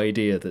 had no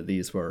idea that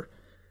these were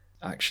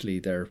actually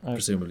their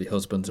presumably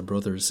husbands and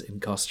brothers in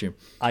costume.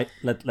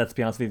 Let's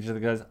be honest with each other,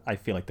 guys. I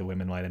feel like the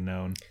women might have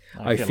known.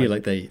 I feel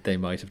like they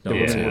might have known. the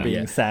women too, were being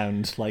yeah.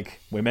 sound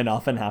like women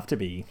often have to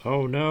be.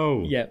 Oh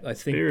no. Yeah, I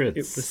think Spirits.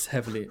 it was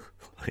heavily.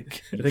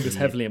 Like, I think it was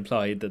heavily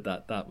implied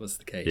that was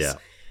the case. yeah.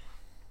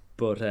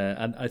 But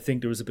and I think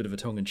there was a bit of a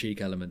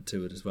tongue-in-cheek element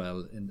to it as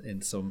well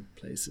in some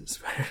places.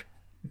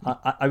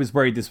 I was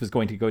worried this was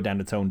going to go down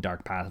its own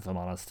dark path, if I'm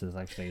honest. Is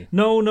actually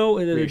No,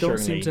 they don't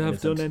seem Reassuringly to have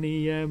done innocent.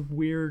 any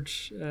weird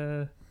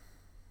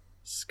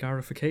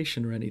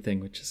scarification or anything,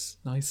 which is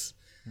nice.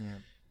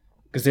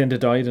 Gazinda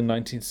died in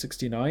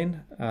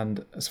 1969,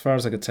 and as far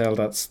as I could tell,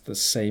 that's the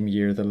same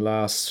year the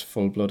last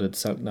full-blooded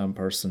Selknam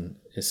person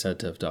is said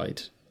to have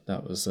died.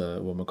 That was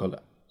a woman called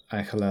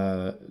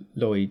Angela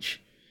Loij.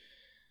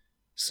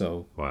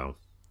 So Wow.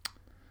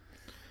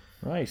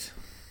 right.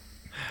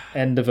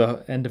 end of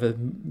a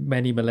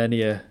many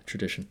millennia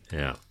tradition.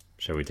 Yeah.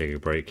 Shall we take a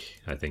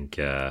break? I think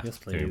we can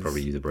please.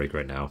 probably use a break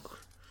right now.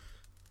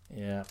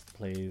 Yeah,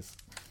 please.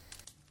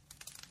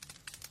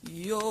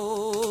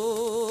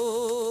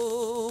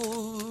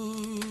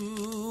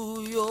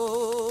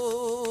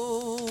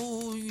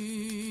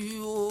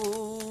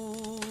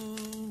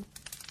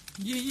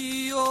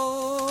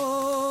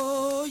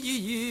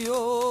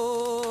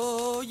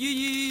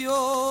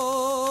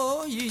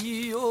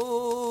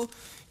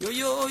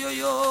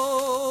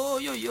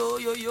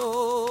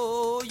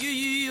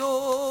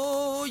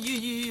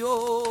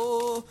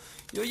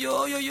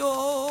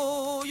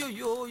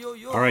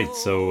 All right,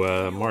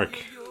 so Mark,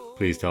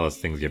 please tell us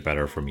things get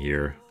better from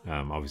here.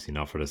 Obviously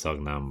not for the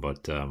Sognam,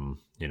 but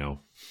you know.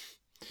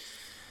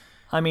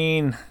 I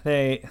mean,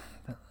 they're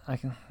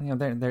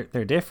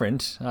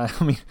different.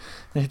 I mean,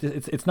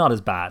 it's not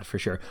as bad for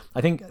sure.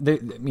 I think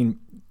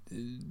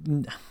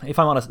if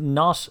I'm honest,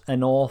 not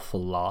an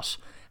awful lot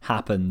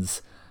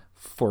happens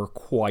for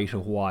quite a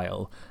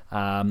while.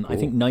 I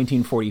think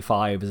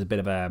 1945 is a bit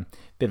of a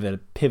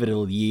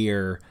pivotal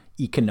year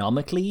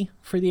economically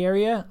for the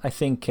area. I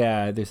think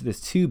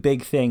there's two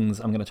big things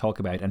I'm going to talk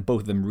about, and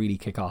both of them really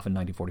kick off in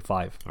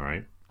 1945. All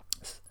right.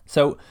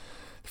 So,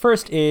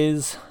 first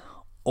is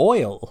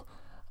oil.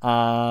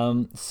 There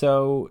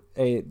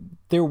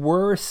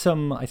were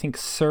some, I think,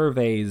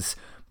 surveys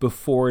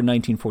before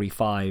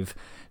 1945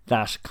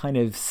 that kind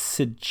of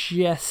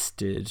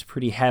suggested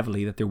pretty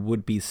heavily that there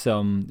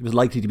was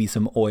likely to be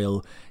some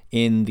oil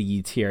in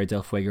the Tierra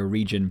del Fuego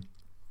region.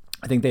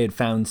 I think they had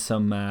found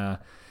some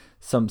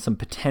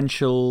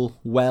potential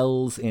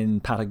wells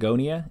in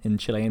Patagonia, in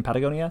Chilean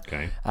Patagonia.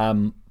 Okay.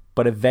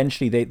 But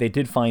eventually they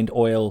did find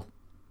oil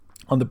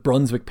on the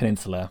Brunswick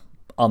Peninsula,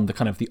 on the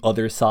kind of the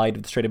other side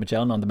of the Strait of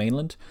Magellan, on the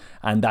mainland,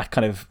 and that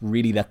kind of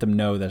really let them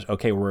know that,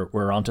 okay,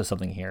 we're onto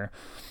something here.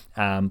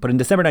 But in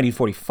December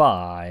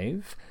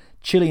 1945,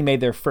 Chile made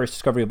their first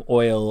discovery of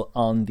oil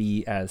on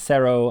the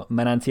Cerro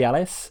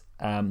Manantiales,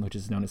 which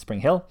is known as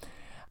Spring Hill.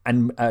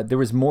 And there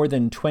was more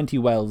than 20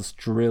 wells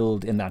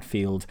drilled in that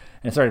field,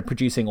 and it started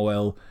producing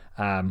oil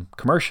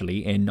commercially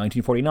in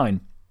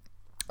 1949.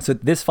 So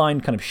this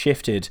find kind of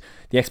shifted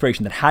the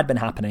exploration that had been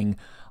happening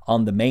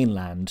on the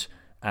mainland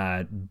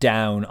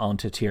down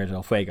onto Tierra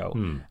del Fuego.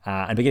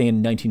 And beginning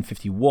in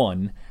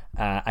 1951,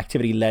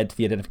 activity led to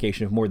the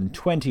identification of more than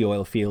 20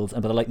 oil fields,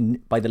 and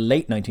by the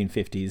late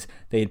 1950s,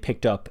 they had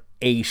picked up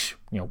 8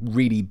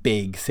 really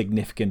big,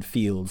 significant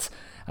fields,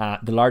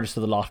 the largest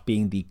of the lot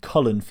being the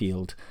Cullen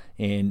field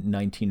in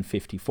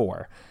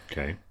 1954.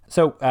 Okay.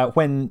 So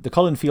when the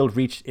Cullen field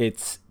reached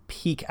its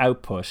peak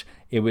output,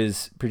 it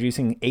was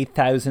producing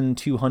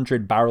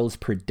 8,200 barrels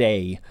per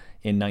day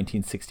in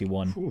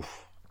 1961.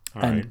 Oof.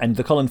 All right. And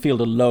the Cullen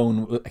field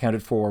alone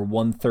accounted for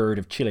 1/3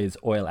 of Chile's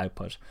oil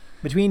output.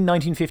 Between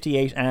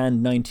 1958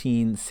 and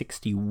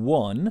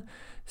 1961,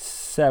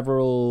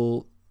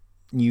 several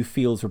new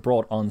fields were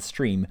brought on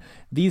stream.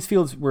 These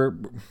fields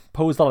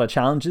posed a lot of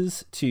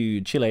challenges to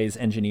Chile's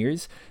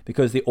engineers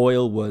because the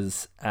oil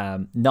was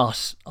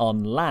not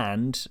on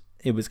land.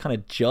 It was kind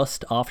of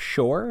just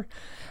offshore.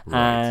 Right.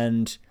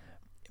 And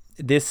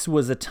this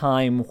was a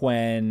time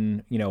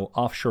when,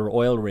 offshore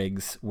oil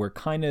rigs were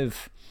kind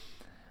of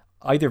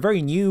either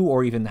very new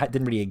or even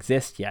didn't really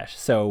exist yet.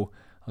 So,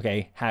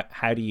 okay,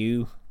 how do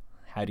you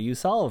how do you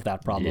solve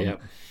that problem?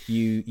 Yep.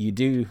 You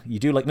do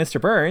like Mr.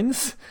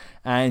 Burns,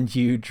 and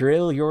you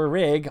drill your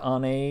rig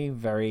on a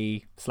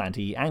very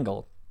slanty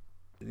angle.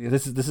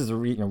 This is a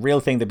real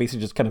thing. They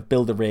basically just kind of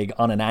build the rig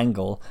on an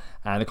angle,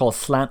 and they're called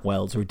slant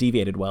wells or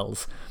deviated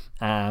wells.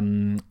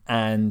 And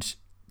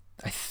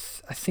I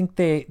think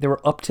they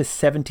were up to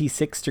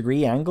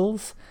 76-degree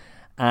angles,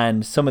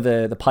 and some of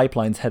the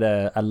pipelines had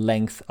a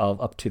length of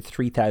up to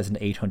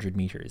 3,800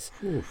 meters.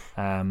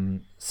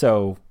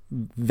 So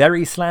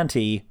very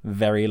slanty,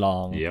 very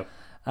long. Yep.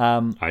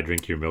 I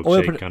drink your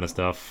milkshake kind of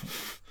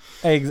stuff.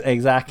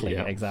 Exactly.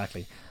 Yeah.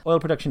 Exactly. Oil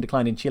production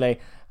declined in Chile,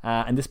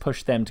 and this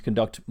pushed them to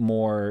conduct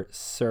more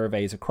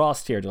surveys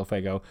across Tierra del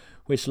Fuego,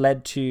 which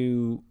led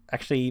to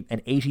actually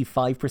an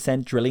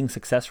 85% drilling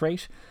success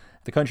rate.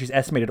 The country's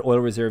estimated oil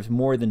reserves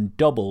more than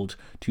doubled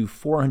to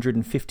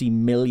 450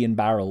 million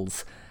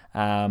barrels,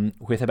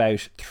 with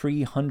about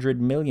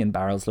 300 million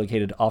barrels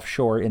located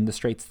offshore in the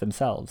straits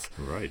themselves.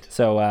 Right.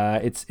 So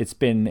it's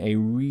been a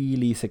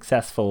really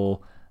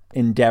successful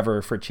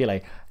endeavor for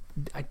Chile.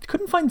 I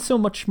couldn't find so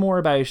much more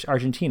about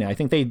Argentina. I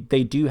think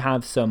they do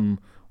have some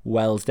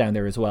wells down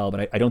there as well,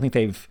 but I don't think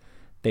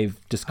they've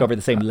discovered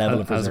the same level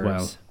of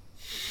reserves.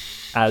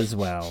 As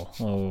well.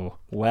 Oh,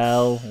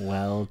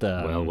 well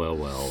done.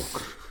 Well.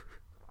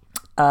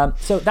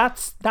 So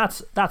that's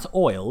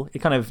oil. It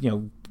kind of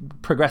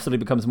progressively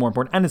becomes more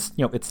important, and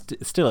it's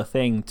still a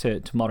thing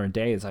to modern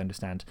day, as I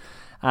understand.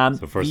 So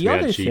first we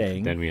had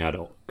sheep, then we had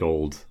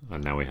gold,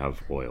 and now we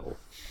have oil.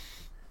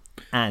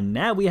 And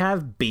now we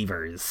have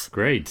beavers.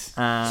 Great.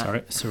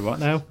 Sorry, so what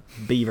now?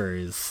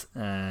 Beavers.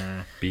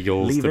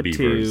 Beagles leave to it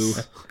beavers.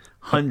 To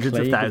hundreds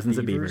of thousands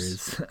of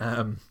beavers.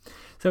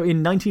 So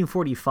in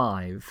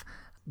 1945,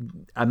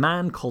 a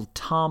man called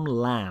Tom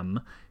Lamb,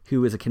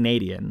 who was a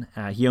Canadian,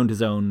 he owned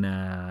his own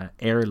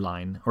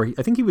airline, or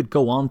I think he would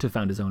go on to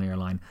found his own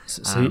airline.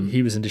 So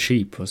he was into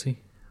sheep, was he?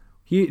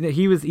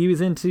 He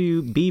was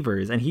into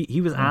beavers, and he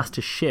was asked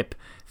to ship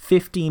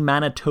 50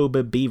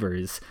 Manitoba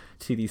beavers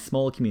to the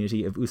small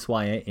community of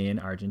Ushuaia in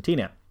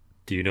Argentina.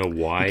 Do you know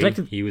why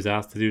he was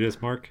asked to do this,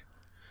 Mark?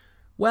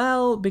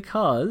 Well,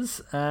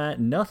 because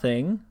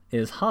nothing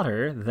is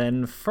hotter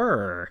than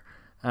fur.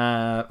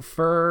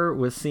 Fur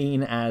was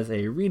seen as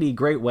a really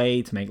great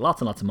way to make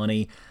lots and lots of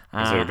money.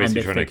 So they're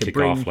basically trying to kick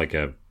off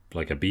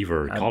like a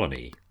beaver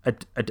colony.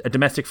 A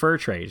domestic fur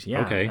trade,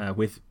 yeah. Okay.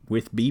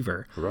 With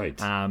beaver. Right.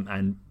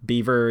 And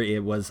beaver,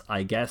 it was,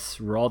 I guess,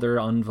 rather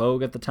en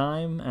vogue at the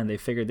time, and they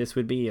figured this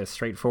would be a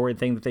straightforward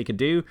thing that they could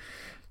do.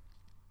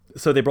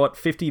 So they brought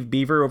 50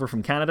 beaver over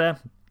from Canada,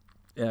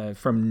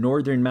 from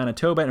northern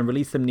Manitoba, and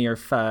released them near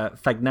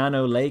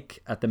Fagnano Lake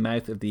at the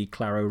mouth of the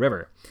Claro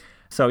River.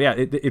 So yeah,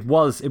 it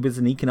was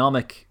an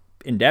economic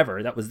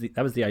endeavor. That was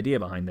the idea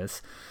behind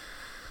this.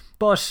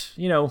 But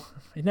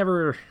it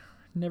never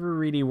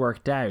really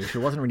worked out. It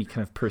wasn't really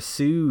kind of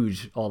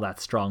pursued all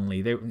that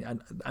strongly.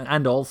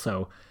 And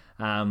also,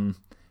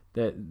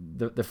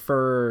 the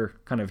fur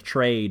kind of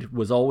trade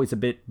was always a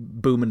bit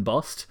boom and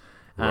bust.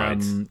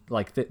 Right.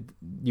 Like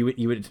you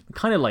would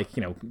kind of like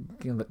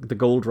the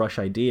gold rush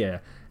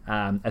idea.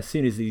 As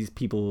soon as these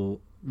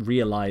people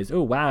realize,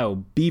 oh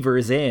wow,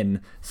 beaver's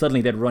in,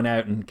 suddenly they'd run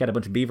out and get a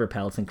bunch of beaver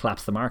pelts and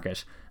collapse the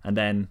market, and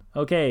then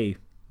okay,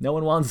 no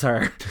one wants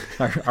our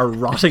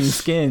rotting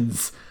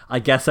skins. I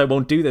guess I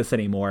won't do this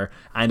anymore,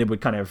 and it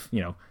would kind of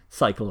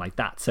cycle like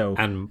that. So,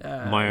 and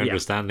my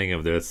understanding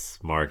of this,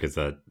 Mark, is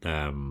that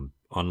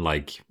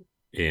unlike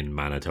in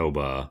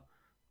Manitoba,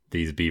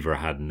 these beaver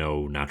had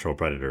no natural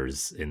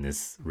predators in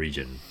this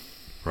region,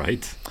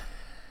 right?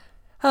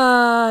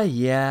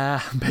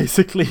 Yeah.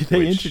 Basically,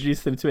 they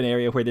introduced them to an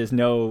area where there's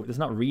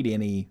not really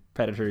any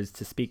predators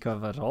to speak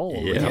of at all.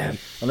 Yeah. Really.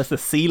 Unless the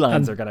sea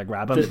lions are gonna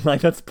grab them.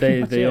 That's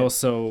they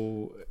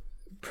also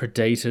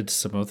predated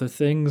some other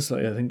things.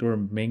 Like I think there were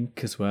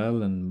mink as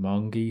well and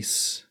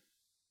mongoose,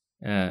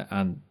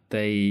 and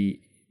they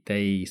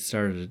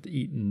started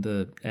eating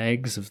the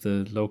eggs of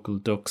the local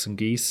ducks and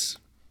geese.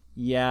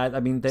 Yeah, I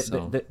mean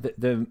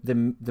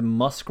the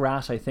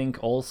muskrat, I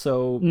think,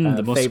 also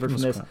favored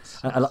from this.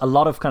 A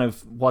lot of kind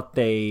of what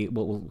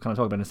we'll kind of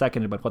talk about in a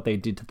second, about what they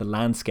did to the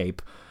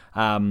landscape,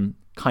 kind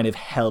of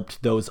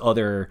helped those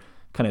other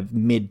kind of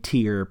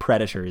mid-tier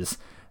predators.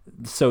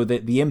 So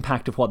the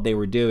impact of what they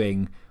were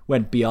doing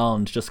went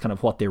beyond just kind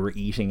of what they were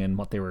eating and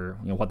what they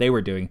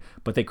were doing,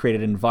 but they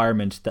created an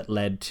environment that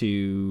led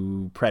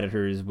to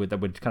predators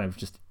that would kind of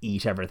just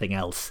eat everything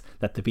else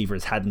that the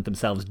beavers hadn't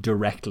themselves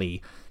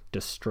directly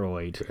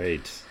destroyed.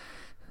 Great.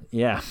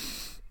 Yeah.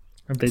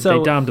 They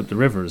dammed up the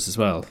rivers as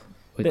well,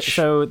 which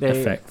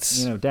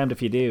affects damned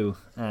if you do,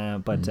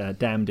 but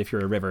damned if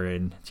you're a river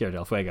in Tierra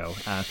del Fuego.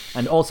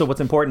 And also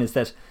what's important is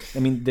that, I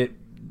mean,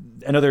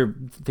 another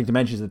thing to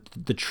mention is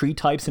that the tree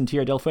types in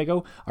Tierra del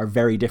Fuego are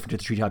very different to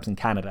the tree types in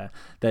Canada.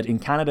 That in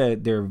Canada,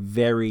 they're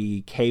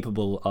very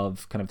capable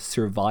of kind of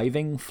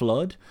surviving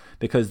flood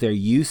because they're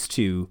used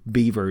to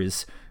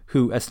beavers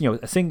who, a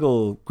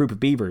single group of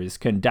beavers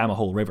can dam a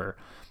whole river.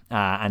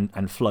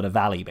 and flood a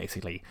valley,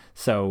 basically.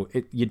 So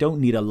you don't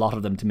need a lot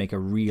of them to make a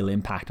real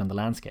impact on the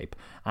landscape.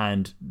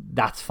 And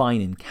that's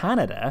fine in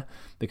Canada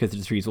because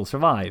the trees will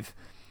survive.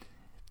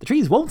 The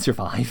trees won't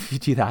survive if you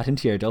do that in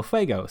Tierra del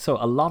Fuego. So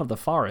a lot of the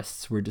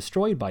forests were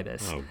destroyed by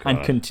this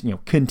and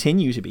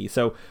continue to be.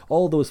 So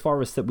all those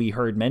forests that we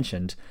heard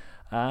mentioned,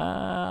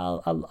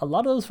 a lot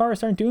of those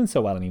forests aren't doing so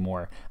well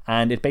anymore.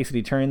 And it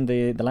basically turned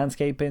the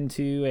landscape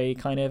into a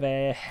kind of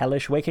a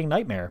hellish waking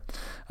nightmare.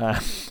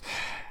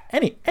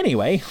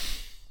 Anyway,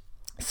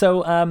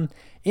 so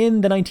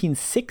in the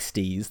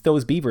 1960s,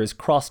 those beavers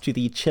crossed to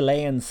the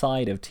Chilean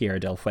side of Tierra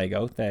del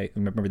Fuego.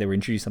 Remember, they were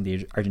introduced on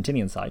the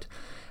Argentinian side.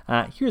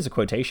 Here's a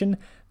quotation.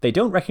 "They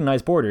don't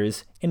recognize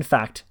borders. In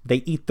fact, they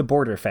eat the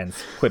border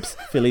fence," quips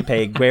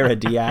Felipe Guerra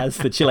Diaz,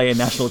 the Chilean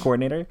national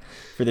coordinator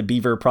for the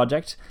Beaver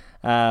Project.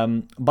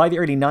 By the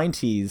early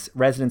 90s,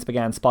 residents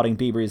began spotting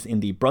beavers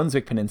in the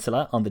Brunswick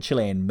Peninsula on the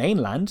Chilean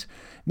mainland,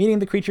 meaning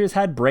the creatures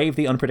had braved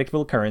the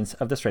unpredictable currents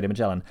of the Strait of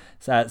Magellan.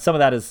 Some of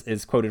that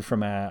is quoted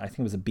from, I think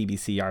it was a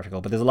BBC article,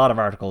 but there's a lot of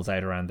articles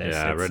out around this.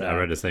 Yeah, I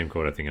read the same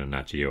quote, I think, in a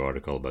Nat Geo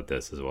article about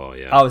this as well.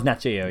 Yeah. Oh, it was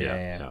Nat Geo,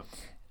 yeah.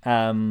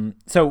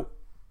 So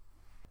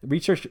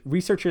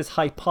researchers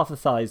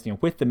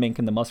hypothesized, with the mink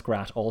and the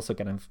muskrat also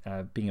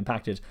being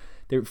impacted,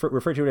 they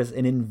refer to it as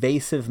an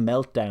invasive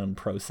meltdown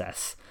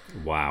process.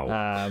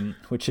 Wow.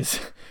 Which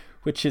is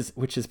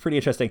pretty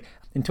interesting.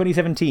 In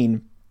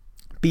 2017,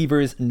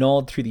 beavers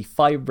gnawed through the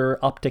fiber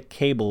optic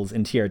cables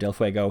in Tierra del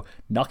Fuego,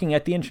 knocking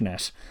out the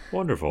internet.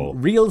 Wonderful.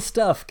 Real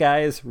stuff,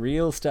 guys.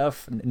 Real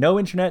stuff. No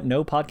internet,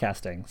 no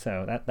podcasting.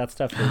 So that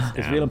stuff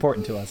is real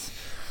important to us.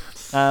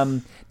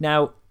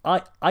 Now,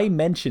 I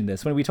mentioned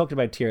this when we talked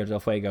about Tierra del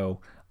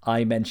Fuego.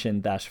 I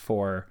mentioned that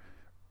for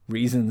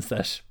reasons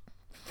that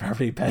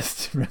probably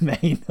best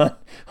remain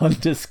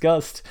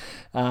undiscussed.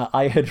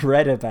 I had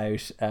read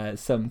about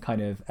some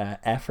kind of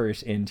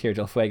effort in Tierra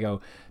del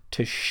Fuego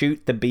to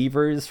shoot the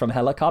beavers from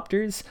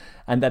helicopters,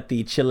 and that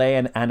the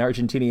Chilean and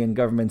Argentinian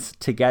governments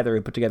together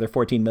put together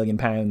 £14 million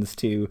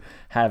to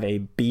have a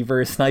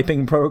beaver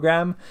sniping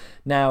program.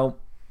 Now,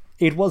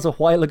 it was a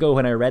while ago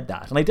when I read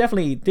that, and I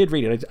definitely did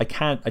read it. I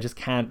just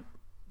can't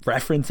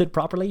reference it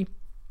properly,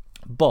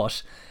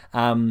 but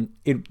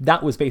that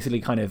was basically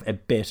kind of a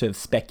bit of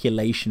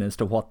speculation as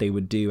to what they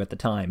would do at the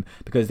time,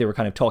 because they were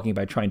kind of talking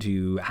about trying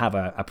to have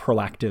a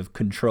proactive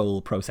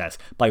control process,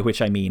 by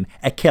which I mean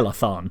a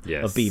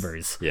killathon of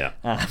beavers. Yeah.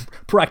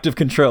 Proactive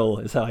control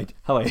is how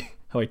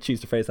I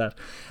choose to phrase that.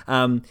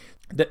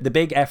 The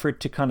big effort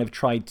to kind of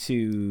try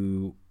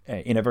to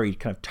in a very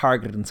kind of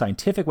targeted and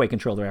scientific way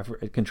control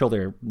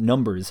their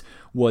numbers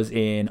was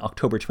in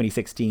October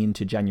 2016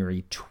 to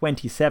January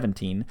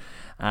 2017.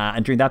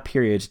 And during that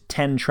period,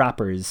 10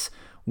 trappers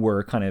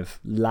were kind of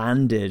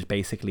landed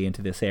basically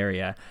into this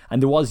area.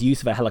 And there was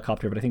use of a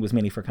helicopter, but I think it was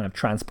mainly for kind of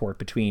transport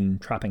between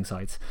trapping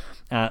sites.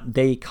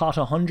 They caught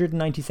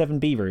 197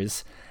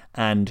 beavers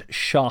and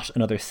shot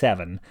another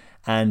 7.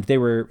 And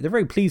they're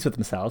very pleased with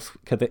themselves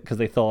because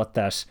they thought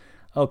that,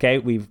 okay,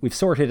 we've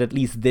sorted at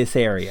least this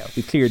area.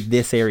 We've cleared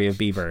this area of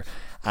beaver.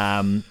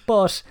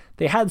 But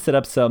they had set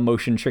up some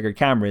motion trigger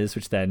cameras,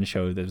 which then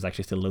showed there was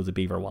actually still loads of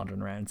beaver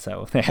wandering around.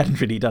 So they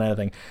hadn't really done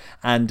anything.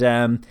 And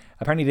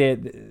apparently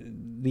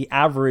the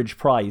average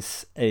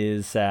price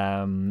is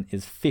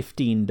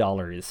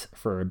 $15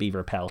 for a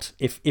beaver pelt.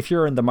 If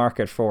you're in the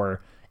market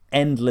for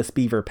endless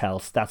beaver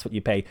pelts, that's what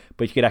you pay.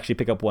 But you could actually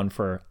pick up one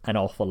for an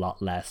awful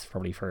lot less,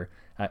 probably for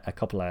a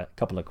couple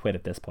of quid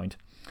at this point.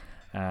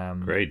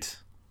 Great.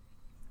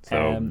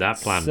 So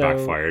that plan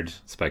backfired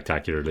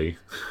spectacularly.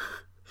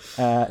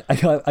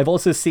 I've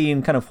also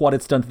seen kind of what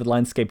it's done to the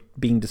landscape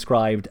being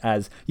described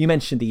as, you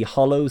mentioned the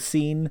hollow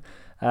scene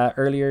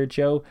earlier,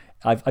 Joe.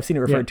 I've seen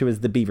it referred to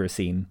as the beaver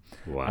scene.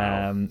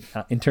 Wow.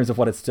 In terms of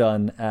what it's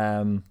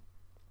done.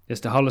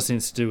 Yes, the hollow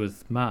scene's to do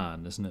with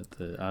man, isn't it?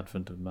 The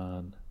advent of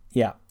man.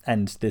 Yeah,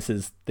 and this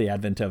is the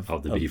advent of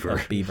the beaver.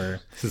 Of beaver.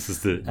 This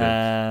is the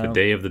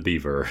day of the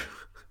beaver.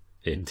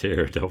 In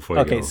Tierra del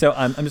Fuego. Okay, so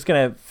I'm just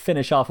going to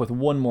finish off with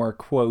one more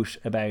quote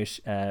about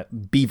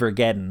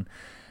Beavergeddon.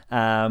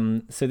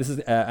 So this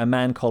is a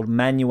man called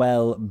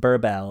Manuel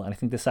Burbel, and I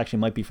think this actually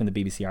might be from the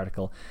BBC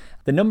article.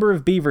 "The number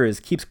of beavers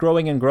keeps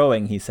growing and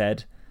growing," he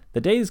said.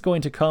 "The day is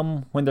going to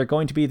come when they're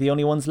going to be the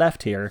only ones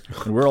left here,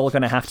 and we're all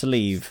going to have to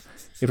leave.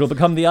 It will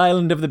become the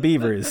island of the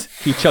beavers."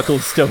 He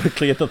chuckled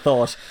stoically at the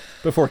thought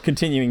before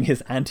continuing his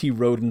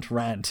anti-rodent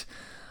rant.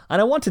 "And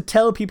I want to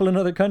tell people in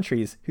other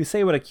countries who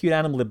say what a cute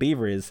animal a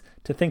beaver is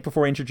to think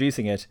before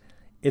introducing it.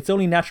 Its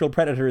only natural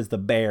predator is the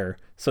bear,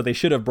 so they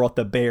should have brought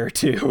the bear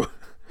too."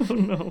 Oh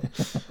no.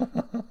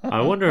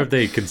 I wonder if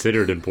they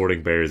considered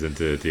importing bears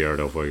into Tierra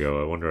del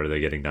Fuego. I wonder, are they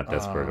getting that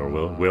desperate, or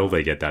will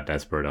they get that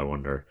desperate? I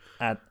wonder.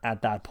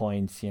 At that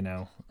point,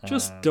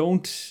 just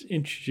don't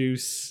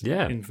introduce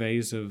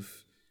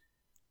invasive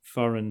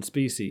foreign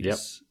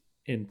species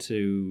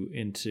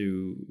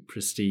into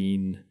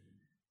pristine,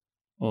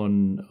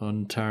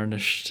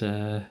 untarnished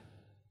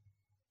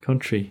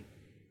country.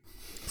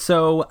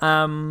 So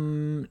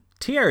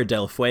Tierra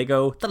del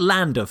Fuego, the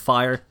land of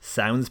fire,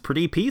 sounds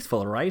pretty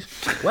peaceful, right?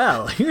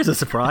 Well, here's a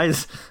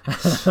surprise.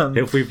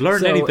 If we've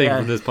learned anything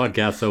from this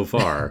podcast so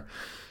far.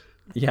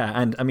 Yeah,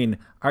 and I mean,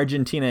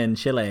 Argentina and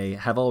Chile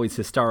have always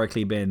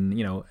historically been,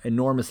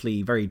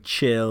 enormously very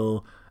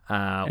chill,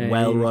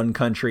 well-run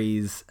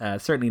countries.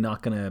 Certainly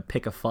not going to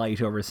pick a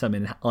fight over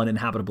some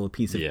uninhabitable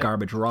piece of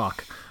garbage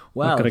rock.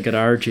 Well, not going to get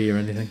argy or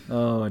anything.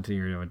 Oh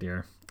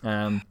dear.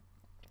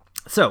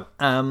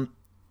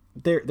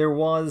 There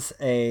was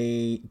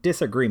a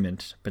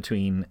disagreement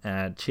between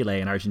Chile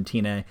and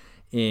Argentina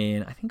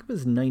in, I think it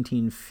was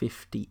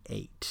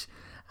 1958,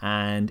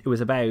 and it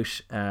was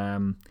about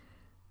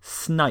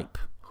snipe,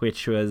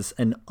 which was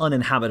an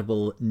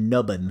uninhabitable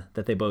nubbin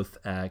that they both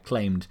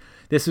claimed.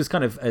 This was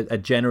kind of a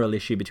general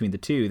issue between the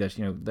two,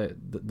 that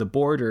the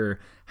border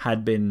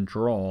had been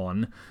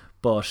drawn,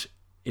 but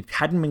it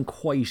hadn't been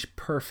quite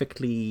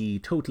perfectly,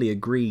 totally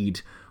agreed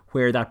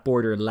where that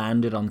border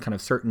landed on kind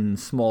of certain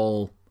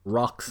small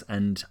rocks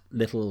and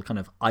little kind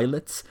of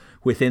islets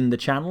within the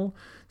channel.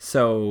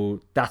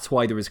 So that's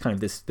why there was kind of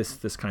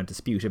this kind of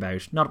dispute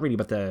about, not really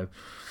about the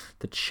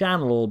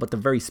channel, but the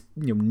very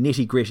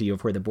nitty gritty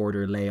of where the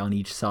border lay on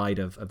each side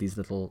of these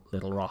little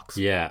rocks.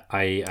 Yeah,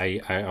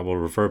 I will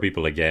refer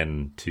people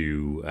again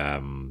to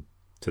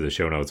the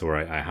show notes, where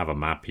I have a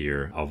map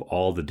here of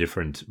all the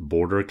different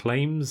border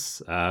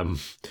claims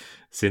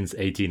since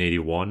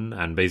 1881,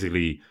 and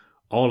basically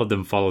all of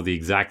them follow the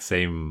exact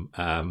same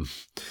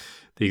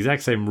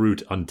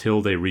route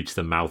until they reach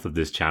the mouth of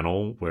this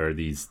channel where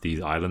these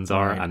islands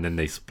are, right. And then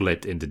they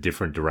split into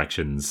different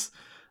directions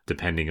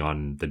depending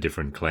on the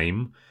different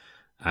claim.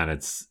 And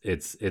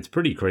it's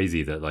pretty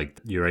crazy that like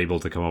you're able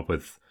to come up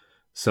with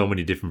so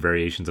many different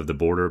variations of the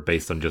border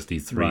based on just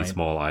these three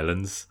small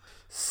islands.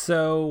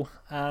 So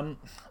I'm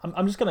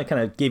just going to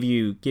kind of give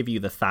you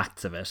the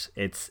facts of it.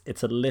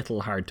 It's a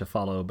little hard to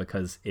follow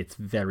because it's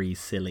very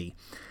silly.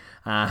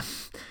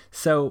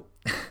 So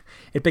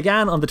it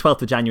began on the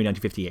 12th of January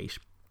 1958,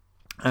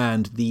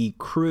 and the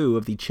crew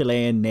of the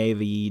Chilean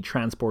Navy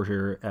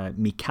transporter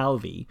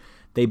Micalvi,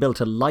 they built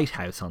a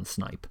lighthouse on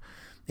Snipe.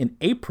 In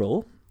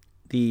April,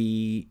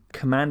 the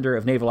commander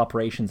of naval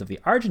operations of the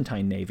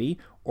Argentine Navy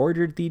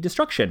ordered the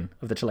destruction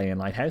of the Chilean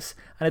lighthouse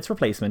and its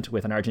replacement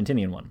with an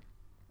Argentinian one.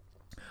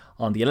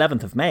 On the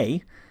 11th of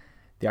May,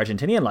 the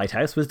Argentinian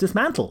lighthouse was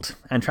dismantled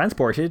and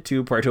transported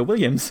to Puerto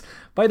Williams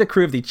by the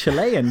crew of the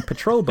Chilean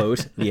patrol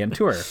boat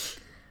Lientour.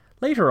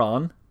 Later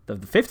on, the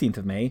 15th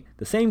of May,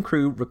 the same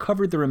crew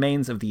recovered the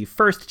remains of the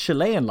first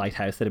Chilean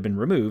lighthouse that had been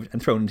removed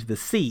and thrown into the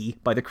sea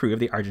by the crew of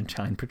the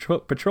Argentine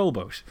patrol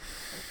boat.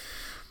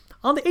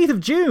 On the 8th of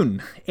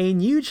June, a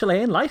new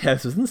Chilean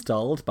lighthouse was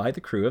installed by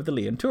the crew of the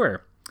Lientour.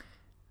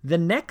 The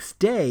next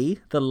day,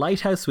 the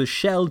lighthouse was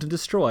shelled and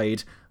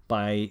destroyed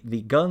by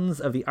the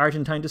guns of the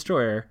Argentine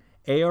destroyer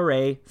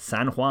ARA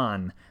San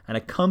Juan, and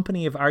a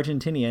company of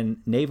Argentinian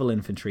naval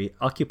infantry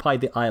occupied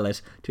the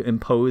islet to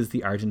impose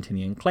the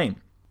Argentinian claim.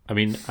 I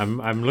mean,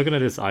 I'm looking at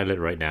this islet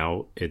right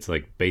now. It's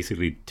like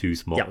basically too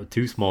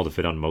small to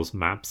fit on most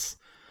maps.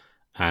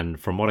 And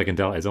from what I can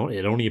tell,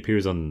 it only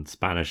appears on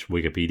Spanish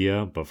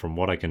Wikipedia, but from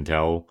what I can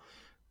tell,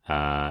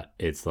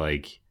 it's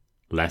like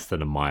less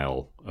than a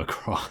mile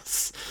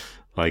across.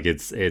 Like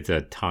it's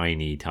a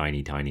tiny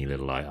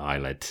little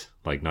islet.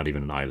 Like not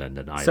even an island,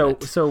 an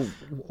islet. So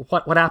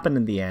what happened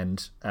in the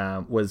end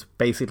was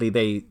basically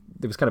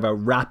there was kind of a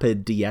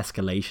rapid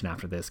de-escalation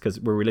after this, because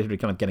we were literally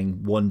kind of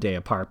getting one day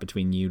apart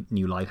between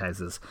new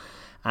lighthouses,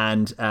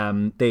 and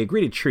they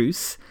agreed a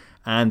truce,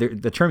 and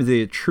the terms of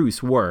the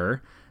truce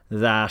were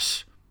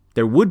that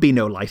there would be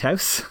no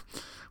lighthouse,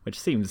 which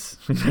seems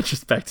in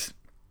retrospect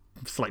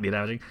slightly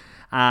damaging,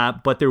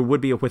 but there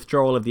would be a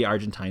withdrawal of the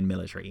Argentine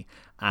military,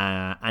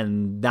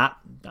 and that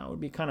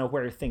would be kind of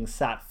where things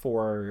sat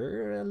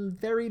for a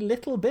very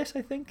little bit,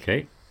 I think.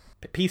 Okay.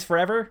 Peace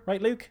forever,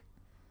 right, Luke?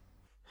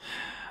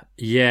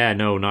 Yeah,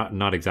 no,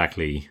 not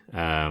exactly.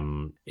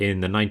 In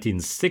the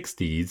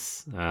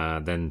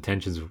 1960s, then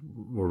tensions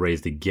were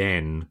raised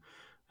again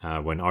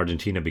when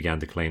Argentina began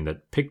to claim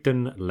that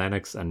Picton,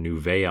 Lennox, and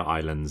Nuvea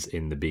islands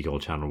in the Beagle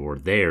Channel were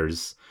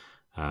theirs,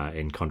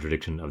 in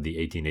contradiction of the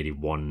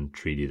 1881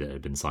 treaty that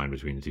had been signed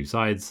between the two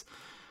sides.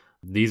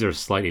 These are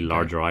slightly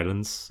larger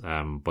islands,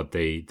 but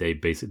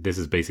this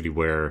is basically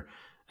where,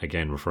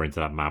 again, referring to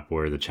that map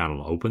where the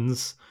channel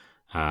opens.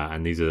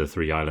 And these are the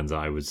three islands that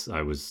I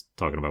was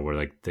talking about, where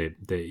like they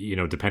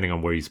depending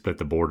on where you split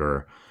the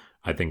border,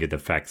 I think it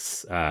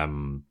affects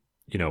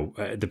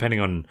depending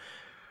on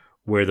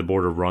where the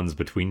border runs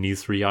between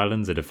these three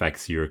islands, it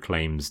affects your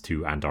claims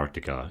to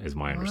Antarctica, is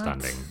my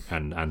understanding,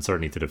 and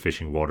certainly to the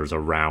fishing waters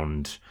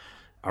around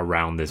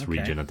this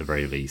region at the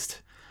very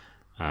least.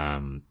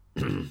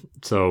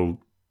 So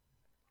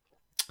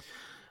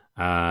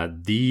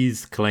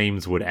these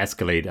claims would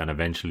escalate and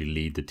eventually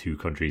lead the two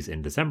countries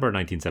in December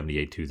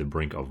 1978 to the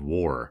brink of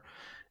war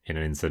in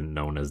an incident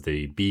known as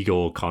the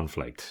Beagle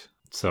Conflict.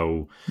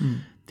 So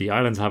the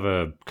islands have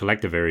a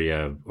collective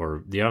area,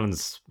 or the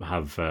islands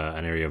have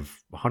an area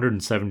of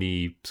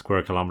 170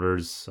 square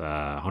kilometers,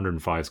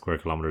 105 square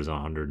kilometers, and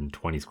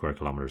 120 square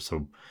kilometers.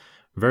 So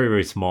Very,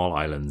 very small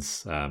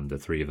islands, the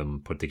three of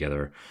them put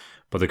together.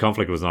 But the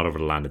conflict was not over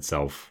the land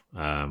itself.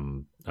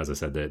 As I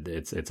said,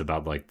 it's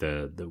about like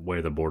the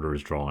where the border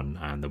is drawn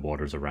and the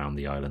waters around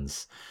the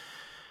islands.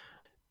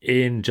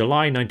 In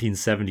July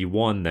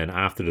 1971, then,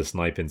 after the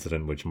snipe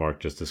incident, which Mark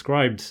just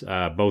described,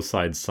 both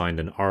sides signed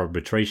an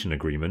arbitration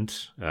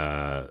agreement,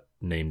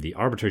 named the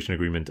Arbitration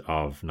Agreement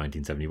of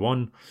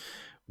 1971,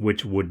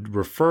 which would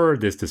refer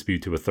this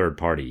dispute to a third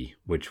party,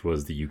 which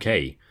was the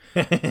UK.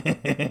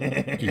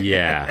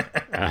 Yeah.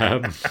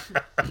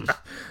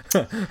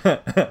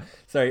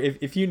 Sorry,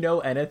 if you know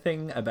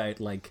anything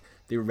about like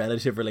the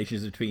relative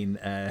relations between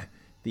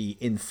the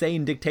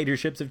insane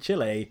dictatorships of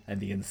Chile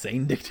and the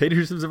insane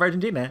dictatorships of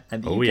Argentina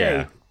and the UK,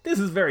 yeah. This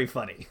is very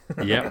funny.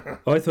 Yeah.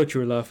 I thought you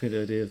were laughing at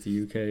the idea of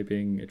the UK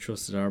being a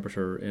trusted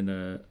arbiter in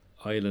a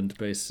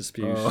island-based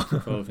dispute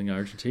involving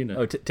Argentina.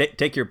 Oh,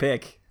 take your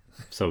pick.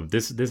 So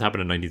this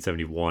happened in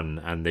 1971,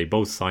 and they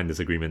both signed this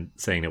agreement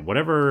saying that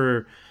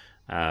whatever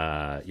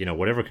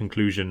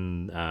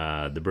conclusion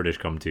the British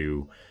come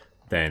to,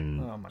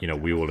 then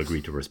we will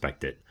agree to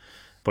respect it.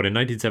 But in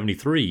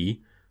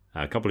 1973,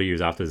 a couple of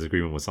years after this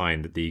agreement was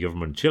signed, the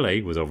government of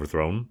Chile was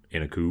overthrown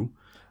in a coup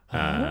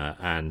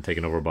and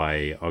taken over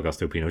by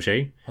Augusto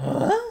Pinochet.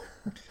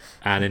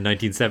 And in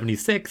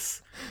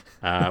 1976,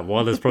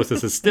 while this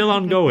process is still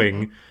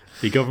ongoing,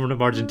 the government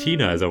of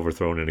Argentina is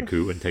overthrown in a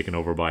coup and taken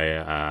over by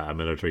a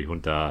military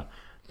junta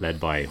led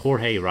by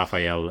Jorge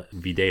Rafael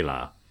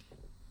Videla.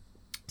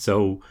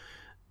 So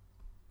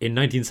in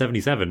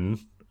 1977,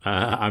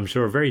 I'm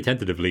sure very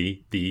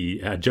tentatively,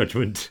 the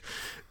judgment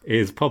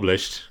is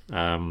published,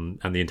 and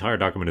the entire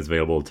document is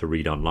available to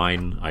read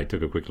online. I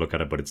took a quick look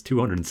at it, but it's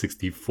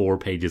 264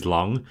 pages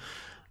long.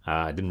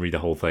 I didn't read the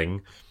whole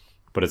thing.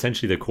 But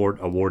essentially, the court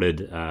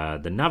awarded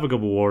the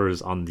navigable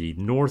waters on the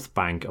north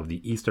bank of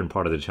the eastern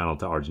part of the channel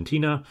to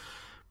Argentina,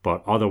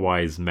 but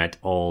otherwise met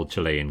all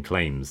Chilean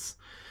claims.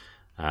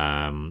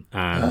 And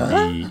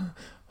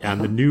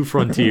the new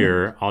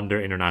frontier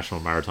under international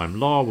maritime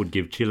law would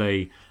give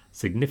Chile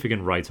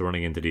significant rights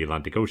running into the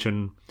Atlantic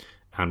Ocean,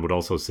 and would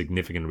also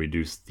significantly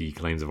reduce the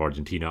claims of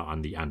Argentina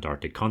on the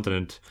Antarctic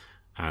continent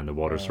and the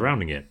waters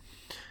surrounding it.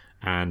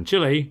 And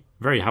Chile,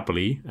 very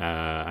happily,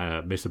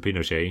 Mr.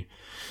 Pinochet,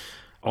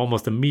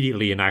 almost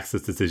immediately enacts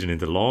this decision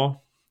into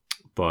law,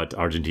 but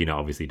Argentina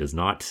obviously does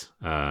not,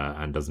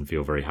 and doesn't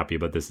feel very happy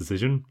about this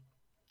decision.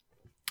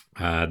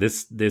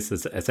 This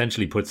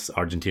essentially puts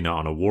Argentina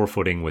on a war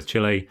footing with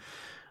Chile,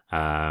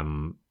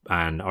 and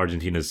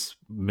Argentina's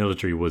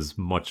military was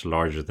much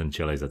larger than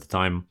Chile's at the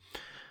time.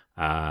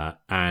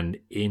 And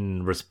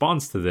in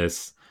response to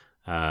this,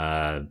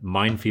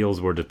 minefields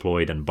were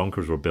deployed and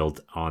bunkers were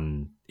built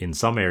in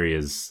some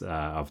areas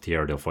of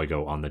Tierra del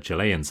Fuego on the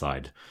Chilean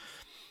side.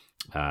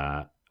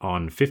 On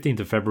 15th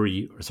of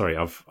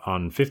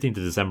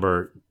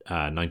December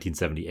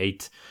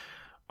 1978,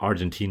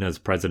 Argentina's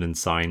president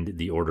signed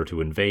the order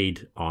to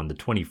invade on the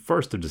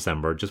 21st of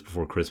December, just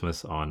before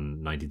Christmas,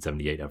 on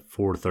 1978 at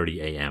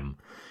 4:30 a.m.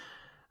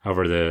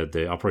 However,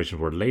 the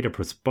operations were later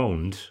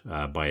postponed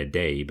by a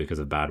day because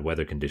of bad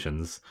weather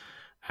conditions.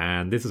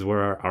 And this is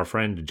where our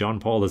friend John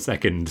Paul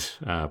II,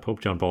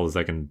 Pope John Paul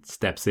II,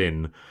 steps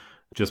in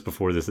just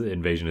before this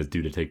invasion is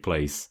due to take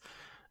place,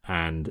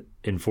 and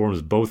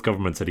informs both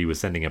governments that he was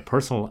sending a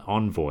personal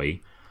envoy,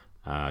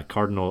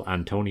 Cardinal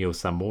Antonio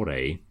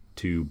Samore,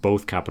 to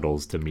both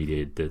capitals to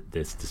mediate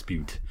this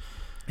dispute.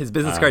 His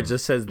business card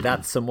just says,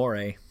 "That's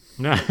Samore."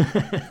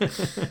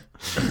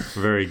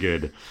 Very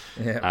good.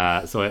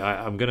 Yeah. So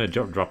I'm going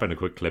to drop in a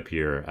quick clip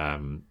here.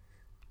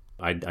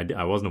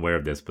 I wasn't aware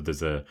of this, but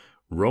there's a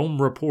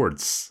Rome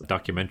Reports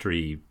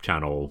documentary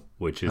channel,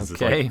 which is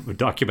like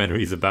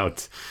documentaries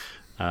about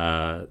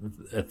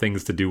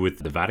things to do with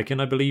the Vatican,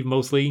 I believe,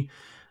 mostly.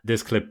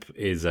 This clip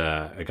is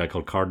a guy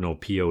called Cardinal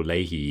Pio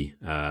Leahy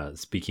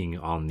speaking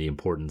on the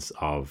importance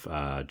of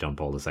John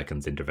Paul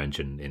II's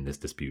intervention in this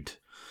dispute.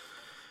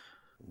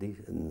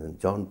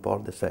 John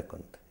Paul II,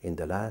 in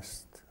the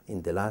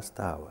last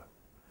hour,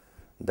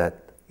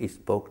 that he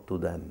spoke to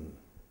them,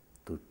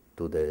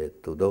 to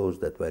those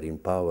that were in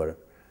power,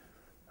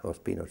 was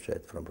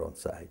Pinochet from one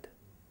side,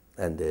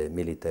 and the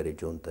military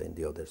junta in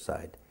the other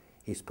side.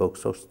 He spoke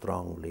so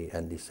strongly,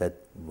 and he said,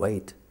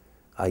 "Wait,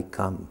 I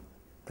come,"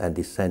 and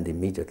he sent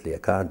immediately a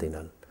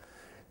cardinal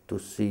to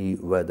see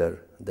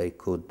whether they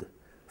could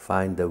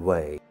find a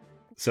way.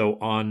 So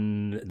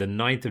on the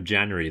 9th of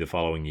January the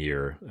following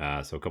year,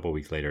 so a couple of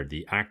weeks later,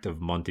 the Act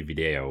of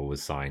Montevideo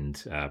was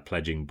signed,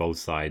 pledging both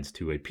sides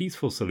to a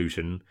peaceful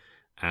solution,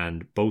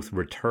 and both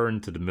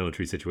returned to the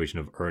military situation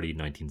of early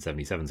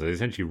 1977. So they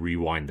essentially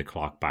rewind the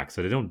clock back.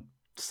 So they don't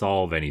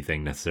solve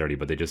anything necessarily,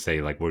 but they just say,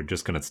 like, we're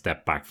just going to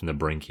step back from the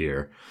brink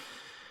here.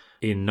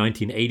 In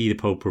 1980, the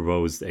Pope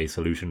proposed a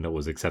solution that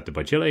was accepted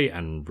by Chile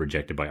and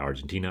rejected by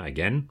Argentina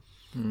again.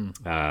 And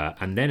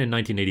then in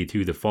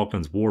 1982, the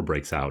Falklands War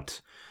breaks out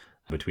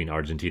between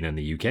Argentina and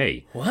the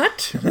UK.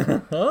 What?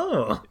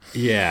 Oh.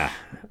 Yeah.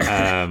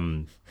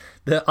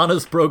 The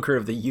honest broker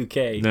of the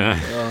UK.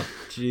 Oh,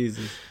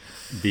 Jesus.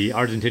 The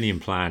Argentinian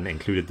plan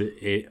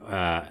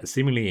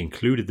seemingly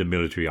included the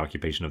military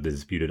occupation of the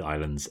disputed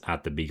islands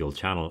at the Beagle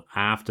Channel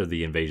after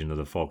the invasion of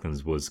the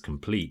Falklands was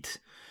complete.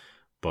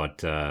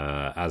 But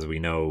as we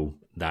know,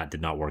 that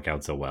did not work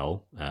out so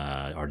well.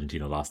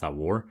 Argentina lost that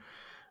war.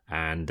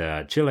 And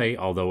Chile,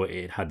 although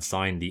it had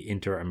signed the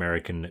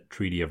Inter-American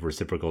Treaty of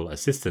Reciprocal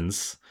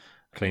Assistance,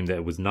 claimed that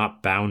it was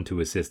not bound to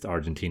assist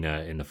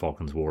Argentina in the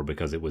Falklands War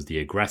because it was the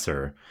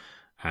aggressor,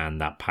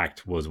 and that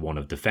pact was one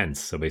of defense.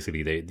 So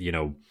basically,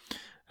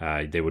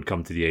 they would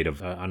come to the aid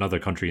of another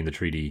country in the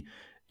treaty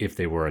if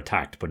they were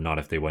attacked, but not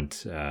if they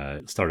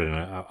started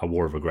a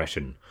war of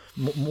aggression.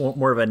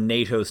 More of a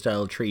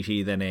NATO-style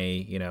treaty than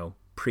a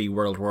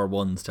pre-World War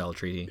I style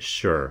treaty.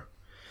 Sure.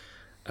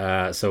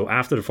 So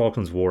after the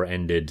Falklands War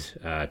ended,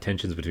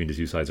 tensions between the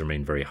two sides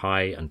remained very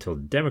high until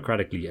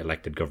democratically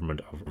elected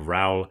government of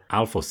Raúl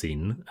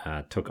Alfonsín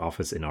took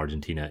office in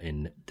Argentina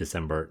in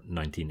December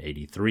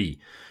 1983.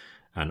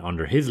 And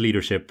under his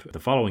leadership, the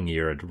following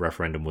year, a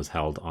referendum was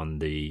held on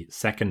the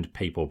second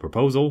papal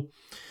proposal,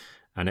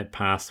 and it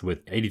passed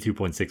with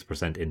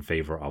 82.6% in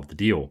favor of the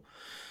deal.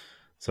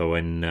 So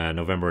in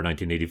November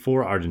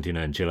 1984,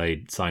 Argentina and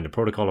Chile signed a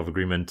protocol of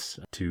agreement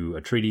to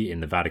a treaty in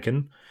the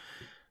Vatican,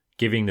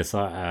 giving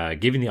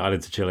the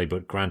islands to Chile,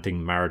 but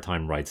granting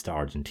maritime rights to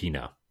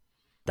Argentina.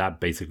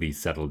 That basically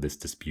settled this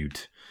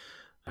dispute.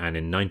 And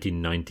in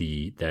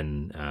 1990,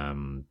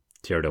 then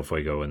Tierra del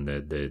Fuego and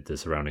the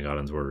surrounding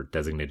islands were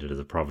designated as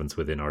a province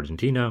within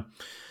Argentina,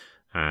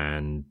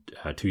 and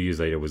 2 years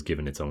later was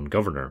given its own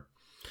governor.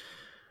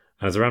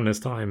 And it's around this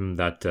time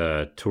that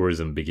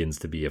tourism begins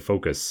to be a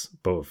focus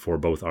for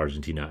both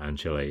Argentina and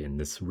Chile in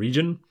this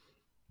region.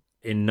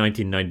 In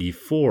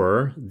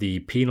 1994, the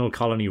Penal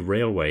Colony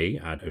Railway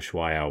at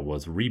Ushuaia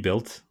was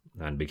rebuilt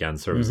and began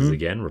services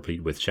again,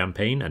 replete with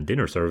champagne and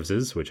dinner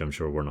services, which I'm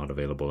sure were not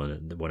available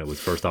when it was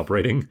first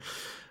operating.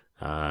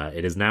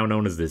 It is now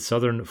known as the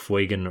Southern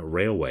Fuegan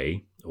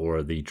Railway,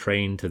 or the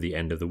train to the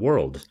end of the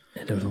world.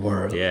 End of the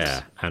world.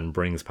 Yeah, and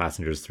brings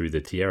passengers through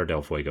the Tierra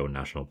del Fuego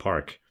National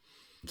Park.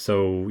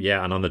 So,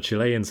 yeah, and on the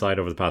Chilean side,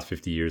 over the past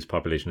 50 years,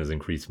 population has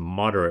increased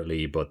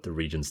moderately, but the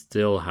region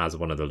still has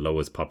one of the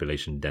lowest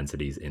population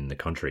densities in the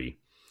country.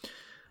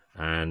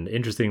 And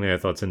interestingly, I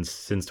thought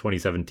since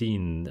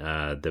 2017,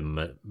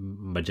 the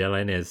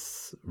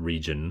Magallanes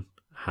region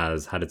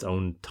has had its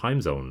own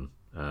time zone.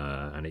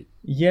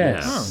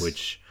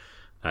 Which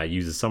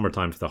uses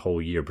summertime for the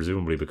whole year,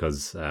 presumably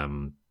because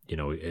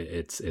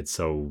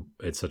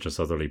it's such a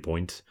southerly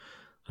point.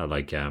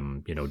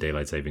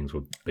 Daylight savings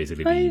would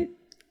basically be.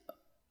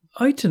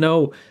 I don't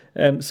know.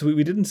 So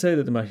we didn't say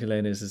that the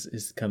Magallanes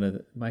is kind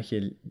of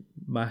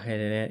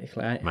Magallanes.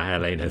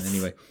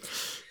 Anyway,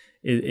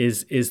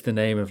 is the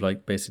name of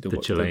basically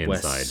the Chilean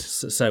side,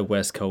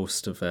 southwest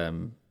coast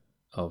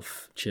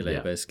of Chile.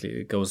 Yeah. Basically,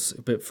 it goes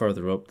a bit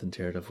further up than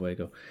Tierra del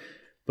Fuego.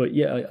 But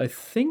yeah, I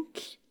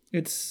think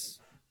it's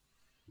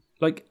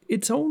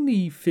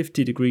only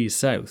 50 degrees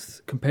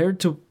south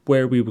compared to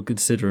where we would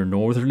consider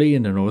northerly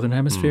in the northern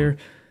hemisphere.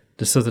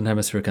 The southern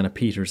hemisphere kind of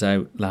peters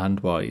out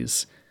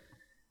land-wise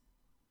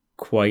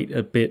quite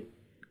a bit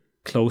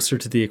closer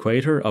to the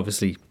equator.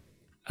 Obviously,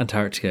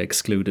 Antarctica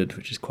excluded,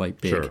 which is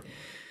quite big. Sure.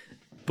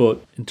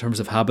 But in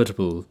terms of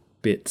habitable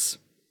bits,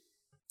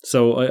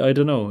 so I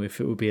don't know if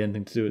it would be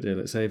anything to do with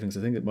daylight savings.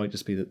 I think it might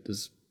just be that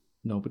there's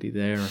nobody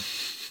there.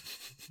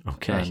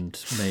 Okay.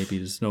 And maybe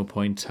there's no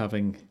point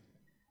having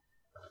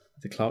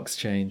the clocks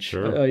change.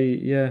 Sure.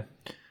 Yeah.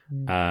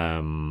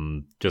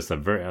 Just a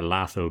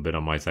last little bit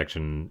on my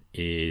section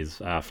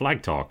is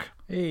flag talk.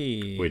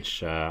 Hey.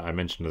 Which I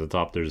mentioned at the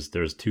top.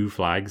 There's two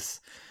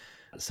flags.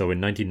 So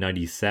in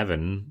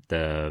 1997,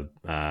 the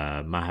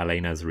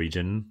Magallanes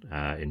region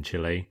in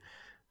Chile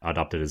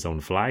adopted its own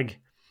flag.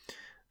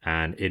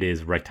 And it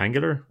is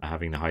rectangular,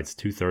 having the heights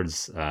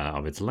 2/3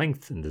 of its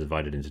length and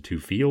divided into two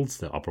fields.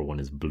 The upper one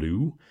is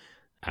blue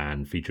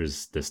and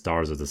features the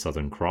stars of the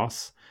Southern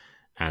Cross.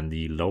 And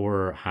the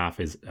lower half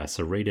is a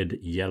serrated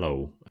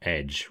yellow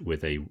edge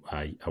with a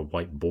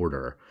white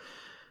border.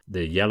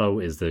 The yellow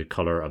is the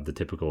color of the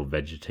typical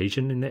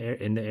vegetation in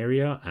the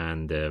area,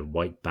 and the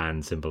white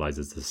band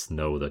symbolizes the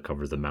snow that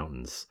covers the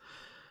mountains.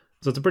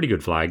 So it's a pretty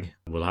good flag.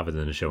 We'll have it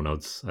in the show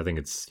notes. I think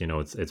it's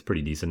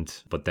pretty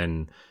decent. But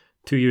then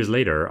 2 years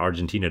later,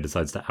 Argentina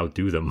decides to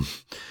outdo them,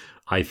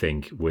 I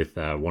think, with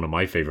one of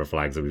my favorite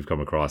flags that we've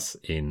come across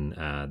in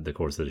the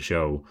course of the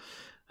show.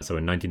 So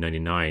in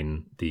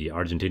 1999, the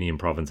Argentinian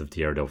province of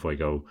Tierra del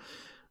Fuego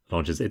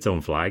launches its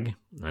own flag,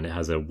 and it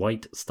has a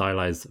white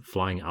stylized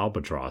flying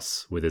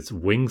albatross with its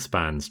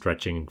wingspan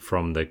stretching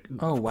from the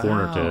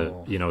corner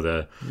to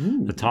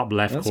the top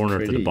left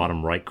corner to the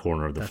bottom right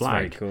corner of the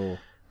flag. Very cool.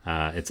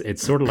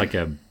 It's sort of like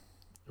a,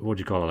 what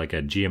do you call it, like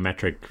a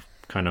geometric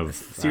kind of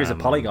series of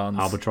polygons.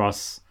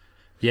 Albatross.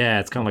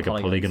 Yeah, it's kind of like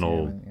a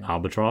polygonal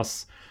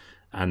albatross,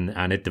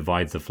 and it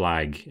divides the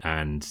flag,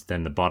 and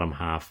then the bottom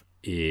half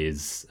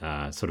is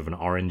sort of an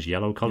orange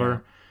yellow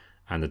color,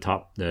 and the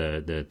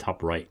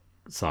top right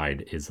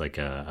side is like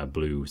a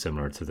blue,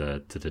 similar to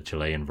the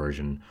Chilean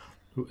version,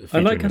 I like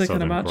featuring how a they kind of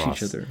Southern match Cross.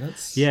 each other.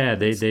 That's Yeah,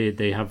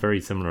 they have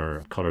very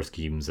similar color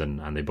schemes,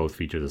 and they both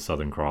feature the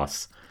Southern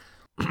Cross.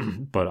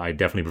 But I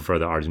definitely prefer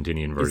the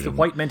Argentinian version. Is the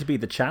white meant to be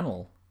the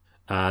channel?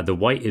 The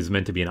white is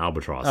meant to be an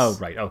albatross. Oh,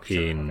 right. Oh,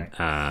 sure.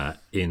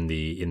 In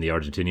the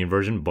Argentinian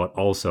version, but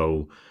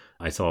also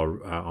I saw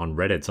on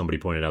Reddit somebody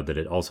pointed out that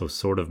it also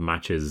sort of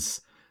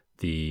matches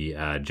the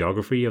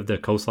geography of the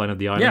coastline of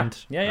the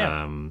island.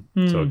 Yeah.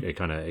 So it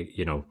kind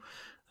of,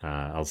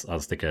 I'll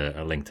stick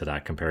a link to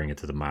that, comparing it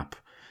to the map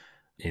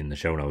in the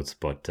show notes.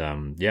 But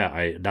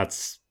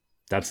that's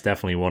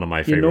definitely one of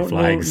my favorite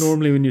flags.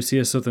 Normally, when you see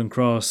a Southern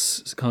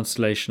Cross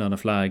constellation on a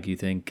flag, you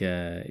think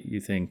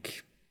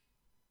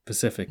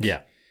Pacific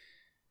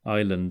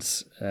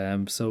Islands.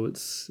 So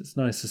it's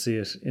nice to see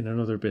it in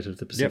another bit of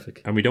the Pacific.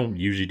 Yep. And we don't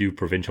usually do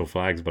provincial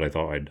flags, but I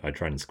thought I'd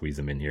try and squeeze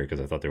them in here because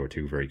I thought there were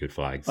two very good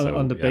flags. So,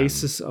 on the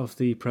basis of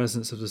the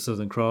presence of the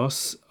Southern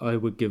Cross, I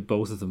would give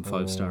both of them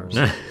 5 stars.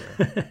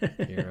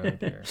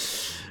 Dear.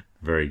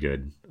 Very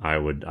good. I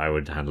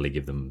would handily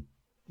give them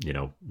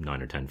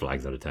 9 or 10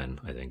 flags out of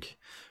 10, I think,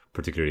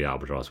 particularly the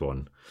albatross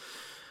one.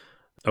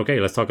 Okay,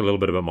 let's talk a little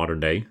bit about modern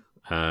day.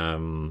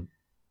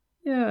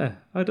 Yeah,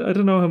 I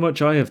don't know how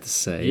much I have to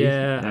say.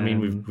 Yeah, I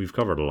mean, we've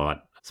covered a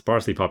lot.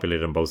 Sparsely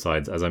populated on both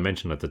sides. As I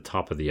mentioned at the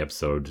top of the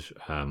episode,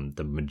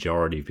 the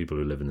majority of people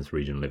who live in this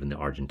region live in the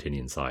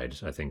Argentinian side.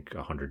 I think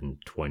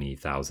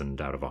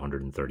 120,000 out of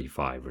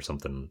 135 or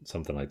something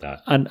like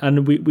that.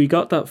 And we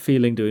got that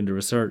feeling doing the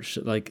research.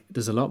 Like,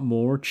 there's a lot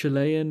more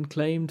Chilean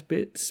claimed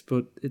bits,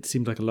 but it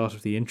seemed like a lot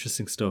of the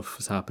interesting stuff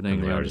was happening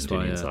On the around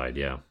Argentinian side,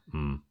 yeah.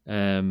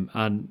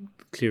 And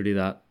clearly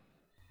that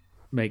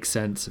makes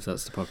sense if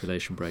that's the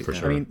population breakdown.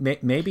 sure. I mean,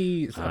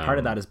 maybe a part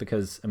of that is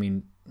because, I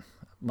mean,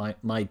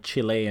 my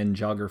Chilean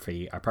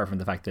geography, apart from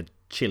the fact that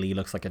Chile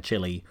looks like a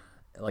chili,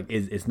 like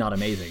is not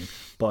amazing,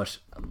 but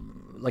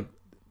like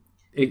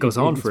it goes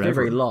on it's forever.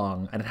 very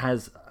long, and it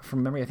has,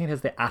 from memory, I think it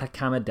has the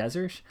Atacama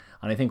Desert,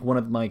 and I think one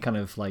of my kind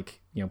of like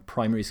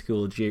primary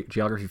school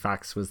geography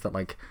facts was that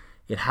like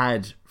it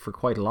had for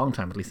quite a long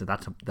time, at least to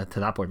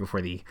that point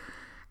before the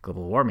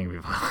global warming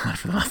we've had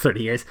for the last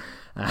 30 years,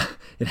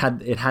 it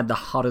had the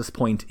hottest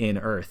point in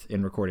Earth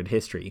in recorded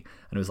history,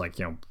 and it was like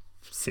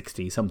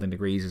 60 something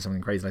degrees or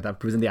something crazy like that.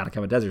 But it was in the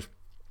Atacama Desert,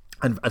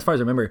 and as far as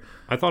I remember,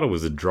 I thought it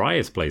was the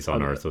driest place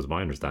on Earth, was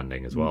my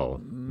understanding as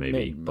well.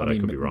 Maybe, but I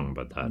could be wrong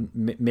about that.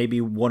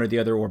 Maybe one or the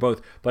other or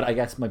both. But I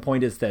guess my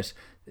point is that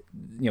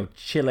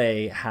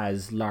Chile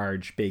has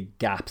large, big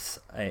gaps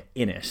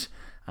in it,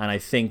 and I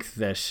think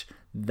that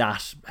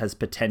has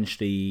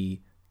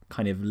potentially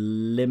kind of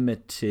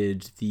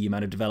limited the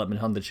amount of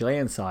development on the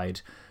Chilean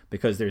side,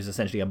 because there's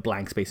essentially a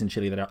blank space in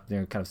Chile that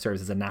kind of serves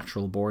as a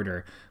natural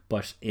border.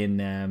 But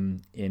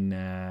and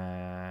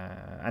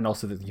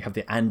also that you have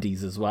the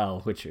Andes as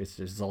well, which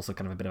is also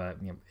kind of a bit of a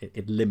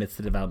it limits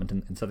the development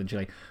in southern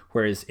Chile.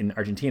 Whereas in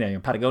Argentina,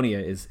 Patagonia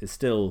is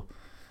still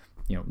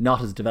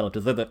not as developed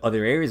as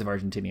other areas of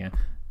Argentina.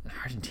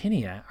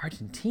 Argentina, what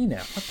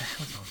the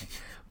hell is going on?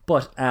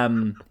 But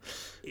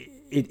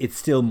it's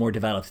still more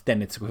developed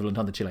than its equivalent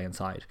on the Chilean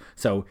side.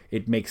 So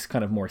it makes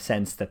kind of more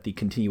sense that the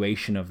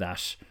continuation of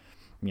that,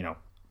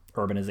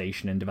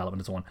 urbanization and development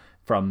and so on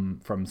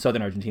from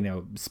southern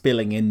Argentina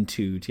spilling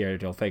into Tierra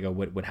del Fuego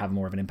would have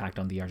more of an impact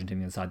on the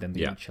Argentinian side than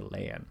the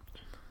Chilean.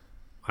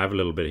 I have a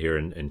little bit here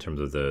in terms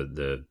of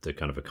the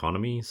kind of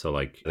economy. So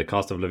like the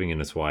cost of living in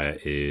Ushuaia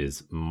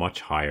is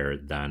much higher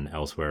than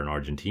elsewhere in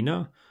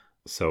Argentina.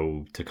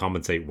 So to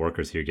compensate,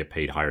 workers here get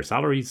paid higher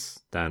salaries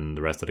than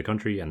the rest of the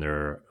country, and there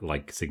are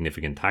like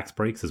significant tax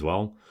breaks as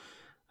well.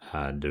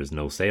 There's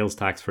no sales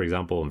tax, for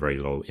example, and very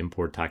low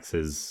import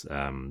taxes.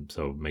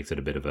 So it makes it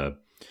a bit of a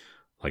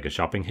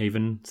shopping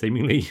haven,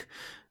 seemingly,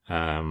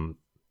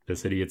 the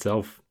city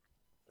itself.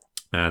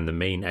 And the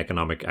main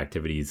economic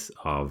activities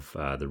of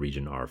the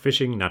region are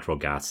fishing, natural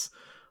gas,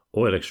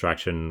 oil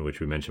extraction, which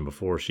we mentioned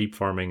before, sheep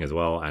farming as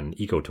well, and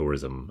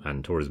ecotourism.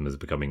 And tourism is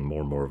becoming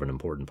more and more of an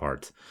important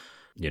part.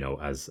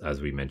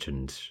 As we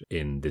mentioned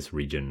in this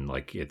region,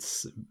 like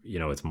it's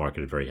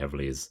marketed very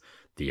heavily as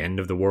the end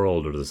of the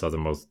world or the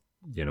southernmost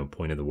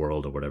point of the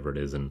world or whatever it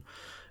is, and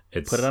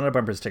it's put it on a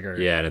bumper sticker.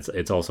 Yeah, and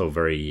it's also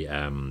very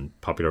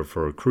popular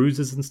for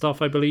cruises and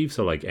stuff, I believe.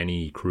 So like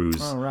any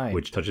cruise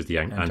which touches the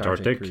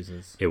Antarctic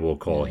cruises, it will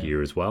call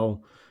here as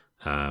well.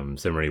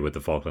 Similarly with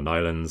the Falkland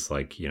Islands,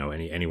 like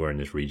anywhere in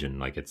this region,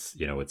 like it's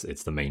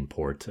the main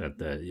port at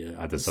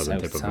the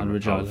southern tip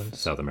of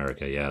South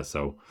America. Yeah,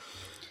 so.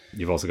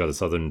 You've also got the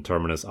southern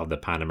terminus of the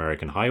Pan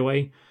American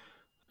Highway,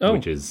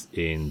 which is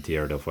in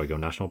Tierra del Fuego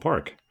National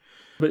Park.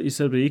 But you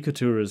said about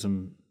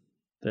ecotourism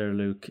there,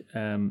 Luke,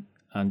 and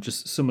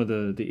just some of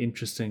the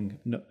interesting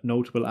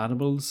notable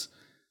animals.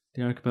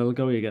 The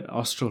archipelago, you get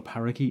austral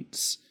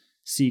parakeets,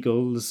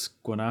 seagulls,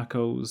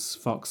 guanacos,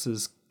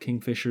 foxes,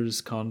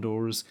 kingfishers,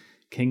 condors,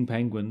 king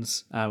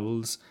penguins,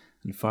 owls,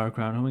 and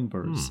fire-crown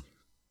hummingbirds,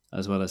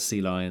 as well as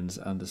sea lions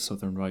and the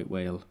southern right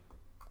whale.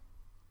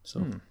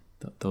 So...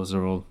 Those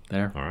are all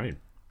there. All right.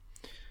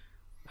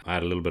 I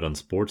had a little bit on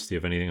sports. Do you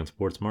have anything on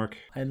sports, Mark?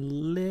 A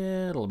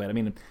little bit. I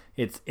mean,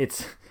 it's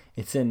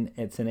an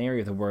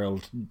area of the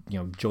world,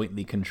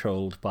 jointly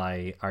controlled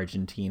by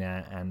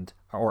Argentina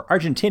or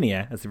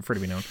Argentina, as they prefer to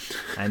be known,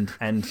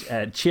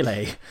 and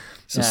Chile.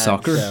 So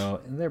soccer.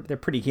 So they're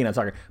pretty keen on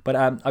soccer. But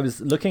I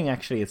was looking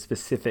actually at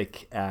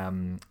specific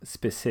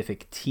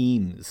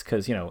teams,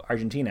 because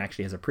Argentina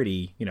actually has a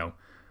pretty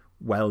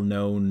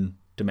well-known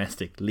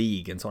domestic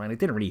league and so on. I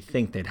didn't really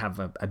think they'd have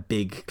a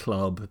big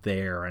club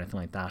there or anything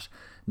like that,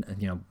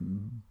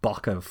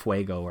 Boca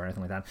Fuego or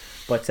anything like that.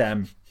 But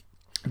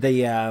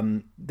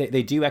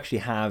they do actually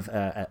have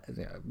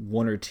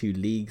one or two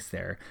leagues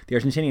there. The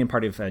Argentinian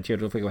part of Tierra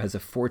del Fuego has a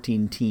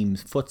 14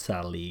 teams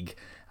futsal league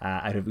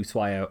out of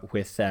Ushuaia,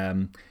 with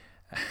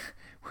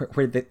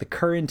where the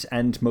current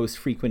and most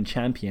frequent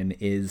champion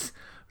is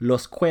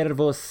Los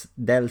Cuervos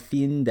del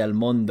Fin del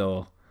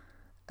Mundo,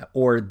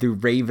 or the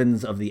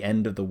Ravens of the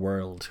End of the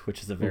World,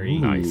 which is a very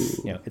nice.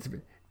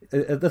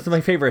 That's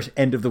my favorite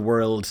end of the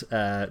world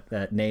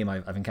name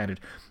I've encountered.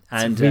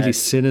 And it's a really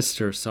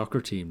sinister soccer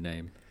team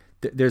name.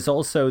 There's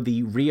also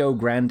the Rio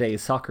Grande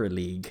Soccer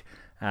League,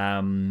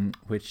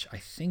 which I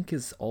think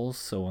is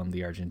also on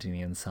the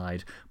Argentinian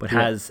side, but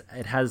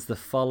it has the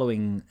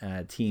following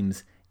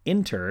teams: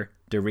 Inter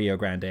de Rio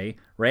Grande,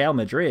 Real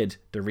Madrid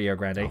de Rio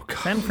Grande,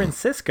 San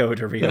Francisco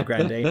de Rio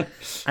Grande,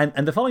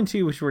 and the following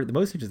two, which were the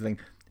most interesting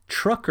thing: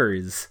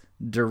 Truckers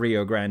de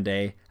Rio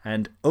Grande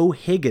and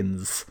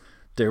O'Higgins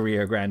de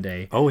Rio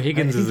Grande.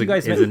 O'Higgins is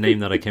a name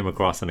that I came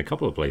across in a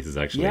couple of places,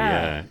 actually.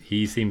 Yeah.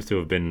 He seems to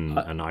have been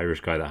an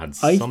Irish guy that had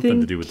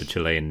something to do with the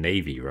Chilean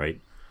Navy,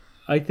 right?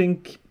 I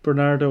think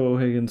Bernardo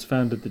O'Higgins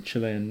founded the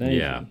Chilean Navy.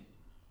 Yeah.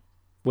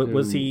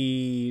 Was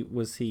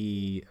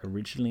he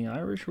originally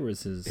Irish, or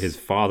was his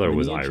father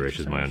was Irish,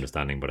 is my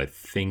understanding, but I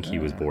think he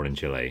was born in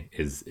Chile.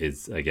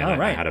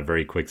 I had a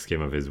very quick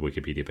skim of his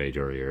Wikipedia page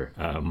earlier.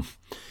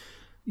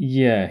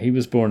 Yeah, he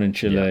was born in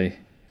Chile. Yeah.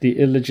 The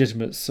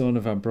illegitimate son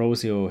of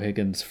Ambrosio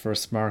O'Higgins,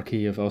 first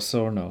Marquis of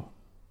Osorno.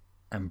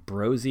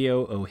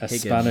 Ambrosio O'Higgins, a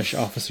Spanish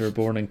officer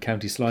born in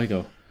County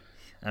Sligo.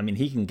 I mean,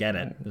 he can get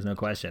it. There's no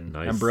question.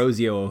 Nice.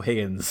 Ambrosio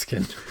O'Higgins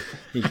can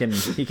do.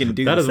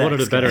 That is one of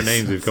the better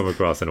names we've come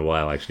across in a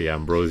while, actually.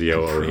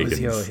 Ambrosio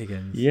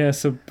O'Higgins. Yeah,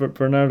 so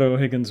Bernardo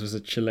O'Higgins was a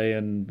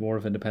Chilean War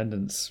of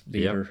Independence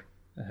leader.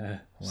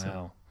 Yep.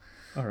 Wow.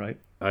 All right.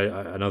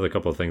 Another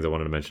couple of things I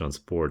wanted to mention on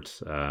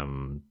sport.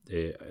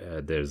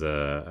 There's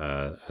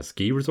a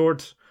ski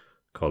resort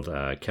called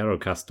Cerro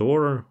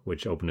Castor,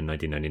 which opened in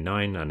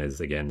 1999 and is,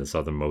 again, the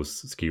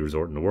southernmost ski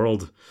resort in the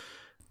world.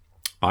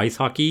 Ice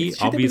hockey,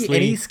 obviously. Should there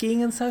be any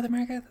skiing in South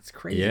America? That's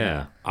crazy.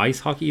 Yeah. Ice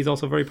hockey is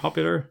also very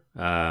popular.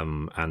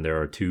 And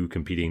there are two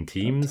competing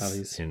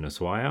teams in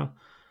Ushuaia.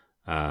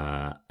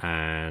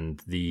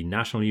 And the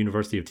National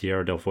University of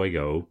Tierra del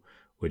Fuego,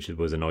 which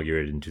was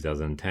inaugurated in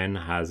 2010,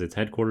 has its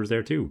headquarters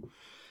there too.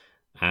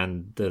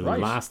 And the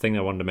last thing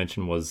I wanted to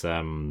mention was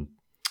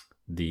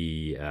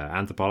the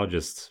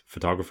anthropologist,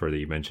 photographer that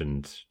you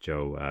mentioned,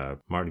 Joe,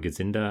 Martin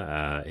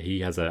Gitzinda.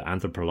 He has an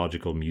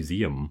anthropological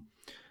museum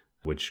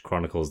which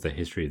chronicles the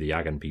history of the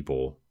Yagan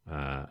people.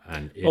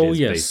 And it is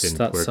based in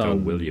Puerto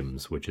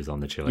Williams, which is on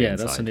the Chilean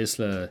side. That's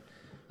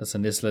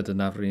an Isla de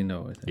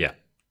Navarino, I think. Yeah.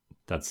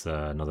 That's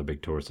another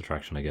big tourist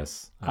attraction, I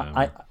guess.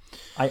 I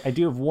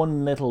do have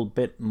one little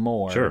bit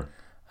more. Sure.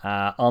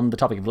 On the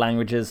topic of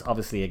languages,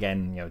 obviously,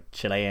 again,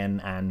 Chilean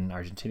and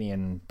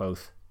Argentinian,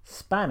 both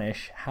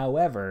Spanish.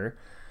 However,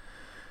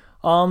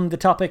 on the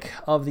topic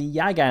of the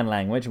Yagan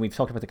language, and we've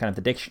talked about the kind of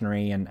the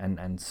dictionary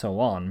and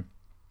so on,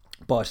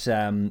 but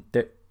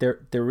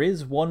there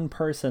is one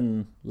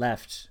person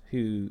left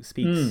who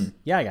speaks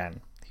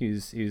Yagan,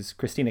 who's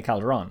Cristina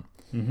Calderon.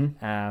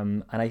 Mm-hmm.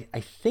 And I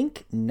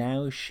think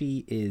now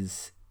she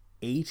is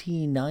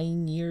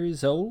 89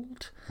 years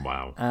old.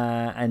 Wow.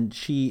 And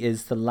she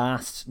is the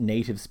last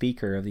native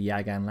speaker of the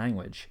Yagan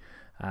language.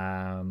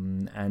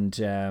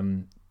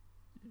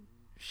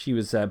 She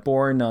was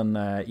born on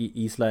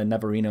Isla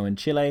Navarino in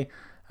Chile,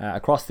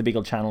 across the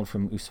Beagle Channel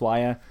from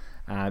Ushuaia.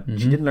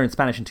 She didn't learn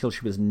Spanish until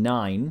she was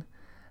 9.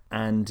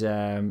 And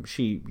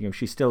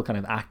she's still kind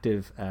of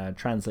active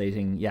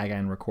translating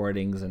Yagan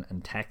recordings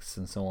and texts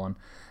and so on.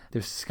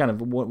 There's kind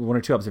of one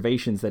or two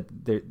observations that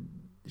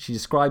she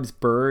describes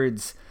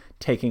birds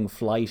taking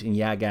flight in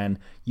Yagan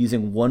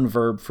using one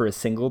verb for a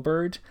single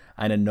bird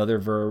and another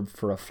verb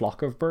for a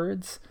flock of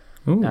birds.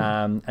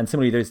 And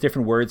similarly, there's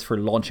different words for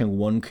launching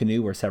one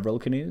canoe or several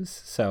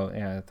canoes. So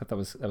yeah, I thought that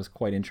was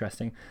quite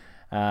interesting.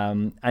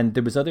 And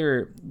there was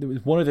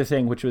one other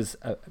thing which was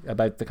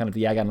about the kind of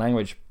the Yagan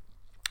language,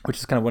 which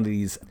is kind of one of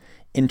these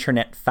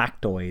internet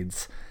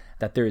factoids,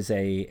 that there's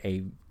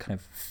a kind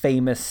of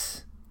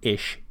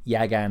famous-ish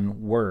Yagan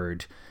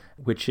word,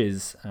 which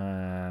is,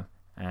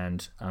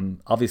 and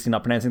I'm obviously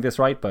not pronouncing this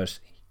right, but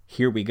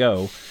here we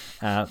go,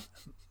 Mami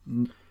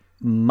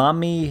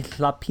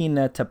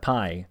Lapina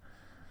Tapai,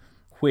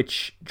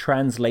 which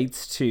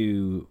translates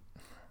to,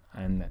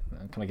 and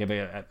can I give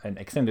an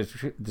extended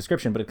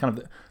description, but it's kind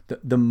of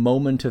the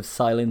moment of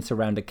silence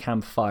around a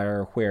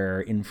campfire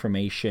where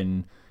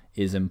information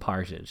is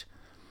imparted.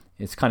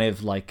 It's kind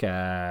of like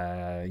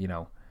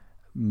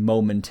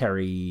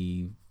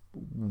momentary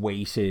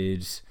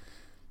weighted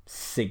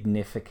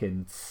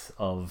significance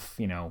of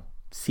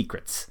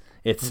secrets.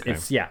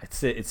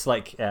 It's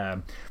like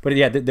but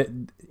yeah,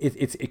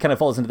 it kind of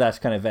falls into that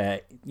kind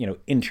of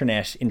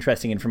internet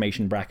interesting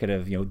information bracket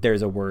of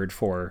there's a word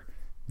for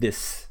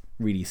this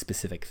really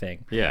specific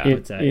thing. Yeah,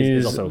 it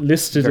is also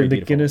listed in the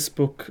beautiful. Guinness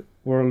Book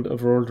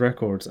of World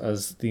Records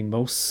as the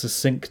most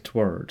succinct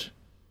word.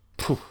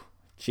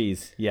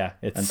 Jeez, yeah,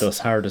 it's and thus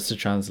hardest to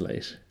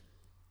translate.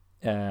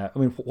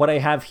 What I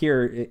have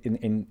here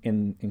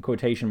in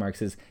quotation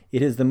marks is,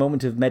 it is the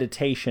moment of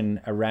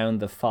meditation around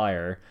the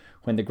fire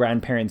when the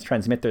grandparents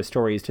transmit their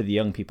stories to the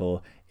young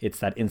people. It's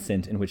that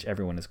instant in which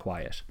everyone is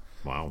quiet.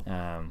 Wow.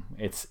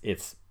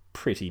 It's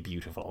pretty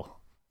beautiful.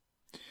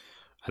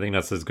 I think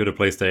that's as good a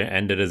place to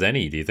end it as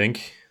any, do you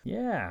think?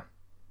 Yeah.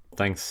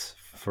 Thanks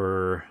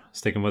for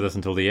sticking with us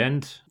until the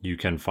end. You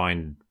can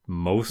find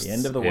most, the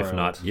end of the if world.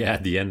 not,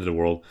 the end of the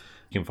world.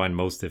 You can find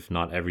most, if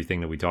not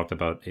everything that we talked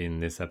about in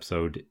this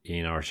episode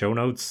in our show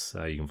notes.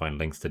 You can find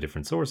links to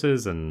different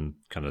sources and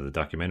kind of the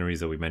documentaries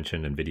that we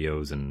mentioned and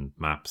videos and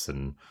maps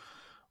and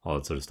all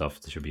that sort of stuff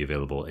that should be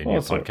available in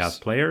your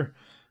podcast player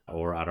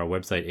or at our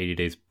website,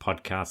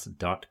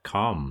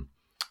 80dayspodcast.com.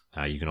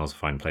 You can also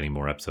find plenty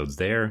more episodes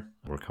there.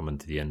 We're coming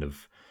to the end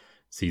of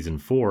season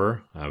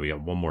 4. We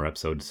got one more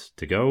episode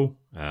to go,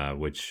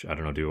 which, I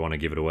don't know, do we want to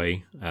give it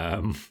away?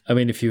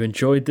 If you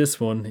enjoyed this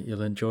one,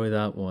 you'll enjoy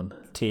that one.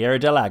 Tierra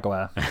del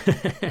Agua.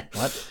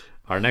 What?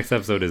 Our next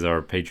episode is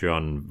our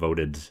Patreon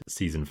voted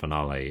season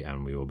finale,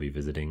 and we will be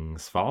visiting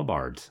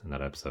Svalbard in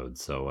that episode.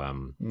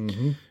 So,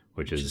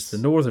 which is the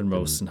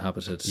northernmost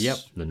inhabited. Yep,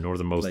 the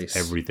northernmost place.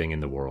 Everything in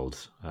the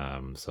world.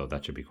 So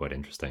that should be quite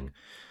interesting.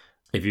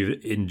 If you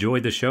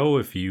enjoyed the show,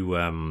 if you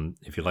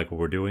like what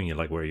we're doing, you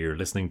like where you're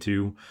listening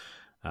to,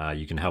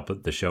 you can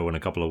help the show in a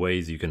couple of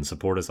ways. You can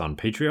support us on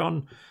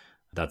Patreon.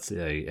 That's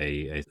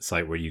a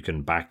site where you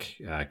can back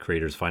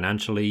creators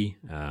financially.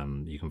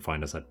 You can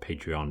find us at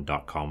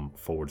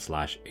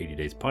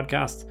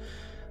patreon.com/80dayspodcast.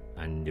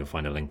 And you'll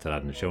find a link to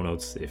that in the show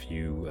notes. If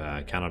you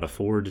cannot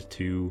afford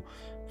to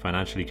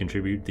financially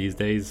contribute these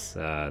days,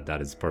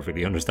 that is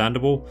perfectly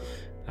understandable.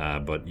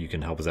 But you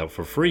can help us out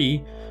for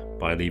free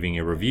by leaving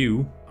a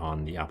review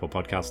on the Apple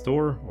Podcast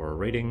Store or a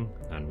rating,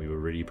 and we would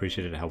really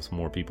appreciate it. It helps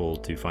more people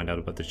to find out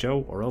about the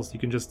show, or else you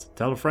can just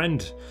tell a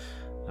friend,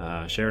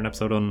 share an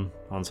episode on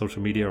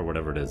social media or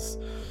whatever it is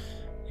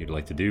you'd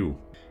like to do.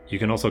 You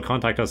can also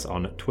contact us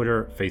on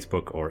Twitter,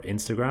 Facebook, or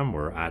Instagram.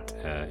 We're at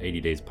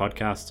 80 Days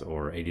Podcast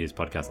or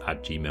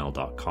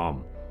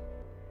 80dayspodcast@gmail.com.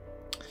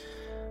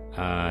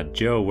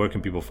 Joe, where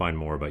can people find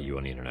more about you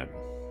on the internet?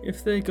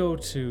 If they go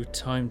to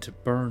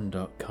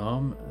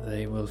timetoburn.com,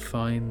 they will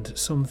find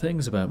some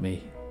things about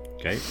me.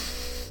 Okay.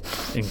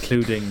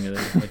 Including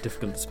my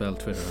difficult to spell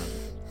Twitter handle.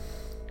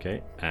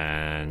 Okay.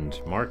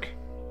 And Mark?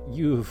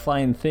 You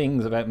find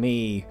things about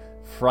me,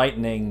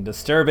 frightening,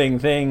 disturbing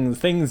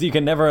things you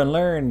can never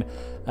unlearn,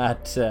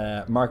 at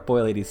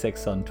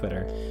MarkBoyle86 on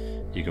Twitter.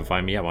 You can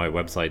find me at my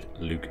website,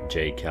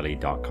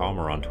 lukejkelly.com,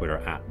 or on Twitter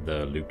at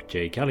the Luke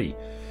J. Kelly.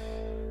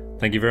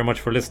 Thank you very much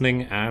for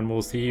listening, and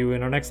we'll see you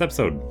in our next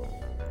episode.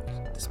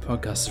 This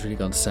podcast has really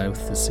gone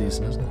south this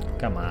season, hasn't it?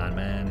 Come on,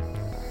 man.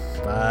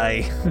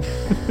 Bye.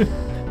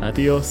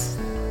 Adios.